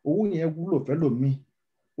owó yẹn wúlò fẹ́ lòmíì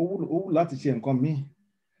ó wúlò láti ṣe nǹkan míì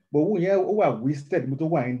but owó yẹn ó wà wasted mo tó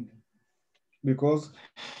wà ní because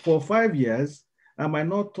for 5 years I might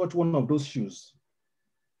not touch one of those shoes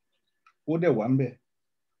ó dẹ̀ wà ń bẹ̀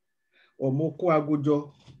or mo kó aago jọ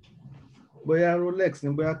bóyá Rolex ni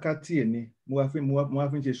bóyá Cartier ni mo wá fi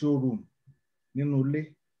ń ṣe showroom nínú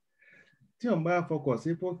ilé tí wọ́n bá fọkàn sí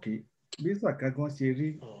pòkè bí zaka gan ṣe rí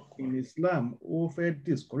in Islam ó fẹ́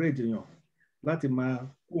discourage èèyàn láti máa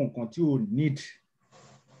kó nǹkan tí ò need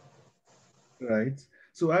right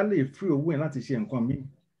so a lè free owó yẹn láti ṣe nǹkan míì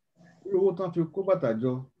owó tán fi kó bàtà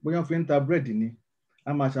jọ bóyá fi ń ta búrẹ́dì ni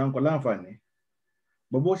a máa ṣàwọn kan láǹfààní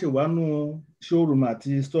bó ṣe wà nù showroom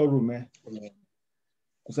àti storeroom ẹ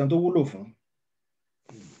kò sẹ́ni tó wúlò fún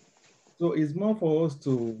so it's more for us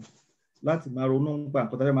to láti máa ronú nípa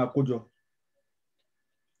nǹkan tá a fẹ́ máa kó jọ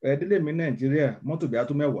ẹ̀ẹ́dílé mi Nàìjíríà mọ́tò bí a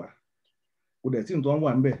tó 10 kò dẹ̀ tí nǹkan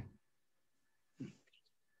wà ń bẹ̀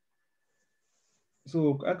so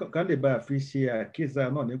ká lè bá a fi ṣe àkíyèsí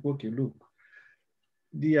náà ní pòkè look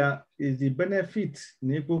there is the benefit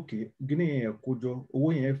ní pòkè gíní yẹn kó jọ owó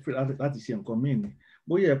yẹn free láti ṣe nǹkan míì ni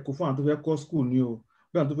bóyá ẹ kó fún àwọn tó fẹ́ kọ́ school ni o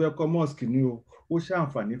bóyá àwọn tó fẹ́ kọ́ mosque ni o ó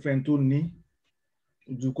ṣàǹfààní fẹ́ni tó ní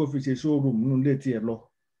ju kó fi ṣe showroom nínú ilé tiẹ̀ lọ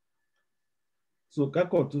so ká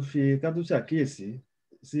tó ṣàkíyèsí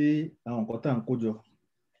sí àwọn nǹkan tá à ń kó jọ.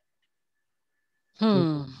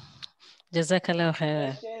 Jazakallah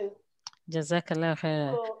khairan. Jazakallah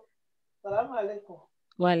khairan. Salamu alaikum.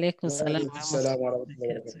 Wa alaikum salam.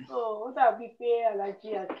 So ó dàbí pé Alhaji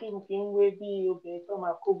Akeem fi ń wé bí obìnrin tó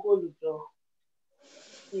máa kó góòlù jọ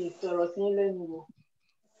kí ìsọ̀rọ̀ sí lẹ́nu wò.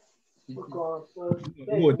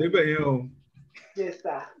 Mo débẹ̀ yẹn o. Yes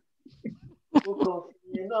sir. Mo kàn fi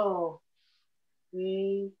yẹn náà sí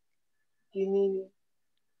kíní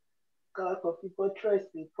ká kàn fi buttress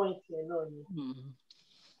point yẹn náà ni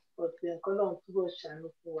ọ̀tẹ̀ kọ́lọ́run túbọ̀ ṣàánú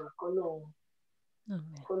fún wa kọ́lọ́run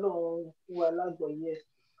fún wa lágbọ̀ọ́yé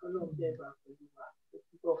kọ́lọ́run bẹ́ẹ̀ bá pẹ̀lú wa ó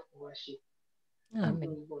túbọ̀ fún wa ṣe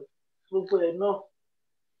gbogbo ẹ̀ náà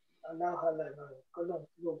aláhàlà náà kọ́lọ́run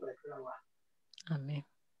túbọ̀ gbàdúrà wa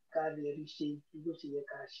ká lè rí ṣe bí bó ṣe yẹ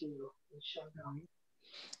ká ṣe lọ inshallah.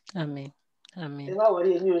 Àmín. Àmín. Ẹ má wọlé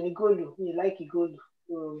èmi ò ní góòlù mi ì láìkì góòlù.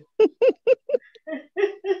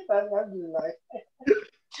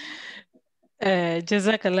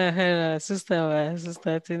 Jazakallah khair,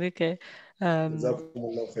 sister Tinike.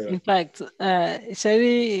 In fact,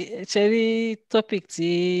 Sherry topic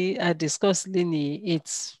I discussed Lini,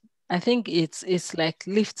 I think it's like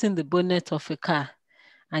lifting the bonnet of a car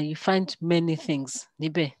and you find many things.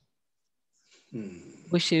 Nibe.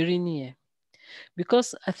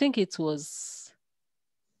 Because I think it was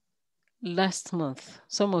last month,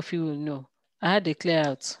 some of you will know, I had a clear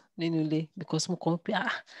out because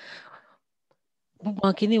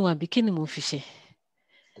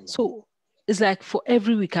so it's like for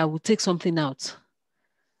every week I would take something out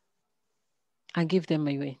and give them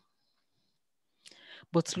away.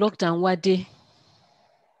 But lockdown, what day?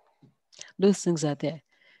 Those things are there.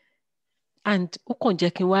 And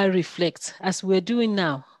why reflect as we're doing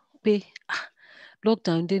now?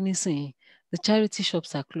 Lockdown, they say the charity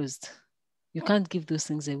shops are closed. You can't give those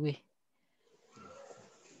things away.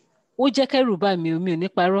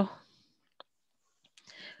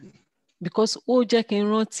 Because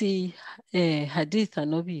hadith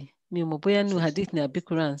Anobi, hadith ni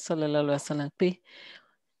Quran sallallahu alaihi wasallam pé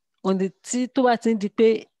on the tó bá ti ń di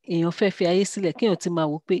pé èèyàn fẹ́ fi ayé sílẹ̀ kéèyàn ti máa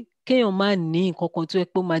wò pé kéèyàn má ní nǹkan kan tó yẹ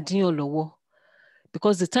pé ó máa díyàn lọ́wọ́.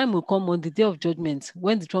 Because the time will come on the day of judgment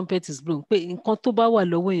when the trumpet is blown pé nǹkan tó bá wà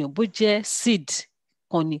lọ́wọ́ èèyàn bó jẹ́ seed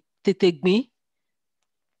kan ni tètè gbìn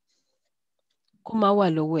kó má wà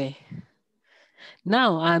lọ́wọ́ ẹ̀.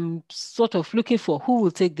 Now I'm sort of looking for who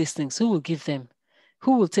will take these things, who will give them,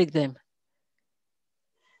 who will take them.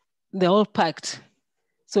 They're all packed.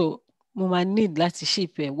 So mo máa need láti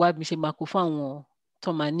ship wá mi ṣe máa kó fáwọn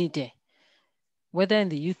tó máa need ẹ̀, whether in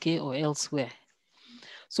the UK or elsewhere.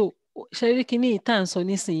 So ṣẹ́rí kìíní ìta ń sọ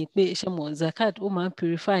nísìnyí pé ṣe mọ̀ zakat ó máa ń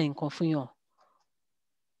purify nǹkan fún yàn.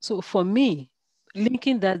 So for me,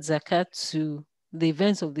 linking that zakat to the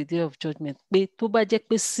events of the day of judgment, pé tó bá jẹ́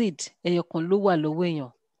pé seed ẹyọ kan ló wà lọ́wọ́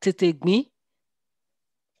èèyàn tètè gbìn.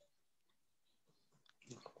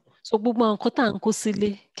 So gbogbo àwọn nǹkan tá à ń kó sílé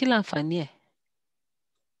kí láǹfààní ẹ̀?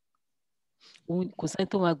 Kò sẹ́ni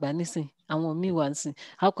tó máa gbà nísìn, àwọn míì wà nísìn,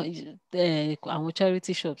 àwọn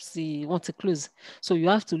charity shops want to close. So you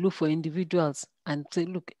have to look for individuals and say,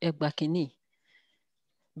 look, ẹ gbà kìíní.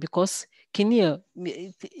 Because kìíní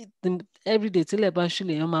every day till ẹ bá ń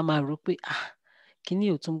ṣúlẹ̀ èèyàn máa rò pé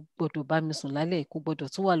kìíní ò tún gbọ́dọ̀ bá mi sùn lálẹ́ kó gbọ́dọ̀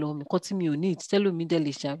tún wà lọ́wọ́ mi kọ́ tí mi ò ní tẹ́lómi dẹ̀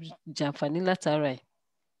lè jàǹfààní látara ẹ̀.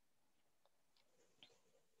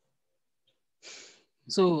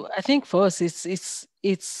 So I think for us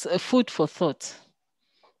it's a food for thought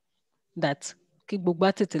that kí gbogbo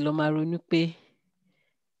àtètè lọ máa ronú pé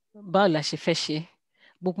báwo la ṣe fẹ́ ṣe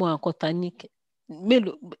gbogbo àwọn nǹkan ta ní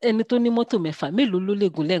mélòó ẹni tó ní mọ́tò mẹ́fà mélòó ló lè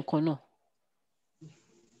gùn lẹ́ẹ̀kan náà?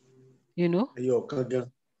 You know?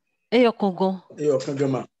 Ẹyọ kan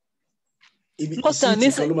gan ma. Ibi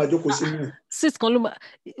síìtì kan ló máa jókòó sí mú. Síìtì kan ló máa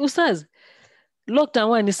Ustadh, lockdown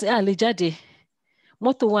wà ní a lè jáde,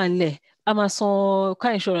 mọ́tò wà nílẹ̀, a máa san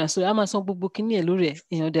car insurance, a máa san gbogbo kíní ẹ̀ lórí ẹ̀,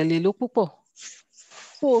 èèyàn dẹ̀ lè lò púpọ̀.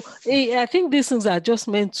 So I think these things are just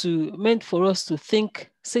meant for us to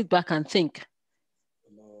think, sit back and think.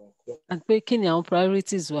 And pé kí ni àwọn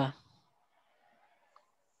priorities wa?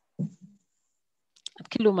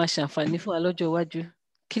 Kí ló máa ṣàǹfààní fún wa lọ́jọ́ iwájú?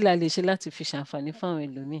 Kí la lè ṣe láti fi ṣàǹfààní fún àwọn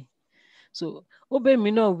ẹlòmíì? So ó bẹ̀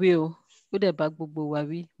mí náà wí o, ó dẹ̀ bá gbogbo wa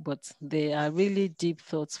wí, but they are really deep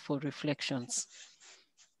thoughts for reflections.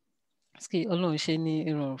 Kí Ọlọ́run ṣe ní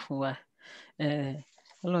ìrọ̀rùn fún wa.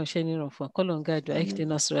 Ọlọ́run ṣe ní ìrọ̀rùn fún wa. Kọ́lọ́run gáàdùn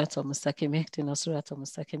ihdina siratal mustaqim, ihdina siratal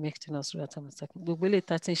mustaqim, ihdina siratal mustaqim. Gbogbo eléyìí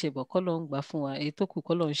tá ti ń ṣe bọ̀ kọ́lọ́run gbà fún wa. Èyí tó kù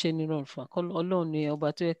kọ́lọ́run ṣe ní ìrọ̀rùn fún wa. Ọlọ́run ni ọba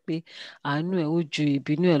tó yẹ pé àánú ẹ̀ ó ju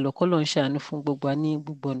ìbínú ẹ̀ lọ. Kọ́lọ́run ṣàánú fún gbogbo wa ní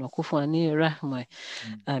gbogbo ọ̀nà, kó fún wa ní rahma ẹ̀.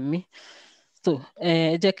 Àmín. So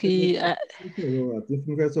ẹ jẹ́ kí. Àti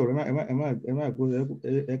fún fẹ́ sọ̀rọ̀ ẹ má gbọ́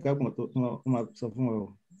ẹ kágbọ̀n tó máa sọ fún wa o.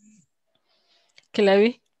 Kí la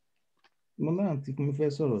rí? Mo náà ti fún mi fẹ́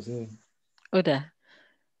sọ̀rọ̀ sí ẹ. Ó dáa.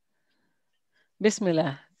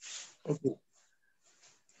 Bismillah. Okay.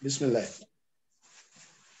 Bismillah.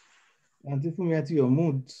 Àǹtí fún mi àti your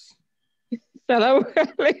mood. Salamu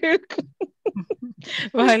alaikum.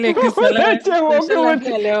 Wa alaikum salam.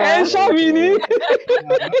 Ẹ ṣọ́ mi ní.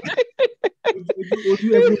 ojú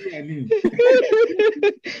everywhere ni.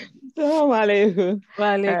 Assalamu alaikum. Wa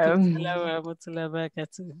alaikum salam wa rahmatullahi wa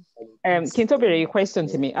barakatuh. Kí n tó béèrè question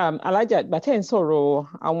tí mi, Alájà, ìgbà tẹ́ ń sọ̀rọ̀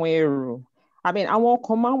àwọn èrò, I mean, àwọn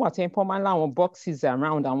kan máa ń wà tẹ́ ń pọ́n máa ń láwọn boxes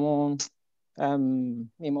around àwọn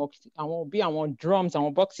bí àwọn drums,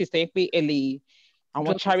 àwọn boxes tẹ́ ń pé ẹ lè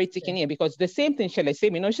àwọn charity kìíní yẹn, because the same thing ṣẹlẹ̀ sí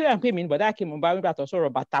mi náà, ṣẹlẹ̀ pé mi bọ̀dá kí mo bá wípé àtọ̀ sọ̀rọ̀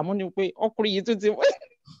bàtà mú ni pé ọkùnrin yìí tún ti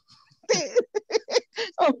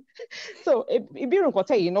so ìbéèrè nǹkan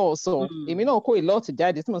tẹ̀ yìí náà sọ èmi náà kó ìlọ́ọ̀tì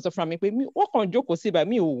jáde tí mo sọ fún mi pé wọ́n kàn jókòó sí ibà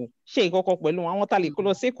mi ò ṣe ìkọ̀kọ̀ pẹ̀lú àwọn tá lè kó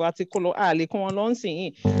lọ sékòó àti kó lọ àlè kó wọn lọ ń sìn yìí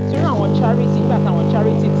sórí àwọn charity nígbà táwọn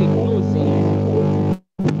charity ti close yẹn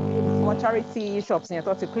àwọn charity shops yẹn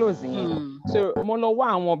tó ti close yẹn so mo lọ wá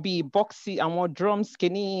àwọn bíi boxy àwọn drums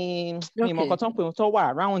kìíní ìmọ̀ kan tó ń pè wọ́n tó wà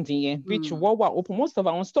around yẹn which wọ́n wà open most of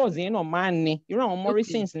àwọn stores yẹn náà máa ń ní irú àwọn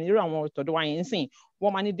Morrisons ní irú àwọn ọ̀tọ̀dọ̀ wa yẹn ń sìn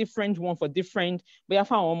wọ́n máa ní different one for different bóyá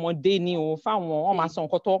fáwọn ọmọdé ni o fáwọn wọ́n máa sọ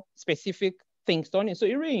nǹkan tó specific things tó ní so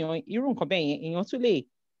irú nǹkan bẹ́ẹ̀ yẹn èèyàn tún lè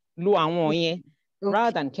lo àwọn yẹn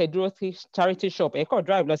rather than kẹ́dúró charity shop ẹ̀kọ́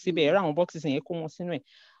drive lọ síbẹ̀ ẹ̀rọ àwọn boxes yẹn kó wọn sínú ẹ̀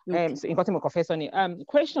nǹkan tí mo kàn fẹ́ sọ ni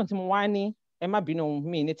question tí mo wá ní ẹ má bínú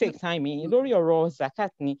mi ní take time yìí lórí ọ̀rọ̀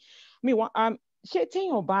zakat ni mi wá ṣé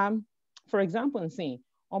téèyàn bá for example nsìn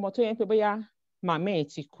ọmọ tó yẹ pé bóyá màmá ẹ̀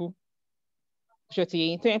ti kú ṣòtì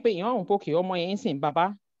yẹn tó yẹ pé ìyẹn àwọn òkè ọmọ yẹn ń sìn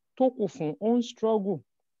bàbá tó kù fún ó ń struggle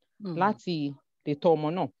láti lè tọ́ ọmọ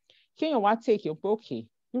náà kéèyàn wá take it pé òkè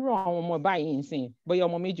irú àwọn ọmọ báyìí ń sìn bóyá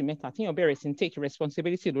ọmọ méjì mẹ́ta téèyàn bẹ̀rẹ̀ sí take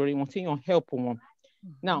responsibility lórí wọn téèyàn help wọn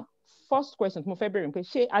now first question tí mo fẹ́ bẹ̀rẹ̀ pé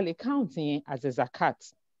ṣé a lè count yẹn as a zakat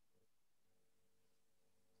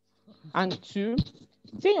and two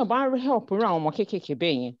téèyàn bá ń help irú àwọn ọmọ kéékèèké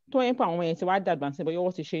bẹ́ẹ̀ yẹn tó yẹn pé àwọn yẹn ti wá dàgbà sí bóyá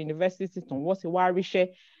wọ́n ti ṣe university tán wọ́n ti wá ríṣẹ́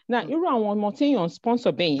náà irú àwọn ọmọ téèyàn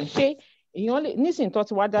sponsor bẹ́ẹ̀ yẹn ṣé èèyàn lè nísìnyí tó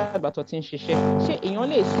ti wá dàgbà tó ti ń ṣiṣẹ́ ṣé èèyàn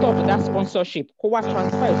lè stop that sponsorship kó wá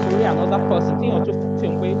transfer sórí another person téèyàn tó fi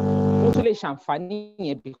hàn pé ó tún lè ṣàǹfààní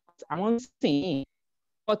yẹn because àwọn sìn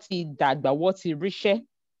wọ́n ti dàgbà wọ́n ti ríṣẹ́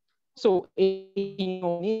so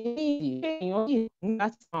èèyàn yìí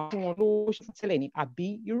láti máa fún wọn lówó tẹ́lẹ̀ ní àbí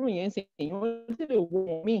irú yẹn ń ṣe èèyàn lè wo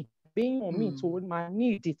wọn míì béèyàn míì tó máa ní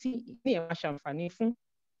ìdí tí ilé ẹ̀ máa ṣàǹfààní fún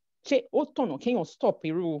ṣé ó tọ̀nà kéèyàn stop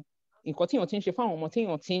irú nǹkan téèyàn ti ń ṣe fáwọn ọmọ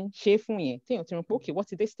téèyàn ti ń ṣe fún yẹn téèyàn ti rí pé okay wọ́n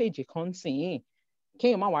ti dé stage kan sìn yìí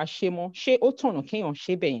kéèyàn má wàá ṣe mọ́ ṣé ó tọ̀nà kéèyàn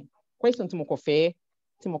ṣe bẹ́yẹn question tí mo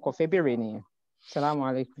kàn fẹ́ béèrè nìyẹn. Salamu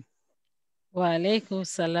alaikum. Wa alaikum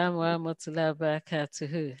salam wa rahmatullahi wa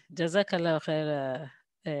barakatuhu. Jazakallah khaira,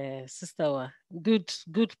 sister wa.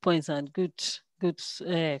 Good points and good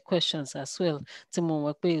questions as well. Tí mo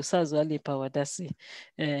mọ̀ pé Ustadh wa lè pàwọ́dà sí.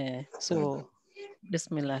 So,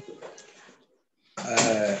 bismillah.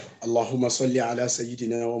 اللهم صل على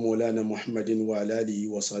سيدنا ومولانا محمد وعلى آله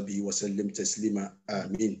وصحبه وسلم تسليما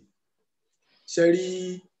آمين. Ṣé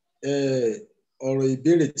rí ọ̀rọ̀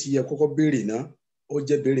ìbéèrè tí ẹ kọ́kọ́ béèrè náà ó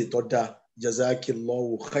jẹ́ béèrè tó dáa.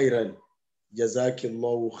 Jazakillahu khairan,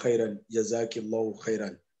 jazakillahu khairan, jazakillahu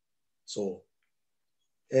khairan. So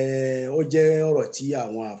ó jẹ́ ọ̀rọ̀ tí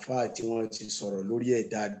àwọn àfáà tí wọ́n ti sọ̀rọ̀ lórí ẹ̀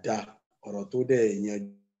dáadáa ọ̀rọ̀ tó dẹ̀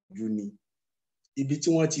yanjú ni. Ibi tí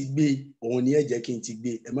wọ́n ti gbé òun ni ẹ jẹ́ kí n ti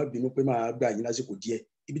gbé ẹ má bínú pé máa gbà yín lásìkò díẹ̀.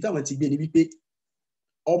 Ibi táwọn ti gbé ni wípé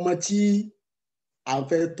ọmọ tí à ń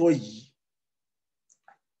fẹ́ tọ́ yìí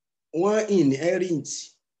wọ́n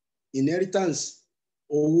inheritance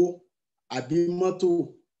owó àbí mọ́tò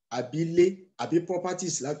àbí ilé àbí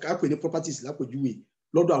properties lápè ní properties lápèjúwe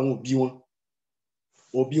lọ́dọ̀ àwọn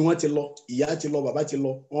òbí wọn ti lọ ìyá ti lọ bàbá ti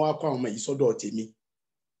lọ wọ́n wá kó àwọn ọmọ yìí sọ́dọ̀ tèmi.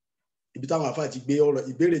 Ibi táwọn àfáà ti gbé ọ̀rọ̀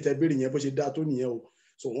ìbéèrè tẹ béèrè yẹn bó ṣe dáa tó nìyẹn o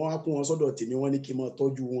so wọ́n wá kó wọn sọ́dọ̀ tèmi wọ́n ní kí n máa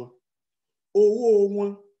tọ́jú wọn owó wọn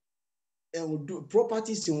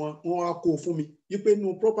properties wọn wọ́n wá kó fún mi wípé inú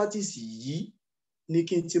properties yìí ní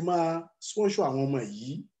kí n ti máa sponsor àwọn ọmọ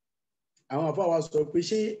yìí. Àwọn àfáà wa sọ pé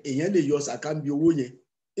ṣé èèyàn lè yọ sàkámbì owó yẹn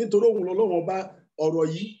nítorí òun lọ́lọ́wọ́n bá ọ̀rọ̀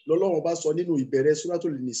yìí lọ́lọ́wọ́n bá sọ nínú ìbẹ̀rẹ̀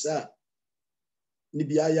Suratul Nisa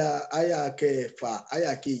níbi àyà kẹfà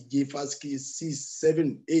àyà keje verse 6,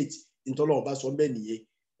 7, 8 ìtọ́lọ́wọ́n bá sọ bẹ́ẹ̀ nìyẹn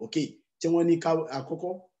ok tí wọ́n ní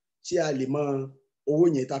àkọ́kọ́ tí a lè mọ owó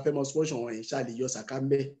yẹn tá a fẹ́ mọ sponsor wọn yẹn ṣá lè yọ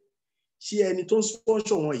sàkámbẹ́ ṣé ẹni tó ń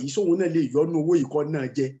sponsor wọn yìí sóhun náà lè yọnu owó ìkọ́ náà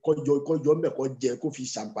jẹ kọjọ mẹ́kọ́ jẹ kó fi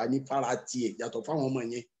ṣàǹfààní fara tiẹ̀ yàtọ̀ fáwọn ọmọ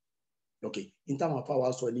yẹn. Ok, ní táwọn afáwa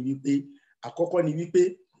sọ ni wípé àkọ́kọ́ ni wípé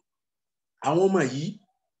àwọn ọmọ yìí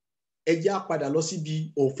ẹ jẹ́ á padà lọ síbi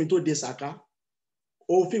òfin tó de sàká.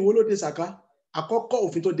 Òfin wo ló de sàká? Àkọ́kọ́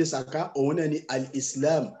òfin tó de sàká òun náà ni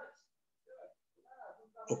al-Islam.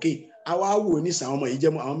 Ok, àwa wò ní sàn àwọn ọmọ yìí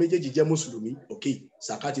àwọn méjèèjì jẹ́ mùsùlùmí. Ok,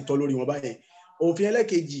 sàká ti tọ́ lórí wọn báyẹn. Òfin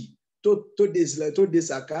ẹlẹ́kejì tó dé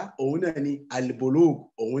sàká òun náà ni albolog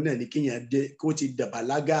òun náà ni kíyàn dé kó ti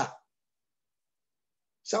bàlágà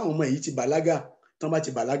sáwọn ọmọ yìí ti bàlágà tán bá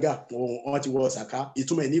ti bàlágà wọ́n ti wọ sàká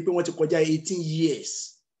ìtumọ̀ ẹ̀ ní pé wọ́n ti kọjá 18 years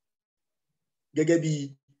gẹ́gẹ́ bí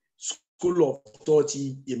school of thought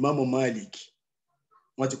Imam Malik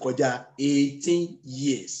wọ́n ti kọjá 18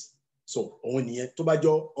 years so òun nìyẹn tó bá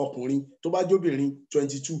jọ ọkùnrin tó bá jóbìnrin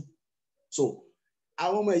 22 so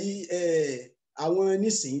àwọn ọmọ yìí àwọn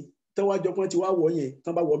nísìn tọ́wájọ́ pọ́n ti wá wọ̀ yẹn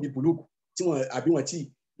tán bá wọ bí bùlùkù tí wọ́n àbí wọ́n tí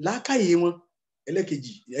làákàyè wọn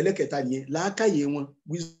ẹlẹ́kẹta nìyẹn làákàyè wọn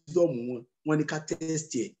wisdom wọn ní ká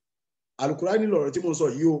test ẹ̀ alukurani lọ̀rọ̀ tí mo sọ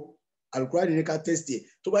yìí o alukurani ní ká test ẹ̀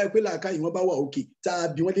tó bá yẹ pé làákàyè wọn bá wà òkè tá a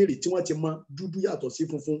bí wọ́n léèrè tí wọ́n ti mọ dúdú yàtọ̀ sí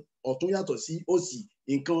funfun ọ̀tún yàtọ̀ sí òsì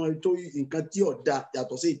nǹkan tí ò da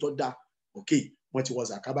yàtọ̀ sí ìtọ́ da òkè wọ́n ti wọ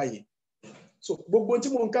zakaba yẹn so gbogbo tí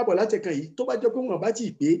mo ń kábọ̀ látẹ̀kan yìí tó bá jẹ́ pé wọ́n bá ti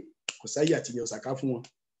pé kò sáyé àti yọ sàká fún wọn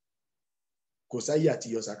kò sáyé àti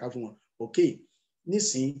yọ sàká fún wọn ok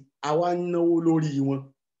nísìn àwa ń náwó lórí wọn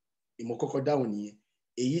ìmọ̀ kọ́kọ́ dáhùn nìyẹn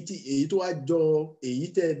èyí tó wá jọ èyí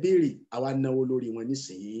tẹ́ béèrè àwa náwó lórí wọn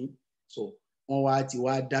nísìn so wọ́n wá ti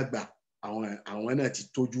wá dàgbà àwọn náà ti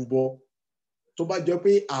tójú bọ́ tó bá jọ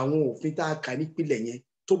pé àwọn òfin tá a kà nípìnlẹ̀ yẹn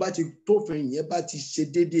tófin yẹn bá ti ṣe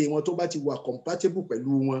déédéé wọn tó bá ti wà compatible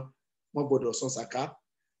pẹ̀lú wọn wọ́n gbọ́dọ̀ san sàká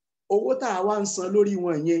owó tá a wá ń san lórí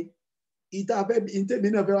wọn yẹn ìtẹ́mi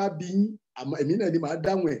náà fẹ́ wá bí yín àmọ́ èmi náà ni màá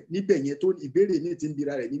dáhùn ẹ̀ níbẹ̀ yẹn tó ìbéèrè ní ti ń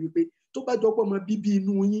bira rẹ̀ ní wípé tó bá jọpọ̀ mọ́ bíbí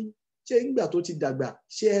inú yín ṣé nígbà tó ti dàgbà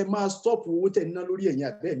ṣé ẹ máa stop owó tẹ̀ ná lórí ẹ̀yìn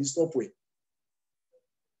àbẹ́ ní stop ẹ̀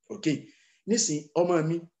ok nísìn ọmọ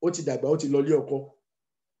mi ó ti dàgbà ó ti lọ lé ọkọ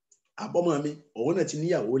àbọ̀mọ mi òun náà ti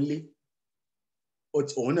níyàwó lé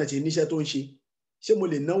òun náà ti níṣẹ́ tó ń ṣé mo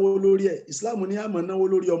lè náwó lórí ẹ̀ ìsìláàmù ní àmọ́ náwó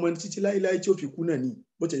lórí ọmọ títí láíláí tí ó fi kú náà ni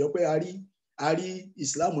bó ti yọ pé a rí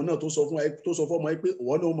ìsìláàmù náà tó sọ fún ọmọ pé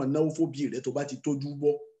òun náà máa náwó fóbi rẹ̀ tó bá ti tójú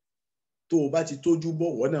bọ́ tó o bá ti tójú bọ́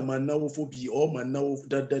òun náà máa náwó fóbi ọ̀ máa náwó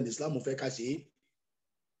dandan ìsìláàmù fẹ́ ká ṣe é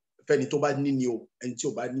fẹ́ni tó bá ní ni o ẹni tí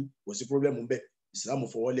ò bá ní kò sí pírọ́blẹ́mù bẹ́ẹ̀ ìsìláàmù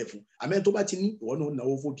fọwọ́lẹ̀ fún àmọ́ ẹni tó bá ti ní òun náà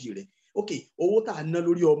náwó fóbi rẹ̀ ok owó tá a ná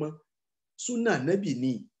lórí ọmọ súnà nẹ́bì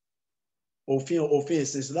ni òfin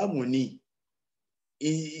ẹ̀sìn ìsìláàmù ni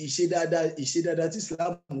ìṣe dáadáa tí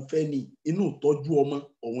ìsìláàmù fẹ́ ni inú ìtọ́jú ọmọ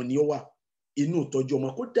òun ni ó wà inú ìtọ́jú ọmọ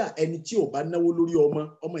kódà ẹni tí ò bá náwó lórí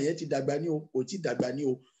ọmọ yẹn ti dàgbà ní o kò tí dàgbà ní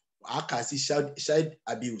o a kà sí child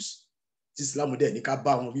abuse tí ìsìláàmù dẹ̀ ní ká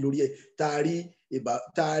bá wọn wí lórí ẹ̀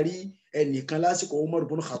tá a rí ẹnìkan lásìkò Umaru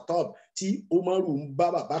bin Khattab tí Umaru ń bá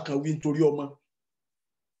bàbá kan wí nítorí ọmọ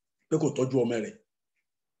pé kò tọ́jú ọmọ rẹ̀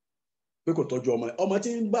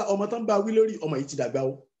ọmọ tó ń bá wí lórí ọmọ yìí ti dàgbà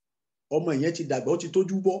o ọmọ yẹn ti dàgbà ó ti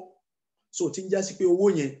tójú bọ́ so tí ń já sí pé owó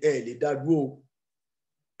yẹn ẹ lè dá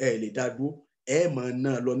dúró ẹ máa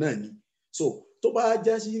ná lọ náà ni so tó bá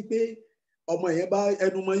já sí pé ọmọ yẹn bá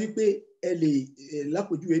ẹnu mọ́ yí pé ẹ lè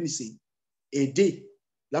lápèjúwe nìsín èdè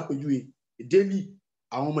lápèjúwe daily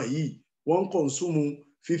àwọn ọmọ yìí wọ́n ń kọ̀nsúmù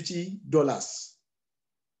 $50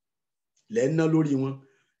 lẹ́ẹ̀ná lórí wọn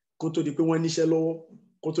kó tó di pé wọ́n níṣẹ́ lọ́wọ́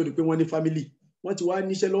kó tó di pé wọ́n ní family wọ́n ti wá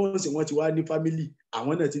níṣẹ́ lọ́wọ́ sí wọ́n ti wá ní family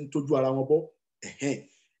àwọn náà ti ń tọ́jú ara wọn bọ́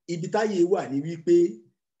ibi táyé wà ní wípé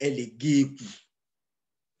ẹ lè gé e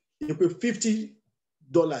kù pé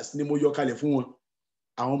 $50 ni mo yọ kalẹ̀ fún wọn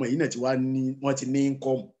àwọn ọmọ yìí náà wọ́n ti ní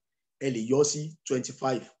income ẹ lè yọ sí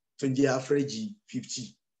 25 tó ń jẹ́ average 50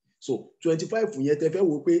 so 25 yẹn tẹ fẹ́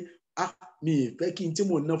wò pé mi ì fẹ́ kí n tí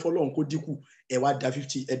mò ń ná fọlọ́run kó dínkù ẹ wá da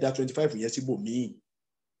 50 ẹ da 25 yẹn síbòmíì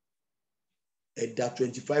ẹ da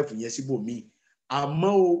 25 yẹn síbòmíì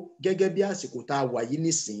àmọ́ o gẹ́gẹ́ bí àsìkò tá a wà yìí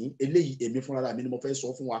nísìnyí eléyìí èmi fúnra mi ni mo fẹ́ sọ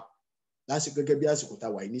fún wa lásìkò gẹ́gẹ́ bí àsìkò tá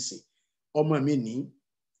a wà yìí nísìnyí ọmọ mi ní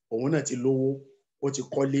òun náà ti lówó ó ti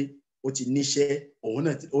kọ́lé ó ti níṣẹ́ òun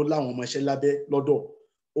náà ó láwọn ọmọọṣẹ́ lábẹ́ lọ́dọ̀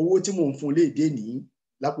owó tí mò ń fún léèdè ní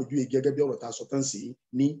lápèjúwe gẹ́gẹ́ bí ọ̀rọ̀ tá a sọ tán sí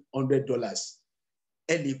ní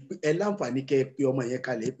 $100 ẹ láǹfààní kẹ́ ẹ pé ọmọ yẹn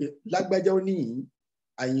kalẹ̀ pé lágbájá ó níyìn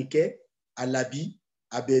Àyìnkẹ́ Àlàbí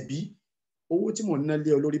Àbẹ̀bí owó tí mò ń ná lé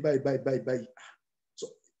ọ lórí báyìí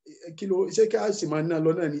kí ló ṣé kí a sì máa ná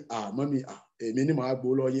lọ náà ni àmọ́ mi èmi ni màá gbó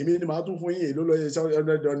lọ yẹn èmi ni màá tún fún yín èló lọ yẹn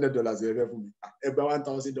 $100 rẹ fẹ́ fún mi ẹ gba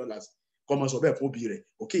 $1,000 kọ́ ọmọ sọ bẹ́ẹ̀ fún òbí rẹ̀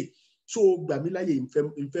ok so gbà mí láyè ń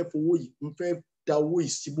fẹ́ fowó yìí ń fẹ́ da owó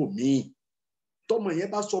yìí síbò míì tọmọ yẹn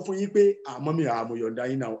bá sọ fún yín pé àmọ́ mi àmọ́ yọ̀ǹda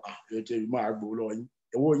yín náà ètò máa gbó lọ yín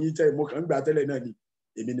ẹ̀wọ́ yín tẹ́ mo kàn ń gbà tẹ́lẹ̀ náà ni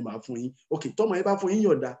èmi ni màá fún yín ok tọmọ yẹn bá fún yín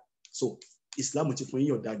yọ̀ǹda so Islam ti fún yín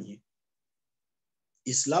yọ̀ǹda nìyẹn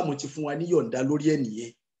Islam ti fún wa ní yọ̀ǹda lórí ẹ̀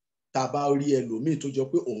nìyẹn tá a bá rí ẹlòmíì tó jọ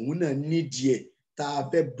pé òun náà nídìí ẹ̀ tá a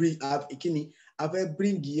fẹ́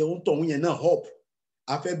bring yẹn ń tọ̀hún yẹn náà up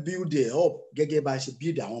a fẹ́ build ẹ̀ up gẹ́gẹ́ bá a ṣe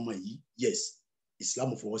build àwọn ọmọ yìí yes Islam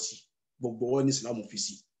fọwọ́ sí gbogbo wọn ní Islam fi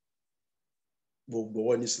sí, gbogbo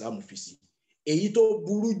wọn ní Islam fi sí. Èyí tó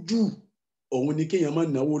burú jù òun ni kéèyàn máa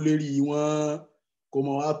náwó lérí wọn, kó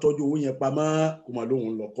máa wá tọ́jú owó yẹn pamọ́, kó máa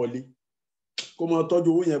lóun lọ kọ́lé, kó máa tọ́jú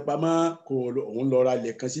owó yẹn pamọ́, kó òun lọ ra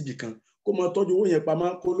ilẹ̀ kan síbì kan, kó máa tọ́jú owó yẹn pamọ́,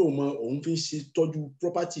 kó lóun mọ òun fi ń ṣe tọ́jú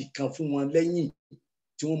property kan fún wọn lẹ́yìn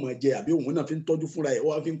tí wọ́n máa jẹ, àbí òun náà fi ń tọ́jú fúnra ẹ̀,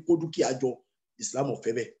 wọ́n fi ń kó dúkìá jọ. Islam ò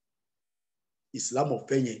fẹ́ bẹ́ẹ̀, Islam ò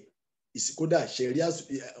fẹ́ yẹn. Kódà ṣẹ̀ríà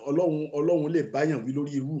Ọlọ́run lè báyàn wí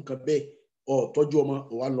lórí irú nǹkan bẹ́ẹ̀. Ó tọ́jú ọmọ,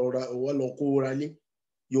 wà lọ kó ra lé.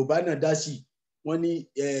 Yorùbá náà dá sí, wọ́n ní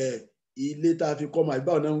ilé tá a fi kọ́ ọmọ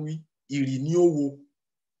àgbà náà ń wí, ìrì ní ó wo.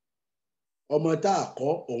 Ọmọ tá a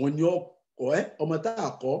kọ́ òun ni ó kọ́ ẹ́, ọmọ tá a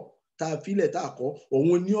kọ́ tá a filẹ̀ tá a kọ́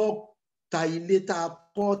òun ni ó ta ilé tá a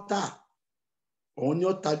kọ́ tà, òun ni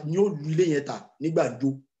ó lu ilé yẹn tà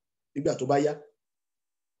nígbà tó bá yá.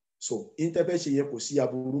 So interfere ṣe yẹn kò sí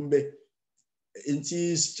aburú ń bẹ. Ntí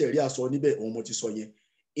ṣẹ̀ríà sọ níbẹ̀ òun mo ti sọ yẹn.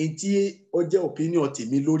 Ntí ó jẹ́ opinion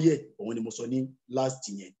tèmi lórí ẹ̀ òun ni mo sọ ní last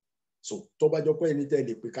yẹn. So tó bá jọ pé ẹni tẹ́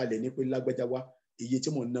lè pè kalẹ̀ ní pé lágbájá wá iye tí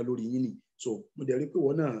mo ń ná lórí yín ni. So mo dẹ̀ rí pé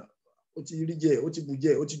wọ́n náà ó ti rí jẹ́, ó ti bu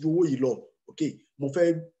jẹ́, ó ti ju owó yìí lọ. Ok,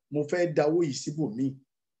 mo fẹ́ da owó yìí síbòmíì.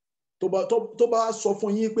 Tó bá sọ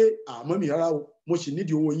fún yín pé àmọ́ mi rárá o, mo sì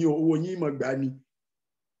nídìí owó yín o, owó yín mọ̀ gbà ni,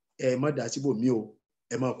 ẹ má dà síbòmíì o,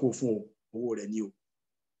 ẹ máa kó fún o, owó rẹ̀ ni o.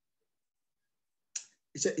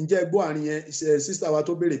 Ǹjẹ́ gbọ́ àárín yẹn, sísá wa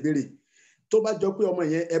tó béèrè tó bá jọ pé ọmọ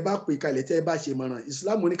yẹn ẹ bá pè kalẹ̀ tẹ́ ẹ bá ṣe mọ̀ràn,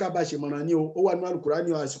 ìsìláàmù ní ká bá ṣe mọ̀ràn ni o, ó wà nínú Al-Qur'ani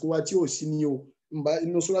ní àsìkò wa tí ò sí ni o.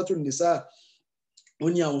 Inú Suratul Nisa ó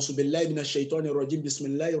ní a'udhu billahi minash shaitanir rajim,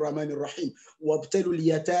 bismillahir rahmanir rahim, wabtalul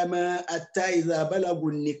yatama hatta idha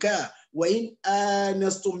balagun nikah wa in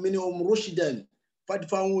anastum minhum rushdan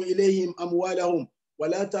fadfa'u ilayhim amwalahum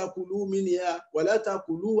ولا تأكلوا منها ولا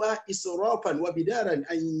تأكلوها إسرافا وبدارا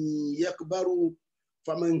أن يكبروا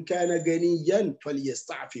فمن كان غنيا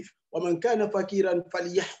فليستعفف ومن كان فقيرا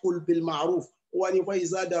فليحكل بالمعروف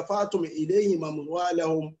وإذا دفعتم إليهم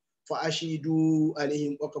أموالهم فأشهدوا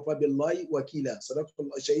عليهم وكفى بالله وكيلا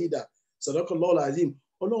صدق الله العظيم.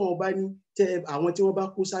 Ọlọ́run ọba ní tẹ́ àwọn tí wọ́n bá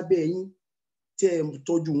kó sábẹ́ yín tẹ́ ẹ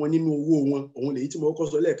tọ́jú wọn nínú owó wọn, òun lèyí tí mo kọ́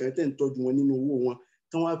sọ lẹ́ẹ̀kan, tẹ́ ẹ tọ́jú wọn nínú owó wọn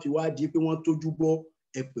tí wọ́n á fi wá di pé wọ́n tójú bọ́,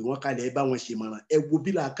 ẹ pè wọ́n kalẹ̀, ẹ bá wọn ṣe mọ̀ràn, ẹ wo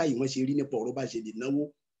bí làákàyè wọn ṣe rí nípa ọ̀rọ̀ bá ṣe lè náwó.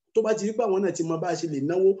 Tó bá ti rí pé àwọn náà ti mọ bá ṣe lè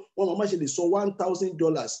náwó, wọn mọ̀ bá ṣe lè sọ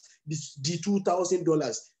 $1,000 di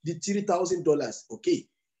 $2,000 di $3,000. Ok,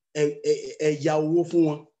 ẹ ya owó fún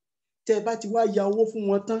wọn. Tẹ́ ẹ bá ti wá ya owó fún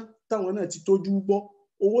wọn tán, táwọn náà ti tójú bọ́,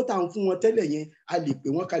 owó tá à ń fún wọn tẹ́lẹ̀ yẹn, a lè pè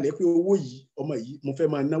wọ́n kalẹ̀ pé owó yìí, ọmọ yìí, mo fẹ́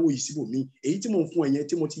máa náwó yìí síbòmíì. Èyí tí mo ń fún ẹ yẹn,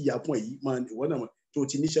 tí mo ti yà fún ẹ yìí, máa ìwọ náà tó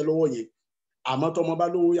ti níṣẹ́ lọ́wọ́ yẹn. Àmọ́ tọmọ bá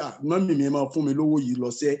lówó yà, mọ́mì mi máa fún mi lówó yìí lọ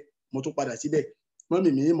sẹ́, mo tún padà síbẹ̀, mọ́mì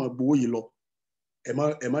mi máa gbowó yìí lọ,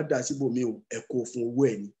 ẹ má dà síbòmíì o, ẹ kó fún owó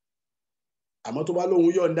ẹ ni. Àmọ́ tó bá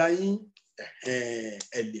lóhun yọ̀ǹda yín,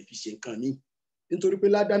 ẹ lè fi ṣe nǹkan míì, nítorí pé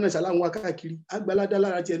ládá náà ṣàláwọn wá káàkiri, àgbà ládá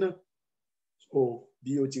lára tiẹ̀ náà. O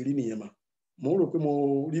bí o ti rí nìyẹn mà. Mo rò pé mo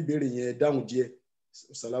rí ìbéèrè yẹn dáhùn díẹ̀.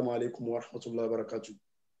 Assalamu alaikum wa rahmatullahi wa barakatuh.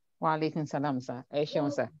 Wa alaikum salam sir. Ẹ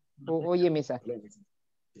ṣeun sir. Ó yé mi sir.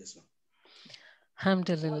 Yes, ma'am.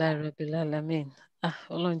 Alhamdulillah Rabbil Alamin.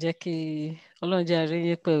 Ọlọ́run jẹ́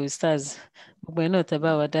àríyìn pé Ustadh gbogbo ẹ̀ náà tẹ́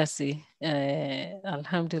bá wa dá sí.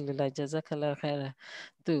 Alhamdulillah, jazakallah khaira.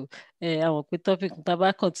 Tó àwọn pé topic tá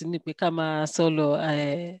bá continue pé ká máa sọ lọ,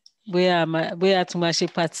 bóyá tún máa ṣe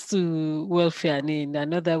part 2 welfare ní in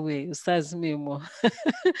another way. Ustadh mi mọ̀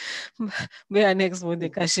bóyá next Monday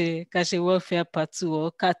ká ṣe welfare part 2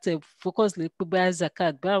 or ká tẹ̀ focus lè pé bóyá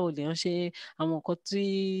zakat, báwo lè ń ṣe àwọn nǹkan tí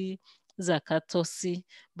zakat tọ́ sí,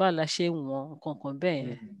 báwo la ṣe wọ̀n nǹkan kan bẹ́ẹ̀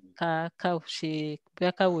yẹn, ká ṣe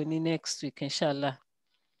bóyá ká wò ní next week inshallah.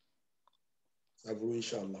 Sabu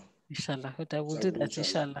inshallah. Inshallah, we'll do that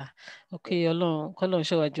inshallah. Okay, Ọlọ́run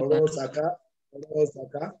ṣọ́ wa jù ọ̀rọ̀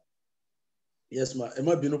sàká. Yes ma, ẹ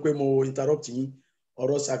má bínú pé mo interrupt yín.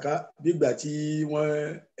 Ọ̀rọ̀ sàká bígbà tí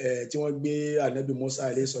wọ́n gbé Ànábì Musa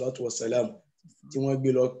alayhi salatu wassalam tí wọ́n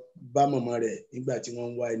gbé lọ bá màmá rẹ̀ nígbà tí wọ́n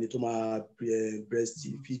ń wá ẹni tó máa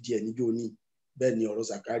breastfeed ẹ̀ níjó ní. Bẹ́ẹ̀ ni ọ̀rọ̀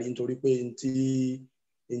sàká rí, nítorí pé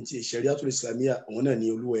ntí Shariatul Islamiyya òun náà ni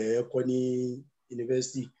olúwẹ̀ kọ́ ní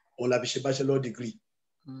yunifásitì, òun la fi ṣe bachelor degree.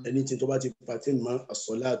 Anything tó bá ti pertain mọ́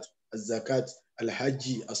as-salat, az-zakat,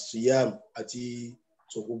 al-hajji, as-siyam àti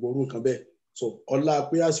gbogbo orú nǹkan bẹ́ẹ̀. So ọlá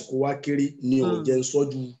pé àsìkò wa kéré ni ò jẹ́ ń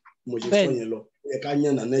sọ́jú mo ṣe sọ yẹn lọ, ẹ ká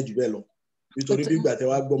yàn nàná jù bẹ́ẹ̀ lọ, nítorí bí ìgbà tẹ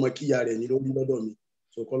wá gbọ́mọ kíyà rẹ̀ ní lórí lọ́dọ̀ mi.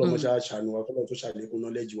 So kọ́lọ́mọ ṣàánú wa, kọ́lọ́mọ tó ṣàlékún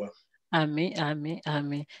knowledge wa. Àmín.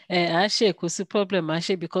 À ṣe kò sí problem,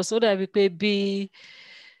 because ó dàbí pé bí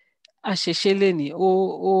a ṣe ṣe lè ní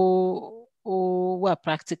ó wà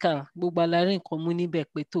practical gbogbo alárí nǹkan mú níbẹ̀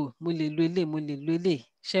pé tó mo lè lo eléyìí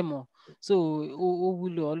ṣe mọ̀ so ó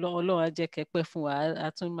wúlò ọlọ́run á jẹ́ kẹ́pẹ́ fún wa á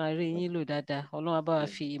tún máa rí yín lò dáadáa ọlọ́run á bá wa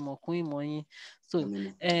fi ìmọ̀ kún ìmọ̀ yín so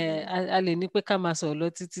a lè ní pé ká máa sọ̀rọ̀ lọ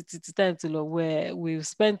títí time ti lọ where we've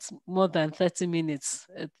spent more than 30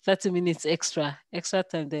 minutes extra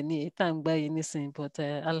time dẹ̀ ní èyí tá à ń gbá yìí nísìnyí but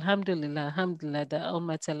alhamdulillah that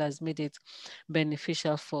Almighty Allah has made it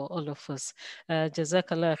beneficial for all of us.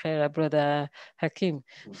 Jazakallah khaira, brother Hakeem,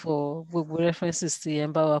 for gbogbo references tí ẹ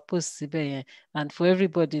ń bá wa post síbẹ̀ yẹn and for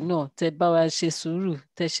everybody náà tẹ bá wa ṣe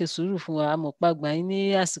sùúrù fún wa àmọ̀pàgbà yín ní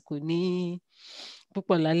àsìkò ní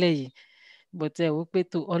púpọ̀ lálẹ́ yìí but ẹ wò pé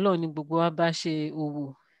tó ọlọ́run ní gbogbo wa bá ṣe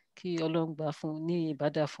òwò kí ọlọ́run gbà fún ní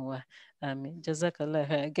ìbádà fún wa àmín. Jazakallah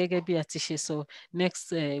khaira, gẹ́gẹ́ bí a ti ṣe sọ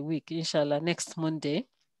next week inshallah next Monday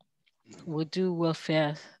we'll do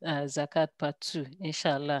welfare zakat part 2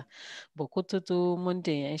 inshallah. But kototo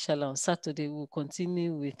Monday inshallah on Saturday we'll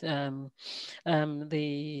continue with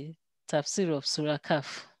the tafsir of Surah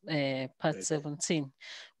Kaf part 17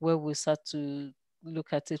 where we start to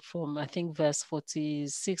look at it from I think verse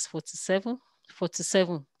 46, 47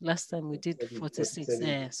 last time we did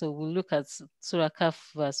 46 so we'll look at Surah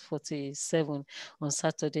Kaf verse 47 on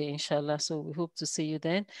Saturday inshallah, so we hope to see you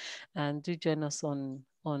then and do join us on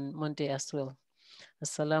Monday as well.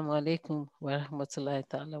 Assalamu alaikum wa rahmatullahi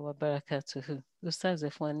ta'ala wa barakatuhu. Ustadh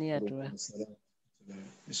Efwani Adura.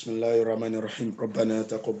 Bismillahir Rahmanir Rahim. Rabbana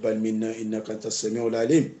taqabbal minna innaka antas samiul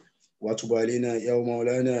alim wa tub alaina ya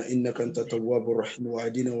maulana innaka antat tawwabur rahim wa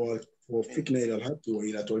hadina wa وفقنا إلى الحق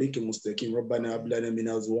وإلى طريق مستقيم. ربنا هب لنا من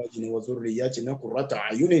أزواجنا وذرياتنا قرة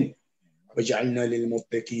أعين واجعلنا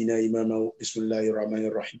للمتقين إماما. بسم الله الرحمن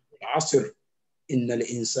الرحيم. العصر إن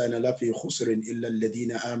الإنسان لفي خسر إلا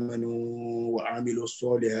الذين آمنوا وعملوا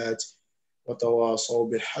الصالحات وتواصوا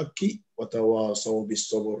بالحق وتواصوا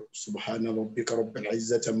بالصبر. سبحان ربك رب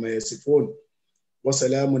العزة عما يصفون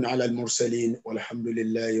وسلام على المرسلين والحمد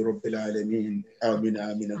لله رب العالمين. آمين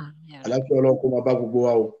آمين. ألا تقولوا أبا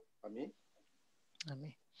بواو.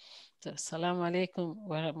 Amen. Assalamu alaikum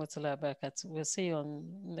wa rahmatullahi wa barakatuh. We'll see you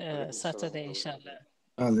on Saturday, inshallah.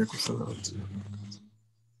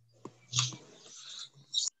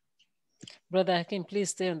 Brother Hakim,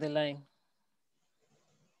 please stay on the line.